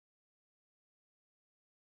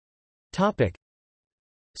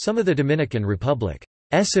 Some of the Dominican Republic's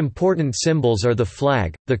important symbols are the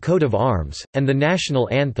flag, the coat of arms, and the national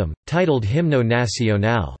anthem, titled Himno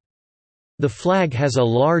Nacional. The flag has a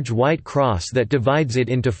large white cross that divides it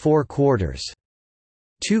into 4 quarters.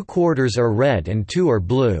 2 quarters are red and 2 are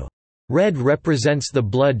blue. Red represents the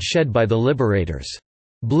blood shed by the liberators.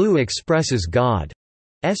 Blue expresses God's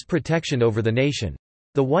protection over the nation.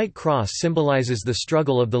 The white cross symbolizes the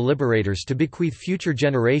struggle of the liberators to bequeath future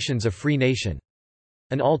generations a free nation.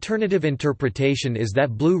 An alternative interpretation is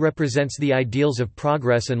that blue represents the ideals of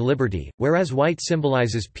progress and liberty, whereas white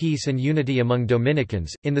symbolizes peace and unity among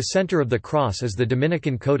Dominicans. In the center of the cross is the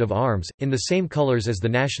Dominican coat of arms, in the same colors as the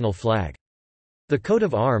national flag. The coat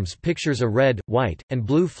of arms pictures a red, white, and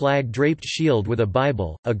blue flag-draped shield with a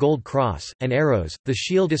Bible, a gold cross, and arrows. The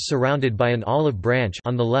shield is surrounded by an olive branch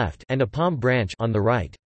on the left and a palm branch on the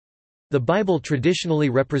right. The Bible traditionally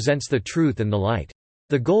represents the truth and the light.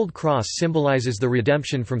 The gold cross symbolizes the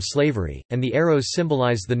redemption from slavery, and the arrows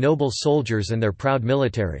symbolize the noble soldiers and their proud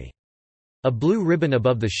military. A blue ribbon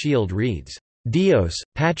above the shield reads, Dios,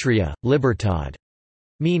 Patria, Libertad,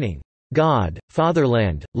 meaning, God,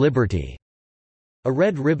 Fatherland, Liberty. A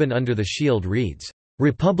red ribbon under the shield reads,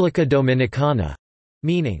 República Dominicana,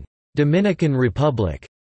 meaning, Dominican Republic.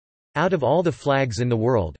 Out of all the flags in the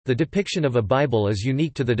world, the depiction of a Bible is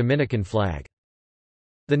unique to the Dominican flag.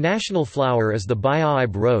 The national flower is the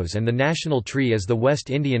Bayahibe rose and the national tree is the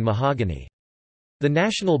West Indian mahogany. The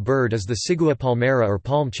national bird is the Cigua palmera or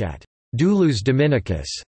palmchat, Dulus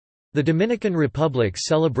dominicus. The Dominican Republic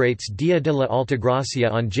celebrates Dia de la Altagracia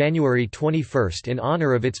on January 21 in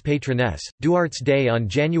honor of its patroness, Duarte's Day on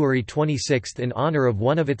January 26 in honor of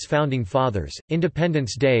one of its founding fathers,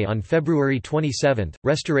 Independence Day on February 27,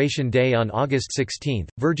 Restoration Day on August 16,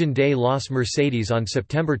 Virgin Day Los Mercedes on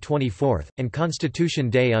September 24, and Constitution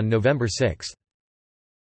Day on November 6.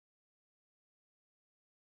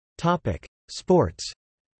 Sports.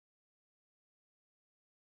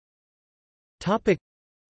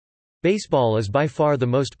 Baseball is by far the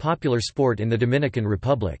most popular sport in the Dominican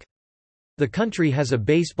Republic. The country has a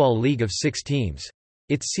baseball league of 6 teams.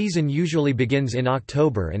 Its season usually begins in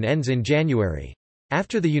October and ends in January.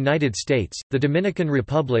 After the United States, the Dominican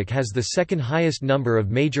Republic has the second highest number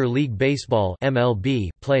of Major League Baseball (MLB)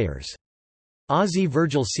 players. Ozzie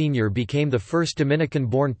Virgil Sr. became the first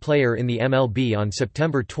Dominican-born player in the MLB on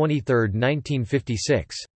September 23,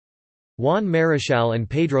 1956. Juan Marichal and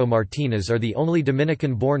Pedro Martinez are the only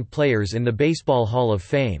Dominican-born players in the Baseball Hall of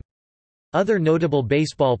Fame. Other notable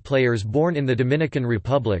baseball players born in the Dominican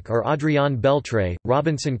Republic are Adrián Beltré,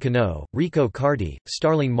 Robinson Cano, Rico Carty,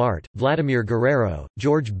 Starling Marte, Vladimir Guerrero,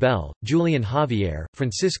 George Bell, Julian Javier,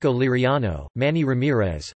 Francisco Liriano, Manny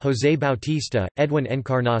Ramirez, José Bautista, Edwin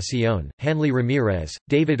Encarnación, Hanley Ramirez,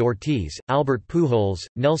 David Ortiz, Albert Pujols,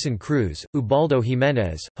 Nelson Cruz, Ubaldo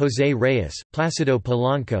Jiménez, José Reyes, Plácido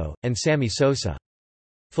Polanco, and Sammy Sosa.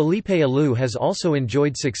 Felipe Alou has also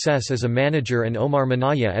enjoyed success as a manager and Omar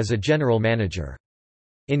Minaya as a general manager.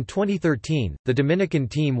 In 2013, the Dominican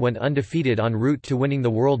team went undefeated en route to winning the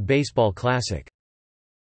World Baseball Classic.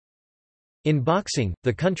 In boxing,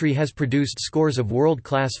 the country has produced scores of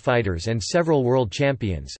world-class fighters and several world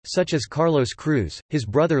champions, such as Carlos Cruz, his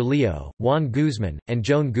brother Leo, Juan Guzman, and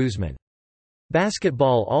Joan Guzman.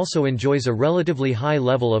 Basketball also enjoys a relatively high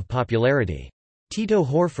level of popularity. Tito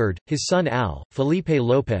Horford, his son Al, Felipe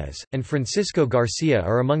Lopez, and Francisco Garcia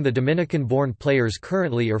are among the Dominican-born players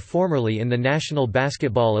currently or formerly in the National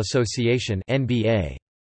Basketball Association (NBA).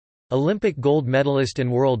 Olympic gold medalist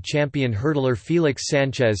and world champion hurdler Felix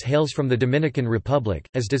Sanchez hails from the Dominican Republic,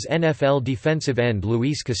 as does NFL defensive end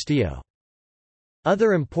Luis Castillo.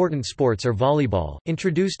 Other important sports are volleyball,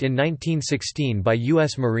 introduced in 1916 by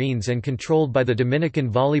U.S. Marines and controlled by the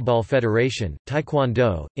Dominican Volleyball Federation,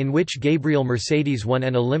 taekwondo, in which Gabriel Mercedes won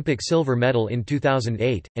an Olympic silver medal in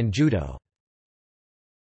 2008, and judo.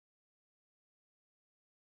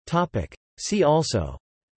 See also: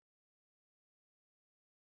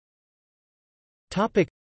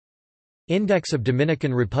 Index of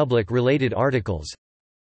Dominican Republic-related articles,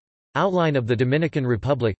 Outline of the Dominican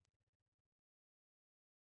Republic.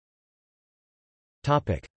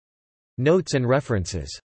 Notes and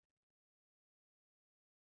references.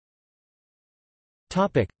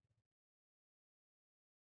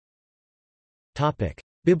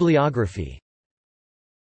 Bibliography.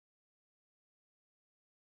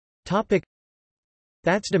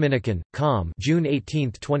 That's Dominican, com. June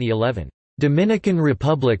 18, 2011. Dominican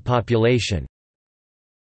Republic population.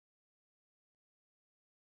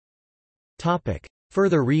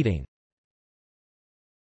 Further reading.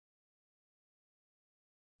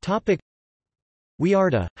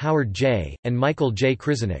 Wiarda, Howard J., and Michael J.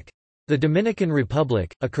 Krizanik. The Dominican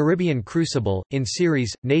Republic, A Caribbean Crucible, in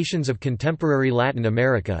series, Nations of Contemporary Latin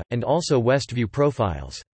America, and also Westview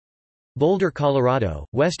Profiles. Boulder, Colorado,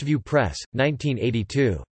 Westview Press,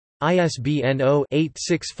 1982. ISBN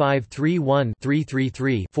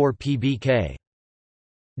 0-86531-333-4 PBK.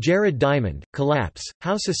 Jared Diamond, Collapse,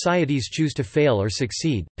 How Societies Choose to Fail or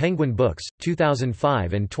Succeed, Penguin Books,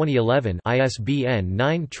 2005 and 2011 ISBN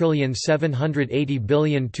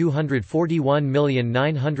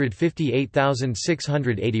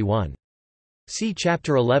 9780241958681. See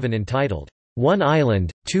Chapter 11 entitled, One Island,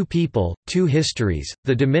 Two People, Two Histories,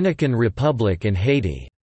 The Dominican Republic and Haiti.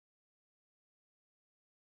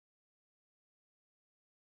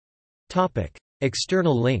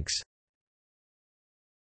 External links.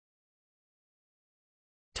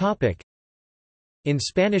 In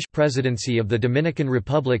Spanish, Presidency of the Dominican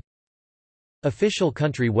Republic. Official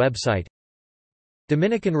country website.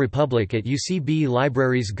 Dominican Republic at UCB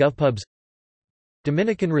Libraries GovPubs.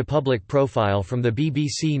 Dominican Republic profile from the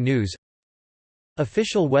BBC News.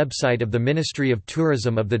 Official website of the Ministry of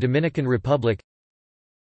Tourism of the Dominican Republic.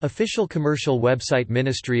 Official commercial website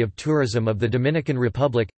Ministry of Tourism of the Dominican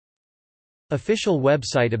Republic. Official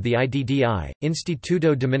website of the IDDI,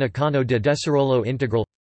 Instituto Dominicano de Desarrollo Integral.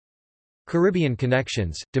 Caribbean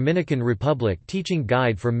Connections, Dominican Republic Teaching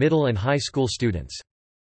Guide for Middle and High School Students.